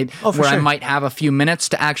times where I sure. might have a few minutes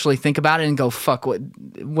to actually think about it and go, fuck,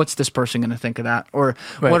 what's this person going to think of that? Or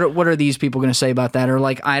Right. what are these people going to say about that? Or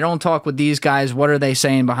like, I don't talk with these guys. What are they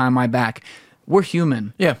saying behind my back? We're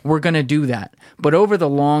human. Yeah. We're going to do that. But over the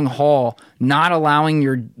long haul, not allowing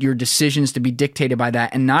your decisions to be dictated by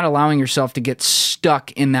that and not allowing yourself to get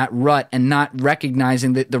stuck in that rut and not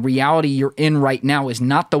recognizing that the reality you're in right now is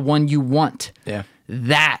not the one you want. Yeah.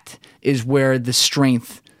 That is where the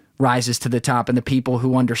strength rises to the top, and the people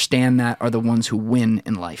who understand that are the ones who win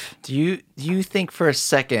in life. Do you think for a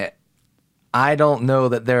second, I don't know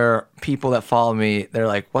that there are people that follow me, they're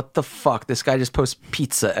like, what the fuck? This guy just posts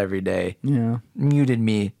pizza every day. Yeah. Muted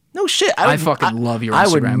me. No shit. I fucking love your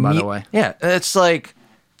Instagram, by the way. Yeah. It's like,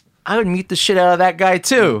 I would mute the shit out of that guy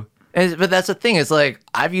too. But that's the thing. It's like,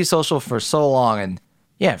 I've used social for so long. And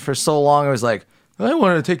yeah, for so long, it was like, I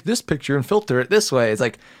wanted to take this picture and filter it this way. It's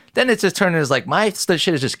like, then it's just turned into like, my shit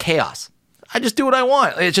is just chaos. I just do what I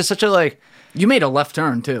want. It's just such a like, You made a left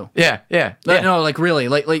turn too. yeah. No, like really,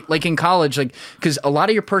 like in college, like because a lot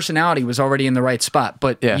of your personality was already in the right spot.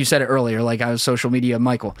 But Yeah. you said it earlier, like I was social media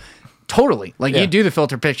Michael. Totally, like Yeah. you do the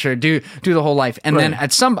filter picture, do the whole life, and then Right.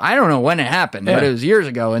 at some, I don't know when it happened, but Yeah. it was years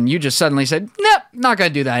ago, and you just suddenly said, "Nope, not gonna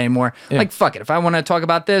do that anymore." Yeah. Like fuck it, if I want to talk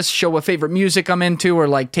about this, show what favorite music I'm into, or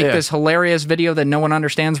like take Yeah. this hilarious video that no one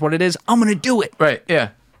understands what it is, I'm gonna do it. Right. Yeah.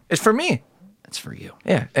 It's for me. That's for you.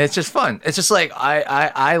 Yeah, it's just fun. It's just like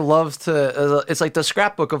I love to. It's like the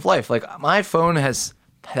scrapbook of life. Like my phone has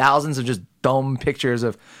thousands of just dumb pictures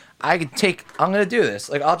of. I could take. I'm gonna do this.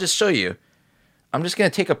 Like I'll just show you. I'm just gonna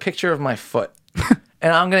take a picture of my foot,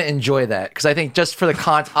 and I'm gonna enjoy that because I think just for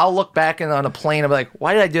the I'll look back and on a plane. I'm like,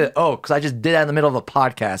 why did I do it? Oh, because I just did that in the middle of a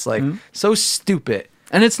podcast. Like so stupid.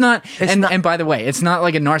 And it's not, not- and by the way, it's not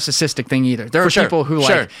like a narcissistic thing either. There are sure, people who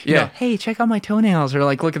sure, like, you yeah. know, hey, check out my toenails, or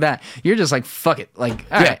like, look at that. You're just like, fuck it, like,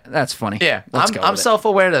 all right, that's funny. Yeah, Let's go I'm with it.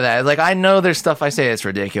 self-aware to that. Like I know there's stuff I say that's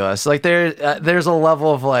ridiculous. Like there's a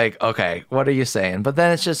level of like, okay, what are you saying? But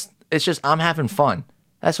then it's just I'm having fun.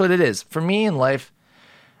 That's what it is. For me in life,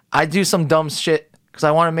 I do some dumb shit because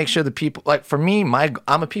I want to make sure the people like for me,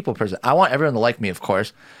 I'm a people person. I want everyone to like me, of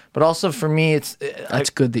course, but also for me, it's That's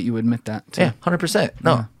good that you admit that. Too. yeah, 100%.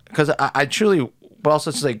 No, because I truly, but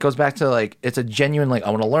also it's like goes back to like it's a genuine like I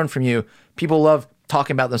want to learn from you. People love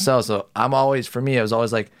talking about themselves, so I'm always for me I was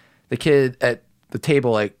always like the kid at the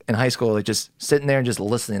table like in high school like just sitting there and just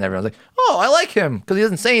listening to everyone. I was like, oh, I like him because he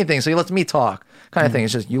doesn't say anything, so he lets me talk kind of thing.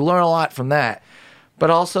 It's just you learn a lot from that, but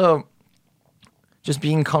also just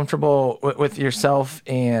being comfortable with yourself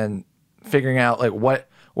and figuring out like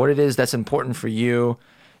what it is that's important for you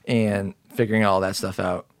and figuring all that stuff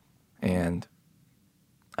out. And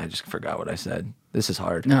I just forgot what I said. This is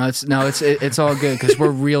hard. No, it's all good because we're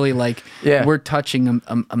really like, Yeah. we're touching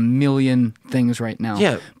a million things right now.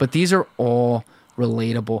 Yeah. But these are all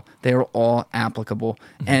relatable. They are all applicable.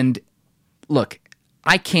 And look,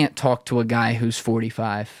 I can't talk to a guy who's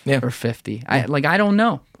 45 Yeah. or 50. I don't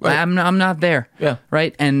know. Right. I'm not there. Yeah.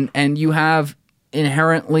 Right. And you have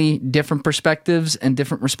inherently different perspectives and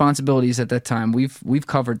different responsibilities at that time. We've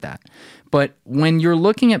covered that. But when you're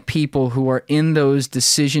looking at people who are in those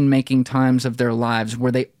decision-making times of their lives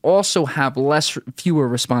where they also have fewer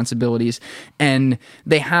responsibilities and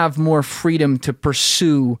they have more freedom to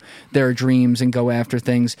pursue their dreams and go after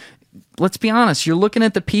things, let's be honest, you're looking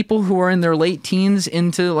at the people who are in their late teens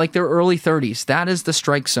into like their early 30s. That is the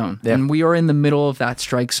strike zone. Yeah. And we are in the middle of that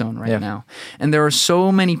strike zone right Yeah. now. And there are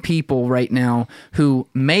so many people right now who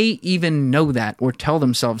may even know that or tell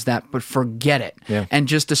themselves that, but forget it Yeah. and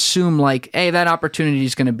just assume like, hey, that opportunity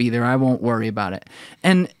is going to be there. I won't worry about it.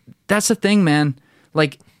 And that's the thing, man.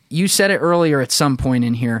 Like you said it earlier at some point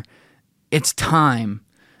in here, it's time.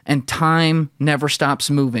 And time never stops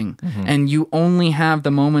moving. Mm-hmm. And you only have the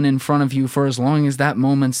moment in front of you for as long as that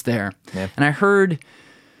moment's there. Yeah. And I heard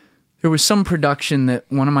there was some production that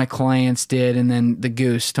one of my clients did, and then the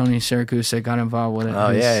Goose, Tony Siragusa, got involved with it. Oh,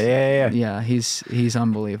 yeah. Yeah, he's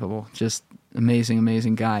unbelievable. Just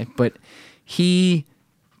amazing guy. But he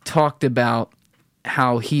talked about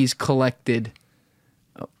how he's collected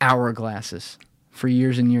hourglasses for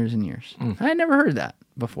years and years and years. I had never heard that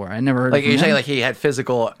before. I never heard Like it from you're saying him. like he had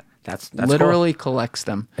physical That's literally collects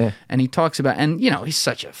them. Yeah. And he talks about, and he's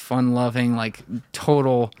such a fun-loving, like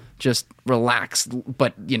total, just relaxed,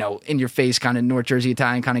 but in your face kind of North Jersey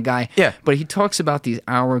Italian kind of guy. Yeah. But he talks about these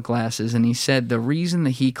hourglasses, and he said the reason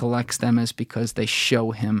that he collects them is because they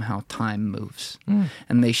show him how time moves,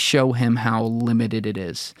 and they show him how limited it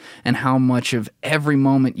is, and how much of every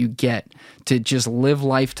moment you get to just live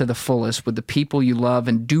life to the fullest with the people you love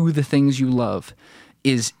and do the things you love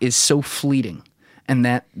is so fleeting. And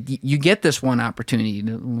that you get this one opportunity,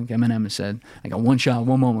 like Eminem has said, like a one shot,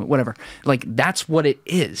 one moment, whatever. Like that's what it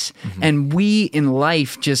is. And we in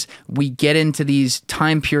life we get into these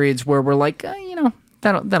time periods where we're like,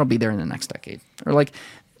 that'll be there in the next decade, or like,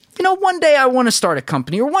 one day I want to start a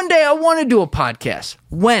company, or one day I want to do a podcast.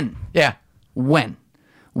 When? Yeah. When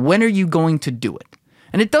are you going to do it?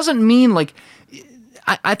 And it doesn't mean like,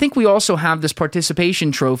 I think we also have this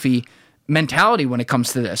participation trophy mentality when it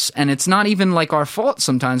comes to this, and it's not even like our fault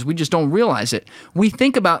sometimes. We just don't realize it. We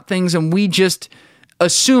think about things and we just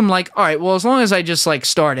assume like, all right, well, as long as I just like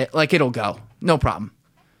start it, like it'll go, no problem.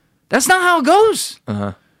 That's not how it goes.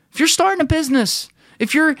 If you're starting a business,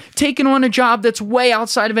 if you're taking on a job that's way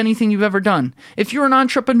outside of anything you've ever done, if you're an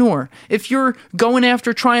entrepreneur, if you're going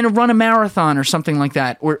after trying to run a marathon or something like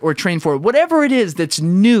that, or train for it, whatever it is that's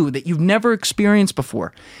new that you've never experienced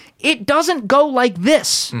before, it doesn't go like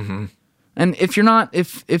this. And if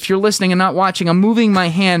you're listening and not watching, I'm moving my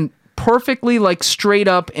hand perfectly like straight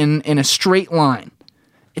up in a straight line.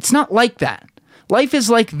 It's not like that. Life is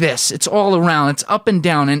like this. It's all around. It's up and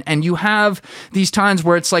down. And you have these times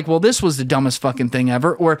where it's like, well, this was the dumbest fucking thing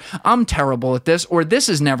ever, or I'm terrible at this, or this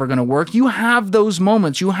is never going to work. You have those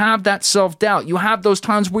moments. You have that self-doubt. You have those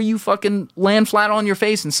times where you fucking land flat on your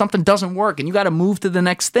face and something doesn't work and you got to move to the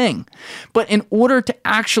next thing. But in order to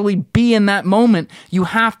actually be in that moment, you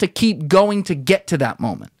have to keep going to get to that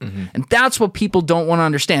moment. And that's what people don't want to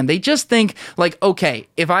understand. They just think like, okay,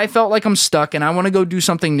 if I felt like I'm stuck and I want to go do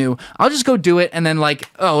something new, I'll just go do it. And then like,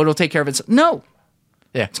 oh, it'll take care of itself. No.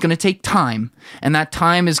 Yeah. It's going to take time, and that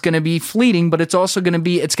time is going to be fleeting, but it's also going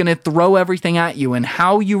to throw everything at you, and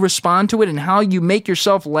how you respond to it and how you make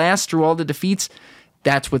yourself last through all the defeats,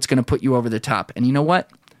 that's what's going to put you over the top. And you know what?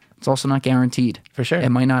 It's also not guaranteed. For sure. It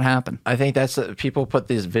might not happen. I think that's people put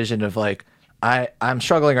this vision of like, I'm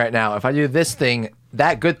struggling right now. If I do this thing,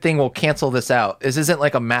 that good thing will cancel this out. This isn't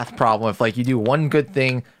like a math problem. If like you do one good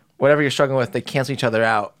thing, whatever you're struggling with, they cancel each other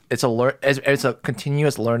out. It's a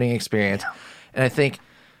continuous learning experience. And I think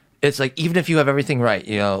it's like, even if you have everything right,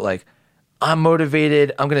 like I'm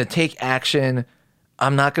motivated, I'm going to take action.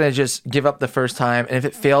 I'm not going to just give up the first time. And if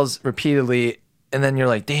it fails repeatedly, and then you're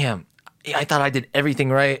like, damn, I thought I did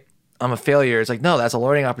everything right, I'm a failure. It's like, no, that's a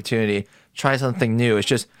learning opportunity. Try something new. It's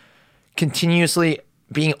just continuously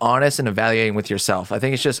being honest and evaluating with yourself. I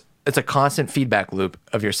think it's a constant feedback loop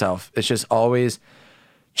of yourself. It's just always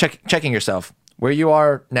checking yourself. Where you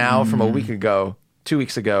are now from a week ago, 2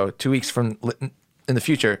 weeks ago, 2 weeks from in the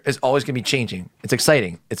future is always going to be changing. It's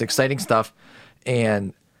exciting. It's exciting stuff.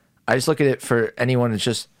 And I just look at it for anyone. It's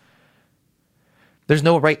just, there's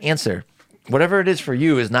no right answer. Whatever it is for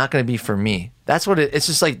you is not going to be for me. That's what it's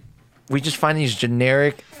just like, we just find these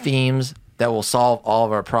generic themes that will solve all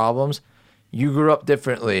of our problems. You grew up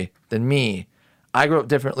differently than me. I grew up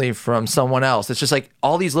differently from someone else. It's just like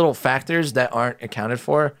all these little factors that aren't accounted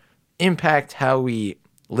for impact how we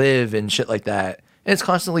live and shit like that. And it's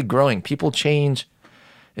constantly growing. People change.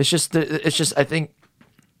 It's just I think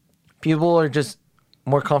people are just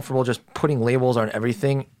more comfortable just putting labels on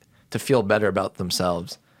everything to feel better about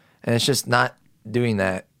themselves. And it's just not doing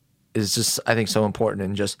that is just, I think, so important,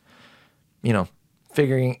 and just,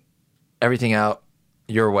 figuring everything out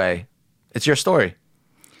your way. It's your story.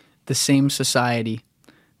 The same society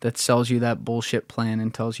that sells you that bullshit plan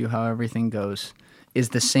and tells you how everything goes is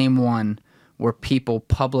the same one where people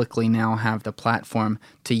publicly now have the platform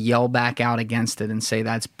to yell back out against it and say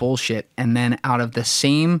that's bullshit, and then out of the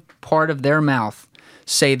same part of their mouth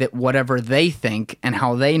say that whatever they think and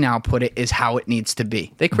how they now put it is how it needs to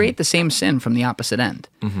be. They create the same sin from the opposite end.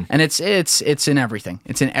 And it's in everything.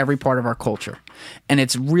 It's in every part of our culture. And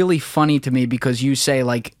it's really funny to me because you say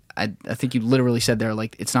like, I think you literally said there,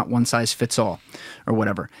 like, it's not one size fits all or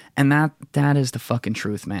whatever. And that is the fucking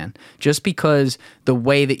truth, man. Just because the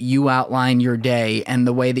way that you outline your day and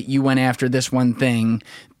the way that you went after this one thing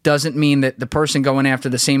doesn't mean that the person going after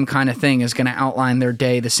the same kind of thing is going to outline their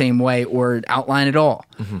day the same way or outline it all.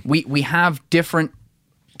 We have different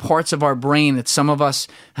parts of our brain that some of us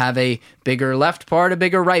have a bigger left part, a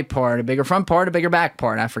bigger right part, a bigger front part, a bigger back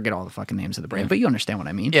part. I forget all the fucking names of the brain, but you understand what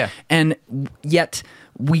I mean. Yeah. And yet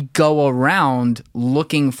we go around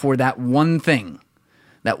looking for that one thing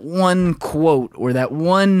that one quote or that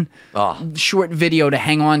one short video to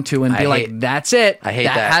hang on to and be that's it. I hate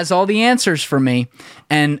that. Has all the answers for me.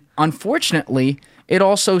 And unfortunately, it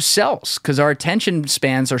also sells because our attention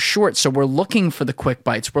spans are short. So we're looking for the quick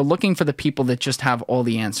bites. We're looking for the people that just have all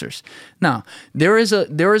the answers. Now, there is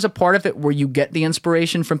a part of it where you get the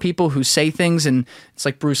inspiration from people who say things, and it's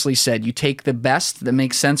like Bruce Lee said, you take the best that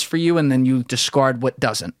makes sense for you and then you discard what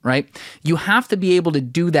doesn't, right? You have to be able to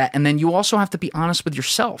do that, and then you also have to be honest with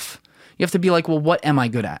yourself. You have to be like, well, what am I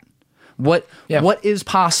good at? What is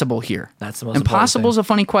possible here? That's the most impossible is a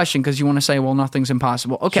funny question because you want to say, well, nothing's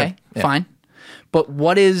impossible. Okay, fine. But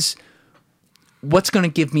what's going to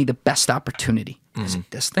give me the best opportunity? Is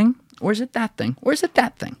it this thing? Or is it that thing? Or is it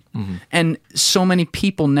that thing? And so many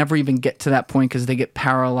people never even get to that point because they get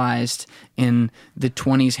paralyzed in the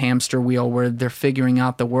 20s hamster wheel where they're figuring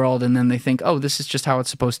out the world and then they think, oh, this is just how it's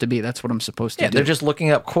supposed to be. That's what I'm supposed to do. They're just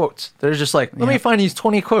looking up quotes. They're just like, let me find these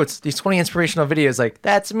 20 quotes, these 20 inspirational videos. Like,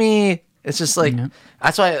 that's me. It's just like,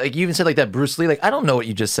 that's why like you even said like that Bruce Lee, like, I don't know what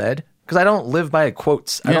you just said. Because I don't live by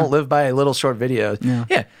quotes. I don't live by little short videos.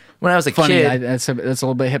 Yeah. When I was a kid. That's a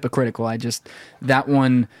little bit hypocritical. That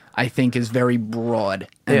one I think is very broad.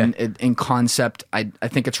 And in concept, I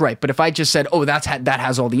think it's right. But if I just said, oh, that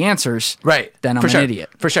has all the answers. Right. Then I'm an idiot.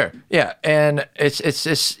 For sure. Yeah. And it's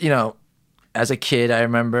just, as a kid, I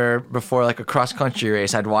remember before like a cross country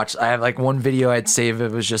race, I had like one video I'd save.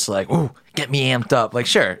 It was just like, ooh, get me amped up. Like,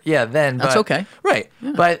 sure. Yeah. That's okay. Right.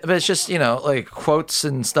 Yeah. But it's just, like quotes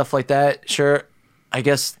and stuff like that. Sure. I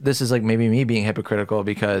guess this is like maybe me being hypocritical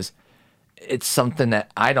because it's something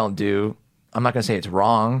that I don't do. I'm not going to say it's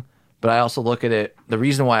wrong, but I also look at it. The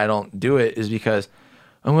reason why I don't do it is because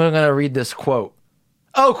I'm going to read this quote.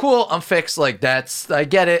 Oh, cool. I'm fixed. Like I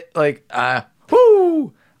get it. Like,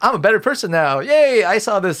 whoo. I'm a better person now. Yay! I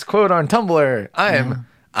saw this quote on Tumblr.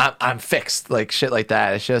 I'm fixed. Like shit like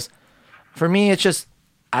that. It's just for me. It's just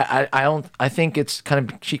I think it's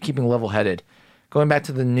kind of keeping level headed. Going back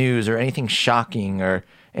to the news or anything shocking or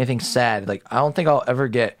anything sad. Like I don't think I'll ever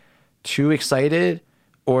get too excited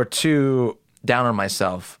or too down on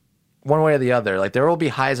myself. One way or the other. Like there will be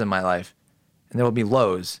highs in my life and there will be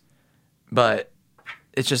lows, but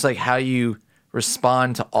it's just like how you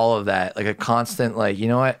respond to all of that, like a constant, like, you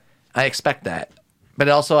know what, I expect that, but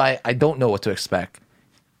also I don't know what to expect.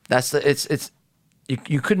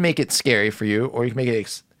 You could make it scary for you, or you can make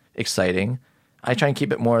it exciting. I try and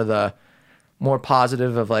keep it more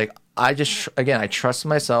positive of like, I trust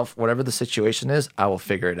myself. Whatever the situation is, I will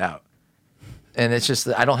figure it out. And it's just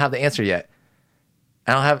that I don't have the answer yet.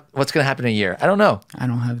 I don't have what's going to happen in a year. I don't know. I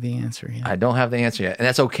don't have the answer yet. I don't have the answer yet, and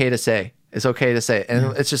that's okay to say. It's okay to say.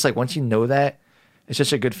 And it's just like once you know that, it's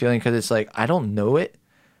just a good feeling because it's like, I don't know it,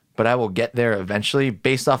 but I will get there eventually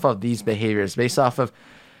based off of these behaviors, based off of,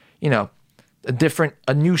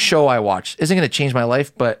 a new show I watch isn't going to change my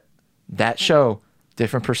life, but that show,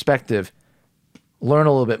 different perspective, learn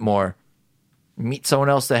a little bit more, meet someone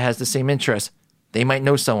else that has the same interest. They might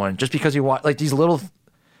know someone just because you watch like these little,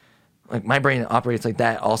 like my brain operates like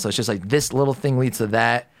that also. It's just like this little thing leads to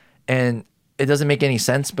that. And it doesn't make any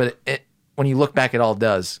sense, but when you look back, it all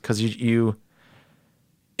does because it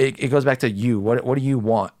goes back to you. What do you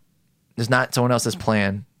want? It's not someone else's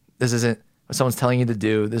plan. This isn't what someone's telling you to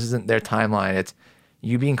do. This isn't their timeline. It's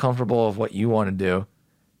you being comfortable of what you want to do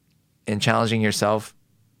and challenging yourself.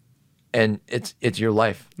 And it's your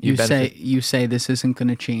life. You say this isn't going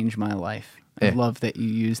to change my life. I love that you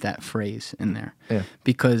use that phrase in there. Yeah.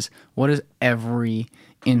 Because what does every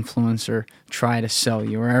influencer try to sell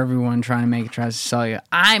you, or everyone tries to sell you?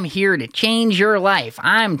 I'm here to change your life.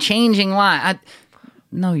 I'm changing life.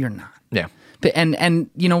 No, you're not. Yeah.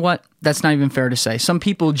 And you know what? That's not even fair to say. Some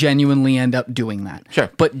people genuinely end up doing that.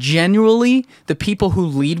 Sure. But genuinely, the people who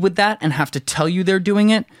lead with that and have to tell you they're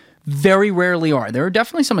doing it very rarely are. There are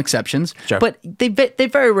definitely some exceptions, sure, but they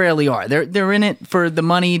very rarely are. They're in it for the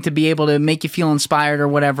money to be able to make you feel inspired or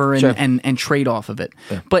whatever, and sure, and trade off of it.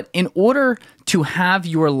 Yeah. But in order to have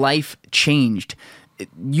your life changed,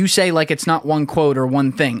 you say like it's not one quote or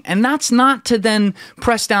one thing, and that's not to then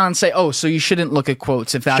press down and say, oh, so you shouldn't look at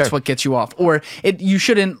quotes if that's sure, what gets you off, or you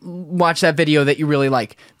shouldn't watch that video that you really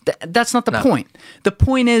like. That's not the point. The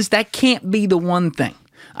point is that can't be the one thing.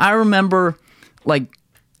 I remember like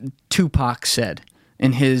Tupac said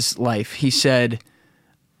in his life, he said,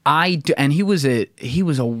 and he was a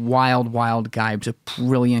wild guy. He was a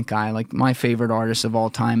brilliant guy, like my favorite artist of all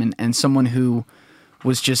time, and someone who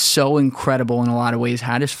was just so incredible in a lot of ways,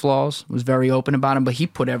 had his flaws, was very open about him, but he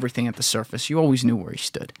put everything at the surface. You always knew where he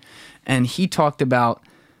stood. And he talked about,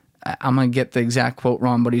 I'm going to get the exact quote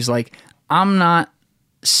wrong, but he's like, I'm not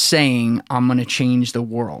saying I'm going to change the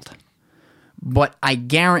world, but I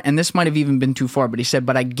guarantee, and this might have even been too far, but he said,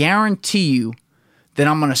 but I guarantee you that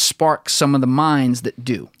I'm going to spark some of the minds that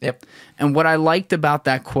do. Yep. And what I liked about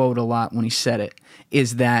that quote a lot when he said it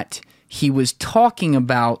is that he was talking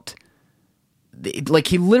about, like,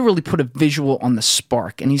 he literally put a visual on the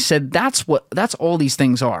spark, and he said that's all these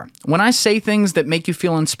things are. When I say things that make you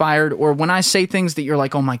feel inspired, or when I say things that you're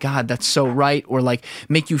like, oh my God, that's so right, or like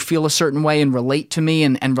make you feel a certain way and relate to me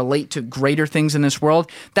and relate to greater things in this world,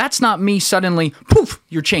 that's not me suddenly, poof,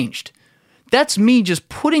 you're changed. That's me just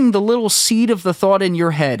putting the little seed of the thought in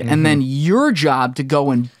your head, and then your job to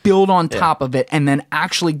go and build on top of it, and then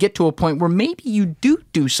actually get to a point where maybe you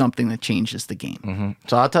do something that changes the game.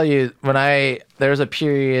 So I'll tell you, there was a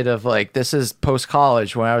period of like, this is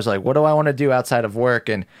post-college, when I was like, what do I want to do outside of work?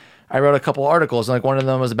 And I wrote a couple articles, and like one of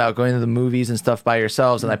them was about going to the movies and stuff by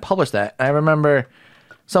yourselves, and I published that. And I remember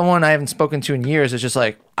someone I haven't spoken to in years is just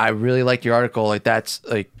like, I really liked your article. Like, that's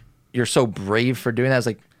like, you're so brave for doing that. I was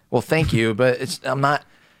like, well, thank you, but I'm not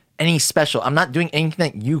any special. I'm not doing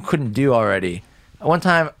anything that you couldn't do already. One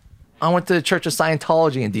time, I went to the Church of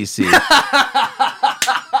Scientology in D.C.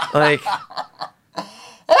 Like,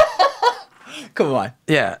 Come on.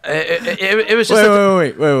 yeah, it was just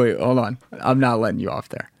Wait. Hold on. I'm not letting you off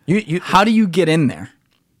there. you, How do you get in there?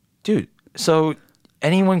 dude. So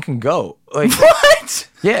anyone can go. Like, What?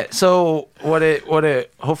 yeah. So what it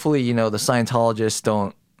hopefully, the Scientologists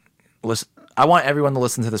don't listen. I want everyone to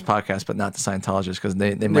listen to this podcast, but not the Scientologists, because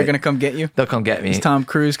they're going to come get you? They'll come get me. Is Tom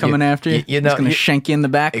Cruise coming after you? He's going to shank you in the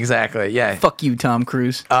back? Exactly. Yeah. Fuck you, Tom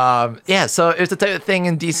Cruise. Yeah. So it's the type of thing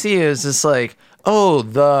in DC is just like, oh,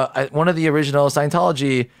 one of the original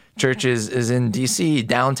Scientology churches is in DC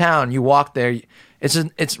downtown. You walk there.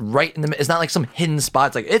 It's right in the. It's not like some hidden spot.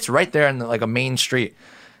 It's like it's right there in like a main street.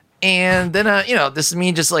 And then this is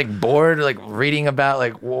me just like bored, like reading about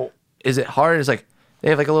like, well, is it hard? It's like they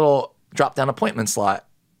have like a little drop down appointment slot,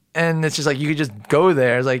 and it's just like you could just go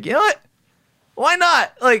there. It's like, you know what? Why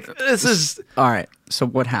not? Like, this is all right. So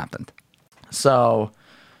what happened? so.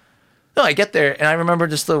 No, I get there, and I remember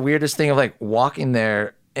just the weirdest thing of like walking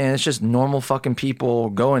there, and it's just normal fucking people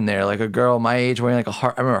going there. Like a girl my age wearing like I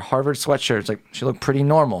remember a Harvard sweatshirt. It's like she looked pretty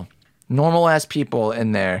normal ass people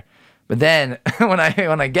in there. But then when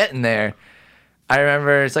I get in there, I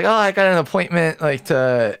remember it's like, oh, I got an appointment like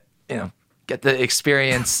to get the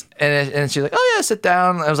experience, and she's like, oh yeah, sit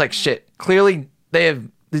down. I was like, shit. Clearly they have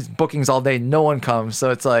these bookings all day. No one comes,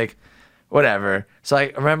 so it's like whatever. So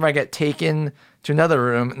I remember I get taken to another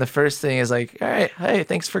room, and the first thing is like, all right, hey,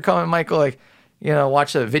 thanks for coming, Michael. Like,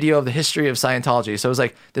 watch a video of the history of Scientology. So it was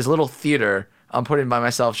like this little theater I'm putting by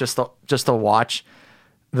myself just to watch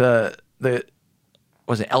the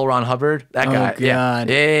was it L. Ron Hubbard? That guy. God.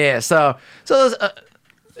 Yeah. So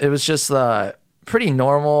it was just pretty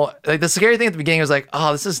normal. Like the scary thing at the beginning was like,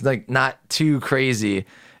 oh, this is like not too crazy.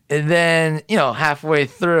 And then, halfway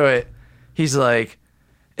through it, he's like,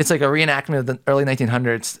 it's like a reenactment of the early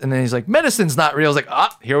 1900s. And then he's like, medicine's not real. I was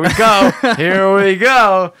like, here we go. Here we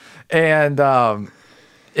go. And I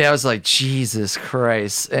was like, Jesus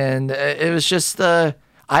Christ. And it was just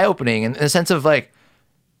eye-opening in the sense of like,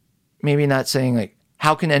 maybe not saying like,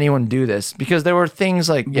 how can anyone do this? Because there were things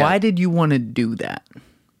like, Why did you want to do that?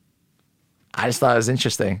 I just thought it was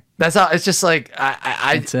interesting. That's how, it's just like,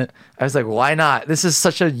 That's it. I was like, why not? This is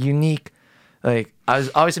such a unique, like, I was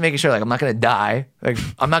obviously making sure, like, I'm not going to die. Like,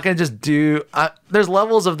 I'm not going to just do, there's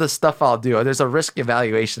levels of the stuff I'll do. There's a risk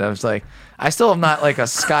evaluation. I was like, I still am not like a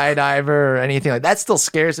skydiver or anything like that. Still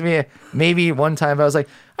scares me. Maybe one time I was like,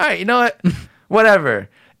 all right, you know what? Whatever.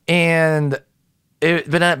 And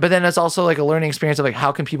but then it's also like a learning experience of like,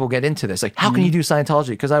 how can people get into this? Like, how can you do Scientology?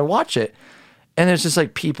 Because I watch it, and it's just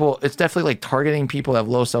like people, it's definitely like targeting people that have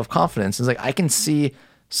low self-confidence. It's like, I can see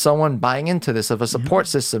someone buying into this of a support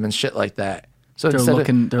system and shit like that. So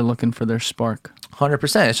they're looking for their spark. 100%.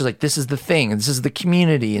 It's just like, this is the thing. This is the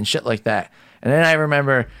community and shit like that. And then I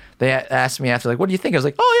remember they asked me after, like, what do you think? I was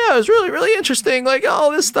like, oh yeah, it was really, really interesting. Like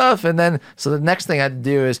all this stuff. And then, so the next thing I had to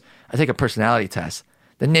do is I take a personality test.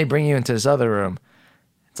 Then they bring you into this other room.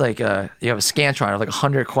 It's like, you have a Scantron of like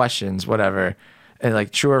 100 questions, whatever. And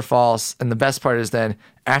like true or false. And the best part is then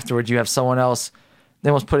afterwards you have someone else, they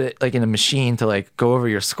almost put it like in a machine to like go over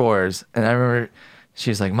your scores. And I remember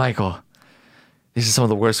she was like, Michael, these are some of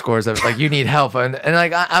the worst scores ever. Like, you need help. And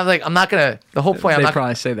like, I was like, I'm not going to, the whole point, They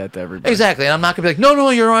probably say that to everybody. Exactly. And I'm not going to be like, no,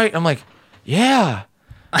 you're right. I'm like, yeah,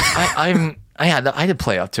 I had to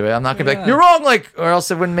play up to it. I'm not going to be like, you're wrong. Like, or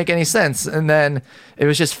else it wouldn't make any sense. And then it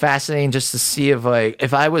was just fascinating just to see if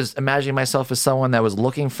I was imagining myself as someone that was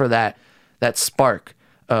looking for that spark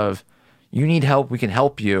of, you need help, we can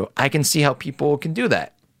help you. I can see how people can do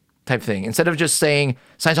that type thing. Instead of just saying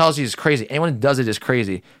Scientology is crazy, anyone who does it is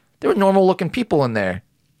crazy. There were normal looking people in there.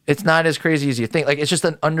 It's not as crazy as you think. Like, it's just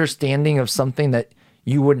an understanding of something that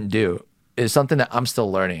you wouldn't do. Is something that I'm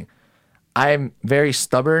still learning. I'm very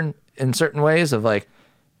stubborn in certain ways of like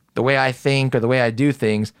the way I think or the way I do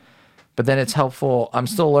things, but then it's helpful. I'm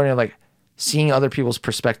still learning, like, seeing other people's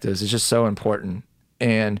perspectives is just so important.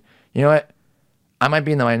 And you know what? I might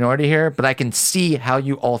be in the minority here, but I can see how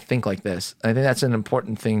you all think like this. I think that's an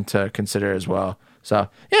important thing to consider as well. So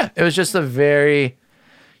yeah, it was just a very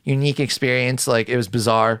unique experience. Like, it was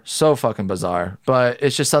bizarre, so fucking bizarre, but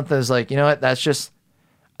it's just something that's like, you know what?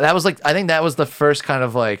 That was like, I think that was the first kind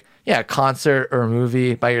of like, yeah, concert or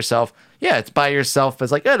movie by yourself. Yeah, it's by yourself.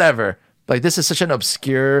 It's like, whatever. Like, this is such an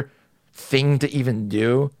obscure thing to even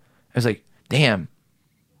do. I was like, damn,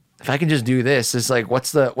 if I can just do this, it's like,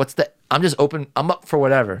 what's the, I'm just open. I'm up for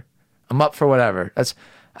whatever. That's,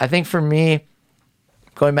 I think for me,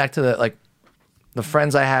 going back to the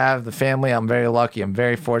friends I have, the family, I'm very lucky. I'm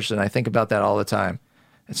very fortunate. I think about that all the time.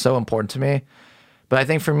 It's so important to me. But I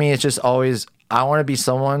think for me, it's just always, I want to be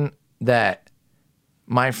someone that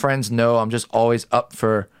my friends know I'm just always up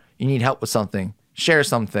for. You need help with something, share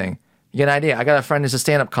something, you get an idea. I got a friend who's a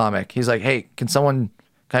stand-up comic. He's like, hey, can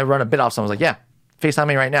I run a bit off someone? I was like, yeah, FaceTime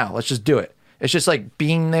me right now. Let's just do it. It's just like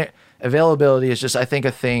being there. Availability is just, I think,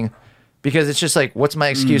 a thing, because it's just like, what's my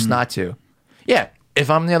excuse not to? Yeah, if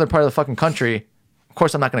I'm in the other part of the fucking country, of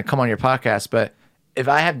course I'm not going to come on your podcast, but if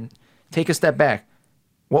I had take a step back,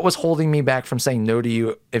 what was holding me back from saying no to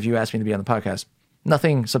you if you asked me to be on the podcast?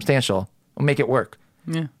 Nothing substantial. We'll make it work.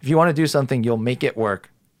 Yeah. If you want to do something, you'll make it work.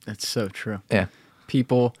 That's so true. Yeah.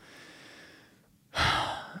 People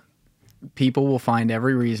will find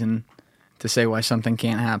every reason to say why something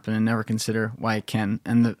can't happen and never consider why it can.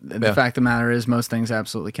 And the fact of the matter is, most things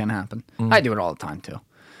absolutely can happen. I do it all the time too.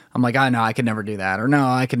 I'm like, I know I could never do that, or no,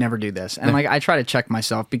 I could never do this. And like, I try to check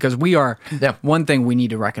myself, because we are, one thing we need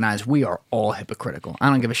to recognize, we are all hypocritical. I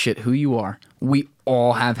don't give a shit who you are. We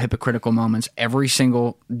all have hypocritical moments every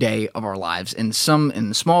single day of our lives, in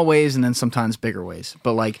small ways and then sometimes bigger ways.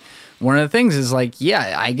 But like, one of the things is like,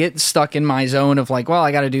 yeah, I get stuck in my zone of like, well,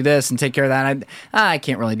 I got to do this and take care of that. I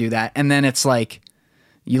can't really do that. And then it's like,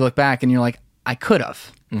 you look back and you're like, I could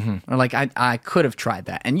have, or like, I could have tried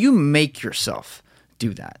that. And you make yourself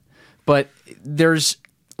do that. But there's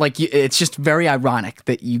like, it's just very ironic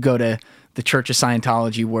that you go to the Church of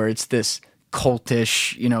Scientology, where it's this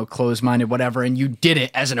cultish, closed-minded, whatever, and you did it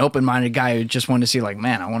as an open-minded guy who just wanted to see, like,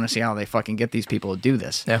 man, I want to see how they fucking get these people to do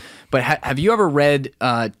this. Yeah. But have you ever read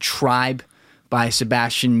Tribe by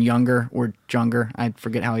Sebastian Junger, or Junger? I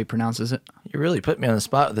forget how he pronounces it. You really put me on the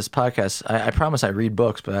spot with this podcast. I promise I read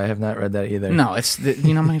books, but I have not read that either. No, it's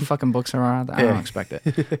you know how many fucking books there are out there? I don't expect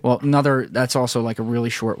it. Well, that's also like a really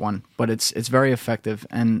short one, but it's very effective,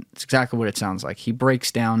 and it's exactly what it sounds like. He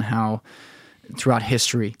breaks down how throughout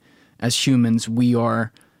history, as humans, we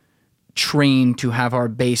are trained to have our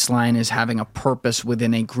baseline as having a purpose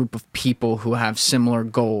within a group of people who have similar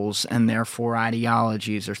goals and therefore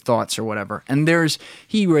ideologies or thoughts or whatever. And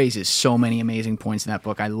he raises so many amazing points in that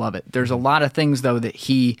book. I love it. There's a lot of things though that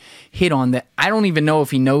he hit on that I don't even know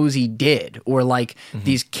if he knows he did, or like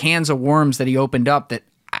these cans of worms that he opened up that,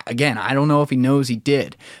 again, I don't know if he knows he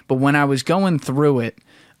did. But when I was going through it,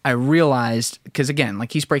 I realized, because again,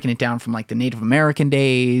 like, he's breaking it down from like the Native American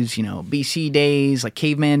days, BC days, like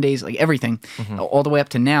caveman days, like everything, all the way up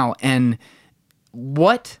to now. And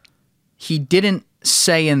what he didn't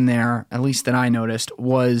say in there, at least that I noticed,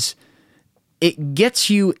 was it gets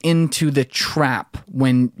you into the trap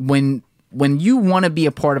when you want to be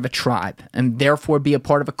a part of a tribe and therefore be a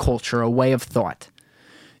part of a culture, a way of thought.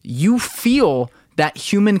 You feel that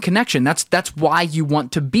human connection. That's why you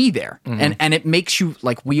want to be there. And it makes you,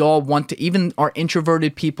 like, we all want to, even our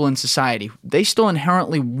introverted people in society, they still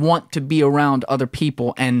inherently want to be around other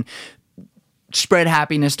people and spread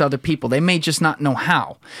happiness to other people. They may just not know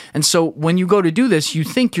how. And so when you go to do this, you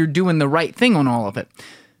think you're doing the right thing on all of it.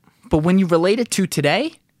 But when you relate it to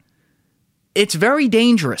today, it's very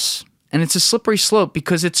dangerous. And it's a slippery slope,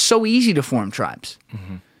 because it's so easy to form tribes.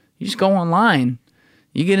 You just go online,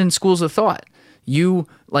 you get in schools of thought.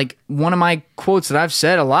 Like, one of my quotes that I've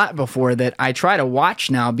said a lot before that I try to watch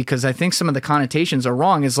now, because I think some of the connotations are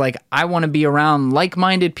wrong, is like, I want to be around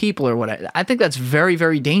like-minded people or whatever. I think that's very,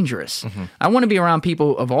 very dangerous. I want to be around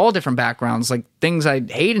people of all different backgrounds, like things I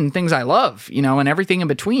hate and things I love, and everything in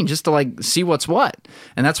between, just to like see what's what.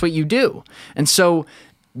 And that's what you do. And so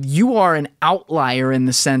you are an outlier in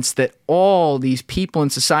the sense that all these people in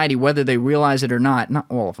society, whether they realize it or not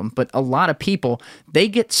all of them, but a lot of people, they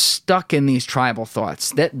get stuck in these tribal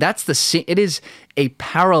thoughts. It is a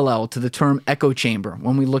parallel to the term echo chamber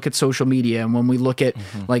when we look at social media and when we look at,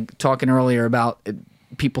 like talking earlier about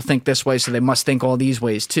people think this way, so they must think all these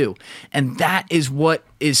ways too. And that is what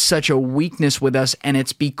is such a weakness with us, and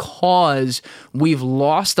it's because we've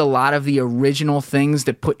lost a lot of the original things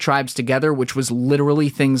that put tribes together, which was literally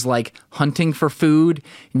things like hunting for food,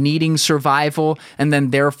 needing survival, and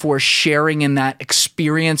then therefore sharing in that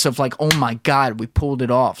experience of like, oh my God, we pulled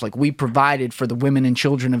it off. Like, we provided for the women and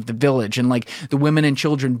children of the village, and like the women and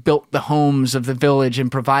children built the homes of the village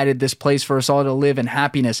and provided this place for us all to live in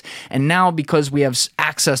happiness. And now, because we have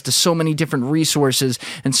access to so many different resources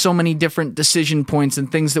and so many different decision points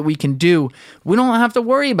and things that we can do, we don't have to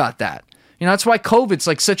worry about that. You know, that's why COVID's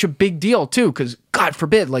like such a big deal too, because God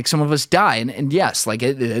forbid, like some of us die. And yes, like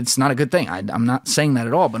it's not a good thing. I'm not saying that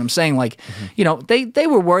at all, but I'm saying like, you know, they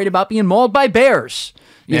were worried about being mauled by bears,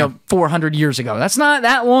 you know, 400 years ago. That's not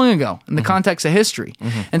that long ago in the context of history.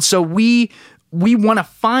 And so we want to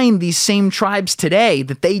find these same tribes today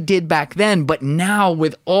that they did back then, but now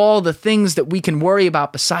with all the things that we can worry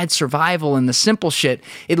about besides survival and the simple shit,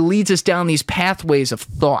 it leads us down these pathways of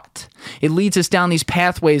thought. It leads us down these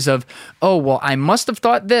pathways of, oh, well, I must have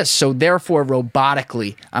thought this, so therefore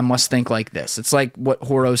robotically I must think like this. It's like what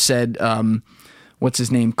Horo said, what's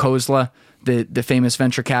his name, Khosla, the famous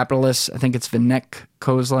venture capitalist. I think it's Vinek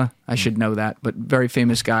Khosla. I should know that, but very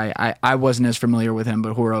famous guy. I wasn't as familiar with him,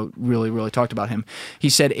 but Horo really, really talked about him. He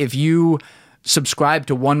said, if you subscribe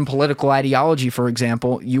to one political ideology, for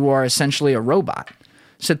example, you are essentially a robot.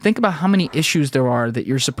 He said, think about how many issues there are that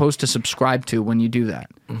you're supposed to subscribe to when you do that.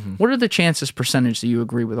 What are the chances percentage that you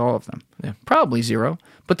agree with all of them? Yeah. Probably zero.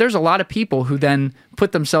 But there's a lot of people who then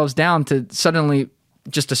put themselves down to suddenly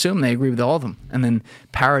just assume they agree with all of them and then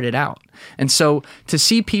parrot it out. And so to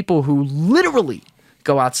see people who literally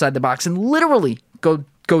go outside the box and literally go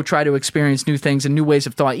try to experience new things and new ways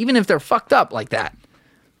of thought, even if they're fucked up like that,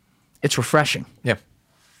 it's refreshing. Yeah.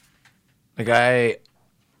 Like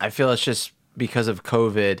I feel it's just because of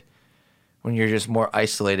COVID, when you're just more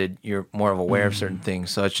isolated, you're more aware of certain things.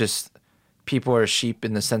 So it's just people are sheep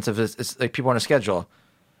in the sense of it's like people on a schedule.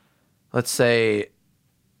 Let's say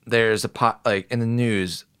there's like in the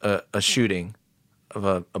news, a shooting of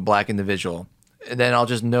a black individual. And then I'll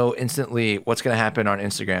just know instantly what's going to happen on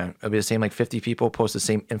Instagram. It'll be the same, like 50 people post the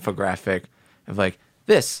same infographic of like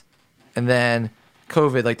this. And then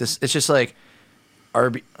COVID, like this, it's just like I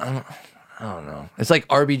don't know. It's like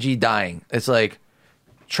RBG dying. It's like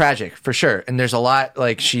tragic for sure. And there's a lot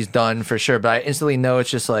like she's done for sure. But I instantly know it's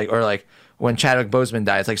just like, or like when Chadwick Boseman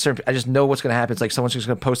died, it's like certain, I just know what's going to happen. It's like someone's just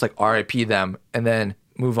going to post like RIP them and then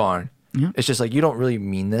move on. Yeah. It's just like, you don't really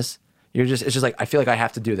mean this. It's just like, I feel like I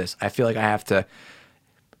have to do this. I feel like I have to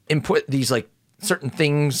input these like certain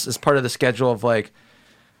things as part of the schedule of like,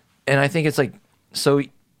 and I think it's like, so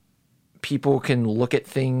people can look at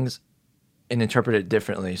things and interpret it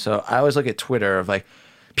differently. So I always look at Twitter of like,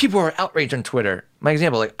 people are outraged on Twitter. My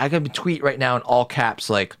example, like I could tweet right now in all caps,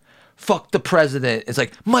 like, fuck the president. It's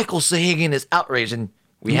like, Michael Sahagan is outraged. And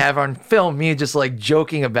we have on film me just like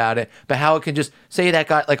joking about it, but how it can just say that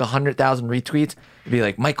got like 100,000 retweets, it'd be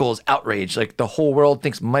like, Michael is outraged. Like the whole world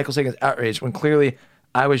thinks Michael Sagan is outraged when clearly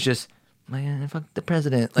I was just, man, fuck the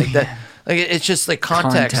president. Like that, like it's just like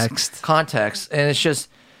context. And it's just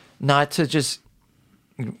not to just,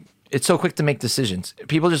 it's so quick to make decisions.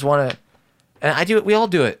 People just want to, and I do it. We all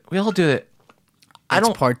do it. It's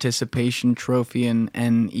participation trophy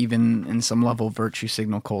and even in some level virtue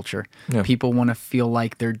signal culture. Yeah. People want to feel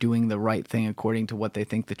like they're doing the right thing according to what they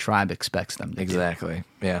think the tribe expects them to do. Exactly.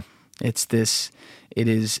 Yeah. It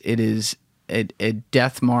is a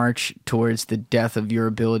death march towards the death of your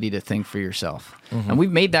ability to think for yourself. Mm-hmm. And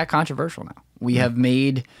we've made that controversial now. We have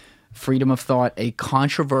made freedom of thought a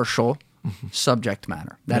controversial subject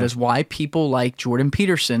matter. That is why people like Jordan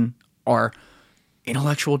Peterson are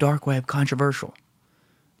intellectual dark web controversial.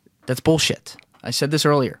 That's bullshit. I said this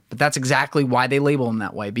earlier, but that's exactly why they label him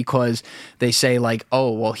that way, because they say like,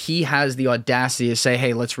 oh, well, he has the audacity to say,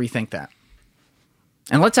 hey, let's rethink that.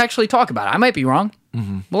 And let's actually talk about it. I might be wrong.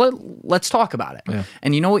 Mm-hmm. Well, let's talk about it. Yeah.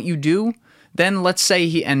 And you know what you do? Then let's say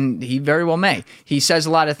he very well may. He says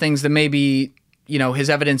a lot of things that maybe, you know,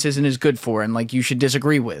 his evidence isn't as good for and like you should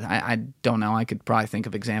disagree with. I don't know. I could probably think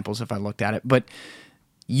of examples if I looked at it. But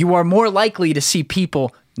you are more likely to see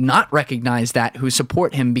people not recognize that who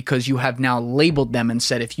support him because you have now labeled them and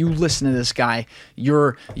said, if you listen to this guy,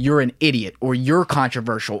 you're an idiot or you're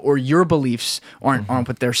controversial or your beliefs aren't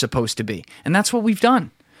what they're supposed to be. And that's what we've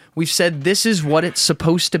done. we've said this is what it's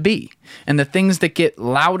supposed to be. And the things that get the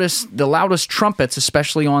loudest trumpets,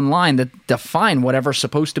 especially online, that define whatever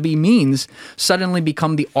supposed to be means, suddenly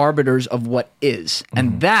become the arbiters of what is.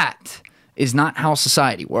 And that is not how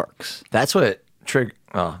society works. That's what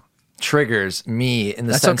triggers me in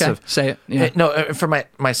the sense of say it. Yeah. No, for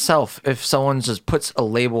myself, if someone just puts a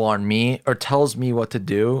label on me or tells me what to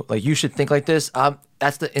do, like you should think like this,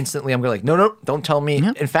 that's the instantly I'm gonna like, no, don't tell me.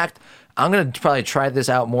 In fact, I'm gonna probably try this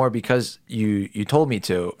out more because you told me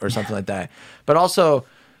to, or something like that. But also,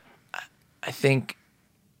 I think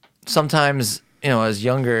sometimes, as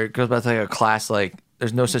younger, it goes back to like a class, like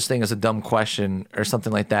there's no such thing as a dumb question or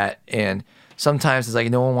something like that. And sometimes it's like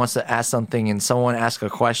no one wants to ask something and someone asks a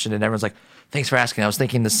question and everyone's like, thanks for asking. I was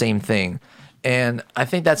thinking the same thing. And I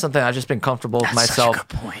think that's something I've just been comfortable with myself such a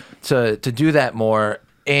good point. to do that more.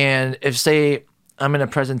 And if, say, I'm in a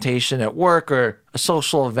presentation at work or a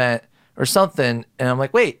social event or something, and I'm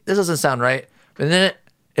like, wait, this doesn't sound right. And then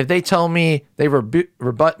if they tell me, they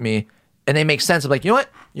rebut me, and they make sense, I'm like, you know what?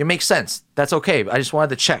 You make sense. That's okay. I just wanted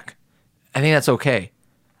to check. I think that's okay.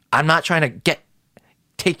 I'm not trying to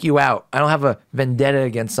take you out. I don't have a vendetta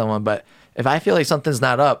against someone, but if I feel like something's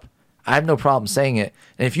not up, I have no problem saying it.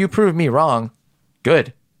 And if you prove me wrong,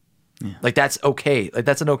 good. Yeah. Like that's okay. Like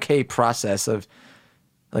that's an okay process of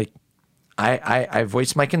like I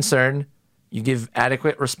voice my concern, you give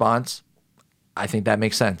adequate response. I think that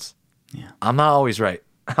makes sense. Yeah. I'm not always right.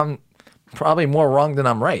 I'm probably more wrong than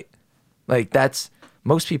I'm right. Like that's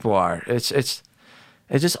most people are. It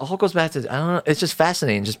just all goes back to I don't know, it's just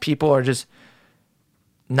fascinating. Just people are just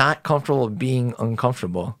not comfortable being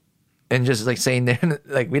uncomfortable and just like saying they're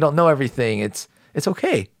like we don't know everything. It's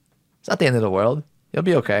okay. It's not the end of the world. You'll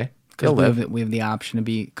be okay. You'll live. We have the option to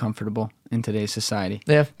be comfortable in today's society.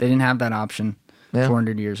 Yeah. They didn't have that option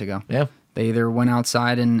 400 years ago. Yeah. They either went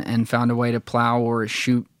outside and found a way to plow or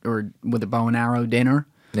shoot or with a bow and arrow dinner.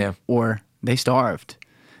 Yeah. Or they starved.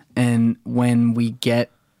 And when we get,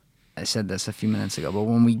 I said this a few minutes ago, but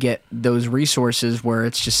when we get those resources where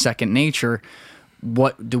it's just second nature,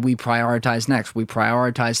 what do we prioritize next? We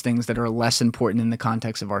prioritize things that are less important in the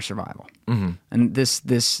context of our survival. Mm-hmm. And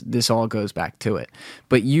this all goes back to it.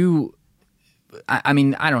 But I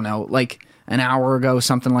mean, I don't know, like an hour ago,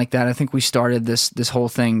 something like that, I think we started this whole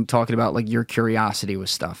thing talking about like your curiosity with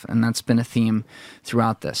stuff. And that's been a theme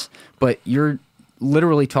throughout this. But you're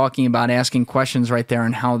literally talking about asking questions right there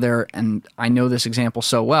and how and I know this example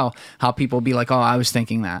so well, how people be like, oh, I was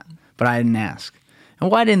thinking that, but I didn't ask. And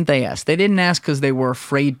why didn't they ask? They didn't ask because they were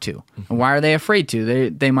afraid to. And why are they afraid to?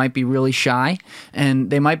 They might be really shy, and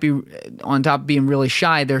they might be, on top of being really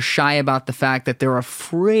shy, they're shy about the fact that they're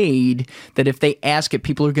afraid that if they ask it,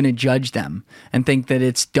 people are going to judge them and think that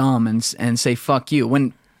it's dumb and say, fuck you.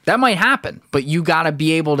 When that might happen, but you got to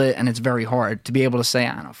be able to, and it's very hard to be able to say,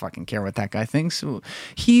 I don't fucking care what that guy thinks.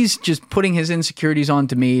 He's just putting his insecurities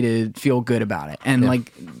onto me to feel good about it. And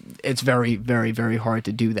like, it's very, very, very hard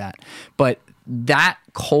to do that. But that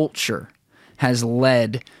culture has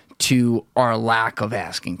led to our lack of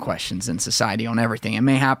asking questions in society on everything. It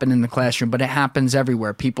may happen in the classroom, but it happens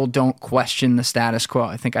everywhere. People don't question the status quo.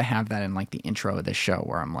 I think I have that in like the intro of this show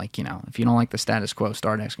where I'm like, if you don't like the status quo,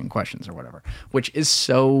 start asking questions or whatever, which is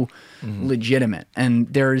so legitimate.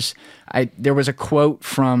 And there was a quote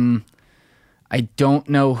from, I don't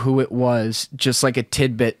know who it was, just like a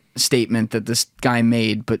tidbit statement that this guy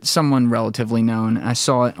made, but someone relatively known. I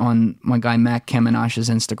saw it on my guy Matt Kemenash's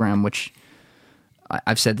Instagram, which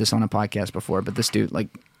I've said this on a podcast before, but this dude, like,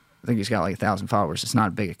 I think he's got like 1,000 followers. It's not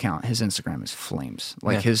a big account. His Instagram is flames.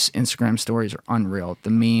 Like his Instagram stories are unreal. The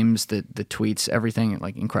memes, the tweets, everything,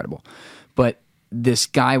 like incredible. But this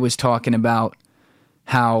guy was talking about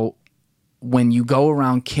how when you go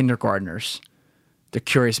around kindergartners, they're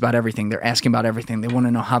curious about everything. They're asking about everything. They want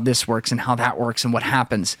to know how this works and how that works and what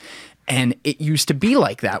happens. And it used to be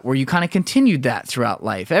like that, where you kind of continued that throughout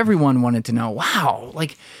life. Everyone wanted to know, wow,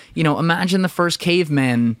 like, imagine the first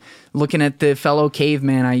caveman looking at the fellow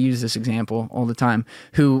caveman, I use this example all the time,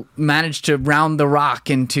 who managed to round the rock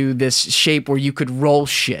into this shape where you could roll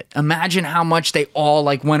shit. Imagine how much they all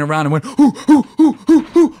like went around and went,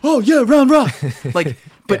 oh yeah, round rock. Like,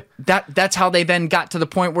 but that's how they then got to the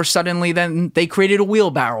point where suddenly then they created a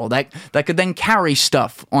wheelbarrow that could then carry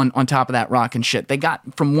stuff on top of that rock and shit. They got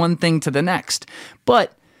from one thing to the next.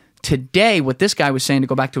 But today, what this guy was saying, to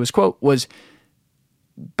go back to his quote, was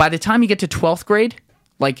by the time you get to 12th grade,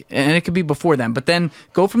 like, and it could be before then, but then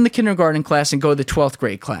go from the kindergarten class and go to the 12th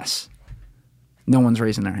grade class. No one's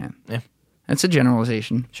raising their hand. Yeah. It's a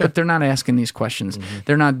generalization, but they're not asking these questions.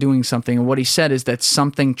 They're not doing something. And what he said is that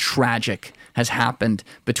something tragic has happened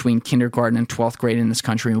between kindergarten and 12th grade in this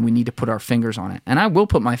country, and we need to put our fingers on it. And I will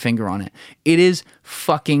put my finger on it. It is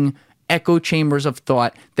fucking echo chambers of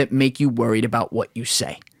thought that make you worried about what you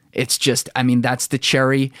say. It's just, I mean, that's the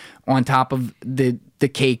cherry on top of the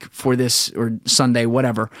cake for this, or Sunday,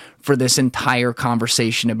 whatever, for this entire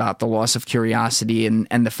conversation about the loss of curiosity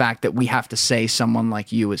and the fact that we have to say someone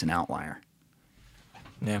like you is an outlier.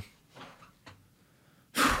 Yeah.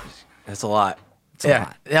 That's a lot. It's a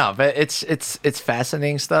lot. Yeah, but it's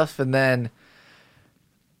fascinating stuff, and then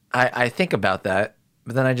I think about that,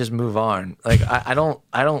 but then I just move on. Like I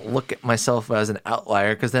don't look at myself as an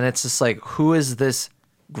outlier, because then it's just like, who is this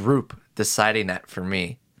group deciding that for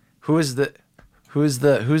me? Who's the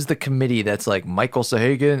committee that's like, Michael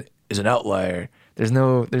Sahagan is an outlier? There's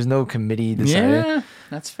no committee deciding. Yeah,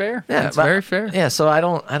 that's fair. Yeah, that's very fair. Yeah, so I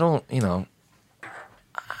don't I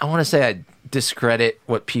want to say I discredit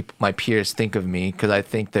what my peers think of me, because I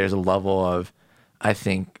think there's a level of, I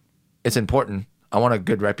think it's important. I want a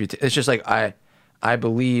good reputation. It's just like I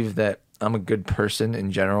believe that I'm a good person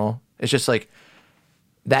in general. It's just like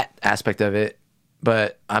that aspect of it.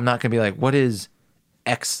 But I'm not gonna be like, what does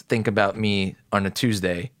X think about me on a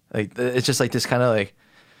Tuesday? Like, it's just like this kind of like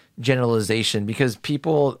generalization, because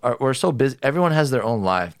we're so busy. Everyone has their own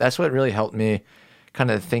life. That's what really helped me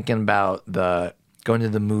kind of thinking about going to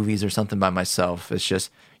the movies or something by myself. It's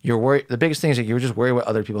just, you're worried. The biggest thing is like, you're just worried what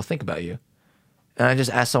other people think about you. And I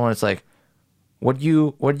just asked someone, it's like, what do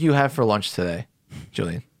you have for lunch today,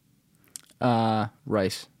 Julian?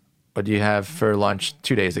 Rice. What do you have for lunch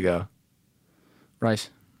 2 days ago?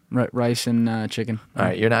 Rice and chicken. All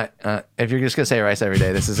right, you're not. If you're just gonna say rice every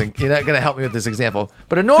day, you're not gonna help me with this example.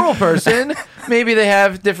 But a normal person, maybe they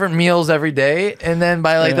have different meals every day, and then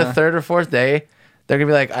by like the third or fourth day, they're gonna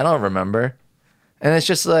be like, I don't remember. And it's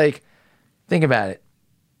just like, think about it.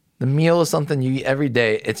 The meal is something you eat every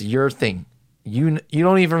day. It's your thing. You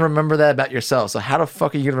don't even remember that about yourself. So how the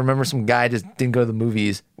fuck are you gonna remember some guy just didn't go to the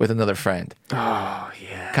movies with another friend? Oh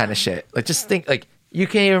yeah. Kind of shit. Like, just think, like, you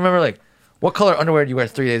can't even remember, like, what color underwear did you wear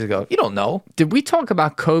 3 days ago? You don't know. Did we talk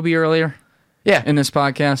about Kobe earlier? Yeah. In this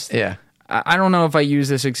podcast? Yeah. I don't know if I use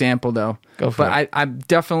this example though. Go for it. I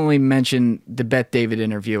definitely mentioned the Bet David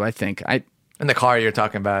interview. I think in the car you're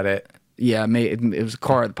talking about it. Yeah, it was a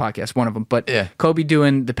car of the podcast, one of them. But yeah. Kobe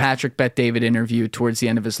doing the Patrick Bet David interview towards the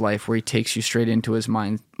end of his life, where he takes you straight into his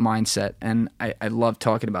mindset. And I love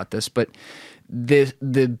talking about this. But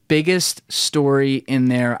the biggest story in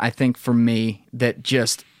there, I think, for me, that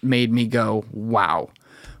just made me go, wow,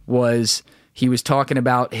 was he was talking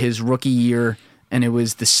about his rookie year, and it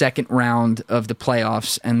was the second round of the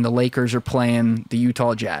playoffs, and the Lakers are playing the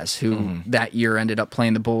Utah Jazz, who that year ended up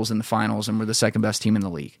playing the Bulls in the finals and were the second best team in the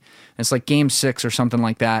league. And it's like game 6 or something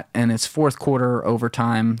like that, and it's fourth quarter,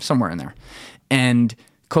 overtime, somewhere in there. And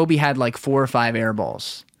Kobe had like 4 or 5 air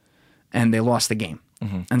balls, and they lost the game.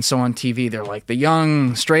 And so on TV, they're like, the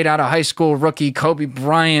young, straight out of high school rookie Kobe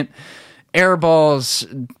Bryant air balls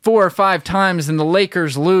 4 or 5 times, and the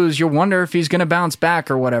Lakers lose. You wonder if he's going to bounce back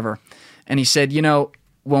or whatever. And he said,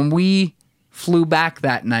 when we flew back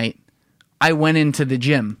that night, I went into the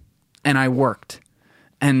gym and I worked.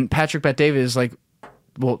 And Patrick Bet-David is like,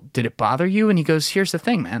 well, did it bother you? And he goes, here's the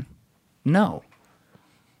thing, man. No.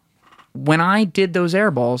 When I did those air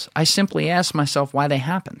balls, I simply asked myself why they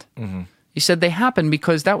happened. He said they happened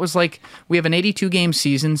because that was like, we have an 82-game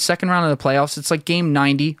season, second round of the playoffs. It's like game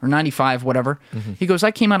 90 or 95, whatever. He goes,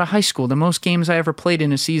 I came out of high school. The most games I ever played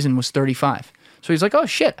in a season was 35. So he's like, oh,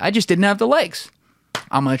 shit, I just didn't have the legs.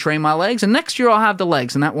 I'm going to train my legs, and next year I'll have the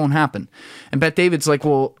legs, and that won't happen. And Bet David's like,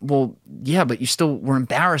 well, yeah, but you still were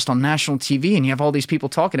embarrassed on national TV, and you have all these people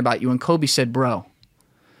talking about you. And Kobe said, bro,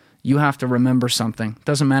 you have to remember something.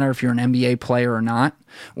 Doesn't matter if you're an NBA player or not,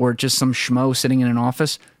 or just some schmo sitting in an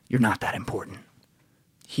office. You're not that important.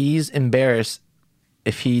 He's embarrassed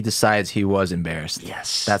if he decides he was embarrassed.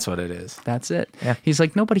 Yes. That's what it is. That's it. Yeah. He's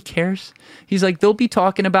like, nobody cares. He's like, they'll be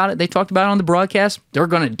talking about it. They talked about it on the broadcast. They're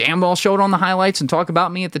going to damn well show it on the highlights and talk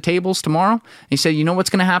about me at the tables tomorrow. He said, you know what's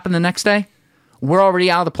going to happen the next day? We're already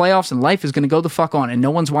out of the playoffs, and life is going to go the fuck on, and no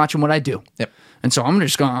one's watching what I do. Yep. And so I'm going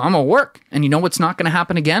to work. And you know what's not going to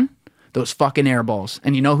happen again? Those fucking air balls.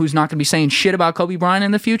 And you know who's not going to be saying shit about Kobe Bryant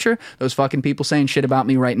in the future? Those fucking people saying shit about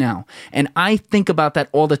me right now. And I think about that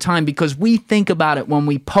all the time, because we think about it when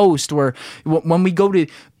we post, or when we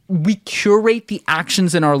we curate the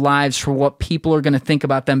actions in our lives for what people are going to think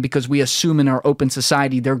about them, because we assume in our open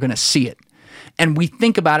society they're going to see it. And we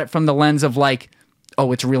think about it from the lens of like,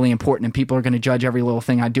 oh, it's really important, and people are going to judge every little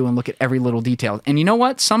thing I do and look at every little detail. And you know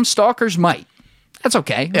what? Some stalkers might. That's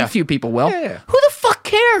okay. Yeah. A few people will. Yeah. Who the fuck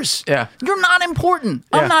cares? Yeah. You're not important.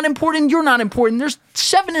 Yeah. I'm not important. You're not important. There's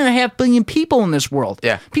 7.5 billion people in this world.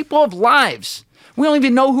 Yeah. People have lives. We don't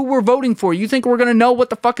even know who we're voting for. You think we're going to know what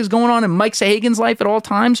the fuck is going on in Mike Sahagan's life at all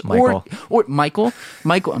times? Michael. Or Michael,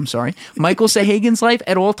 I'm sorry. Michael Sahagan's life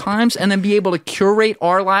at all times, and then be able to curate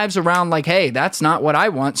our lives around like, hey, that's not what I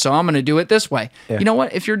want, so I'm going to do it this way. Yeah. You know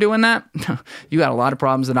what? If you're doing that, you got a lot of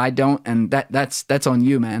problems that I don't, and that's on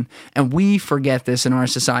you, man. And we forget this in our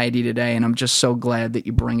society today, and I'm just so glad that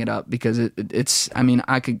you bring it up because it's, I mean,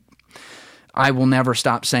 I will never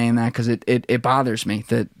stop saying that because it bothers me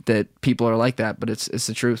that people are like that, but it's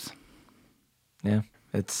the truth. Yeah,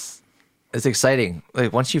 it's exciting.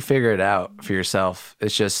 Like once you figure it out for yourself,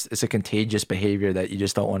 it's a contagious behavior that you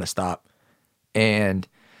just don't want to stop. And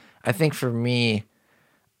I think for me,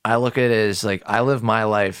 I look at it as like I live my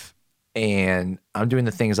life and I'm doing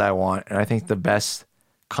the things I want. And I think the best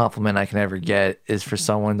compliment I can ever get is for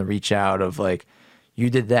someone to reach out of like, you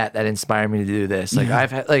did that inspired me to do this. Like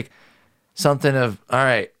I've had like something of, all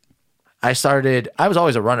right, I was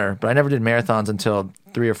always a runner, but I never did marathons until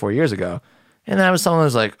 3 or 4 years ago. And that was someone who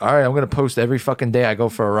was like, all right, I'm going to post every fucking day I go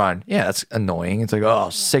for a run. Yeah, that's annoying. It's like,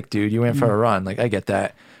 oh, sick, dude. You went for a run. Like, I get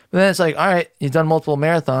that. But then it's like, all right, you've done multiple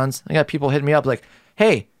marathons. I got people hitting me up like,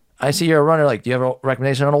 hey, I see you're a runner. Like, do you have a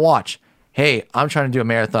recommendation on a watch? Hey, I'm trying to do a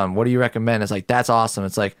marathon. What do you recommend? It's like, that's awesome.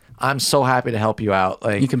 It's like, I'm so happy to help you out.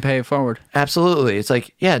 Like, You can pay it forward. absolutely. It's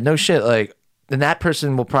like, yeah, no shit. Like, then that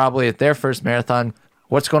person will probably at their first marathon,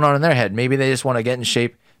 what's going on in their head? Maybe they just want to get in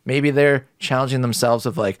shape. Maybe they're challenging themselves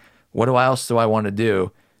of like, what else do I want to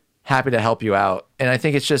do? Happy to help you out. And I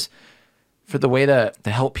think it's just for the way to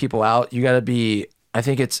help people out, you got to be, I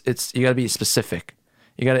think it's you got to be specific.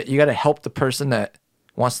 You got to help the person that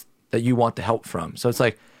you want the help from. So it's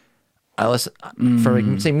like, I listen for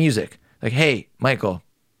like, say music, like, hey, Michael,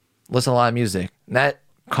 listen to a lot of music. And that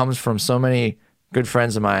comes from so many good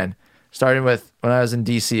friends of mine, starting with when I was in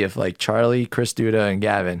DC of like Charlie, Chris Duda, and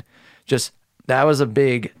Gavin. Just, that was a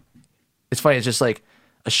big, it's funny. It's just like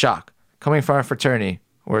a shock coming from a fraternity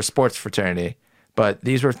or a sports fraternity. But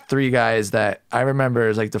these were 3 guys that I remember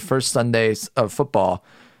as like the first Sundays of football.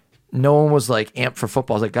 No one was like amped for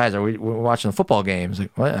football. I was like, guys, we're watching a football game. It's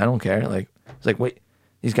like, what? I don't care. Like, it's like, wait,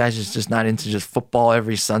 these guys are just not into just football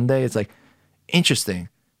every Sunday. It's like, interesting.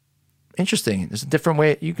 There's a different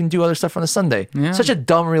way you can do other stuff on a Sunday. Yeah. Such a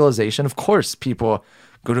dumb realization. Of course, people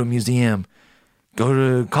go to a museum, go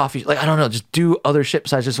to coffee. Like, I don't know, just do other shit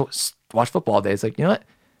besides just watch football all day. It's like, you know what?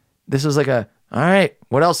 This was like all right,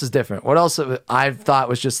 what else is different? What else I thought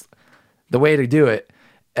was just the way to do it?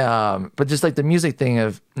 But just like the music thing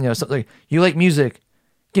of, you know, something like, you like music,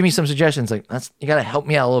 give me some suggestions. Like, you got to help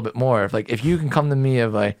me out a little bit more. If you can come to me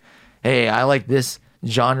of like, hey, I like this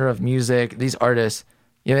genre of music, these artists,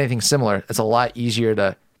 you have anything similar, it's a lot easier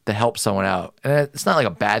to help someone out. And it's not like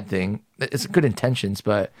a bad thing. It's good intentions,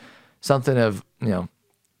 but something of, you know,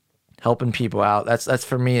 helping people out. That's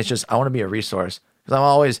for me. It's just, I want to be a resource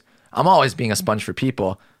because I'm always being a sponge for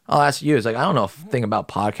people. I'll ask you, it's like, I don't know a thing about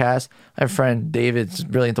podcasts. I have a friend, David's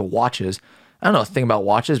really into watches. I don't know a thing about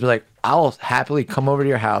watches, but like, I'll happily come over to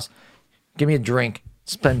your house, give me a drink,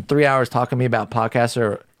 spend 3 hours talking to me about podcasts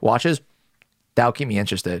or watches. That'll keep me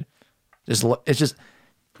interested. It's just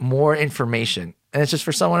more information. And it's just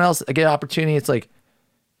for someone else, I get an opportunity. It's like,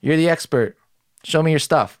 you're the expert. Show me your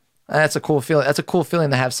stuff. That's a cool feeling. That's a cool feeling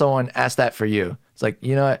to have someone ask that for you. It's like,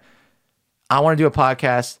 you know what? I want to do a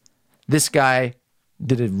podcast. This guy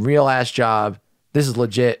did a real ass job. This is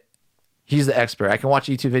legit. He's the expert. I can watch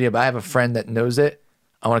a YouTube video, but I have a friend that knows it.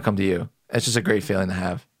 I want to come to you. It's just a great feeling to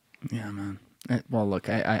have. Yeah, man. Well, look,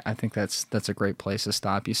 I think that's a great place to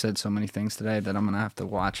stop. You said so many things today that I'm gonna have to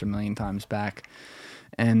watch a million times back,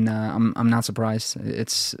 and I'm not surprised.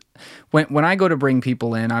 It's when I go to bring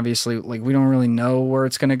people in, obviously, like we don't really know where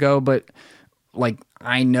it's gonna go, but like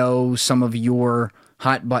I know some of your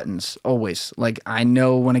hot buttons always. Like I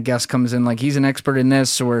know when a guest comes in, like he's an expert in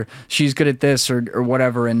this or she's good at this or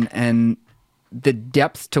whatever, and the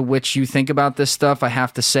depth to which you think about this stuff, I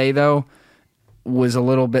have to say though, was a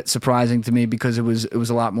little bit surprising to me because it was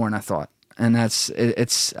a lot more than I thought. And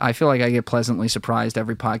it's I feel like I get pleasantly surprised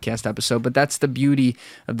every podcast episode, but that's the beauty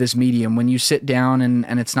of this medium. When you sit down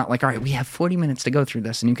and it's not like, all right, we have 40 minutes to go through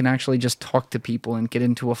this, and you can actually just talk to people and get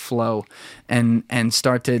into a flow and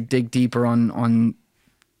start to dig deeper on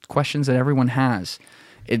questions that everyone has.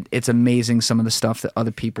 It's amazing some of the stuff that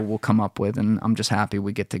other people will come up with, and I'm just happy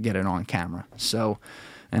we get to get it on camera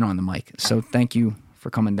and on the mic. So thank you for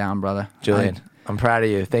coming down, brother. Julian, I'm proud of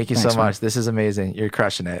you. Thank you so much. Man. This is amazing. You're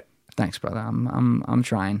crushing it. Thanks, brother. I'm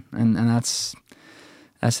trying, and that's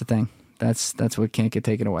the thing. That's what can't get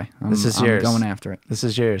taken away. This is yours. I'm going after it. This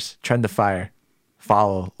is yours. Trend of Fire.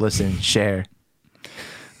 Follow, listen, share.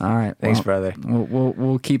 All right. Thanks, brother.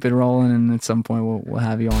 We'll keep it rolling, and at some point we'll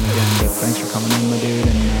have you on again. But thanks for coming in, my dude,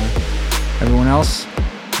 and everyone else.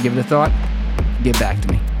 Give it a thought. Get back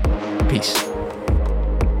to me. Peace.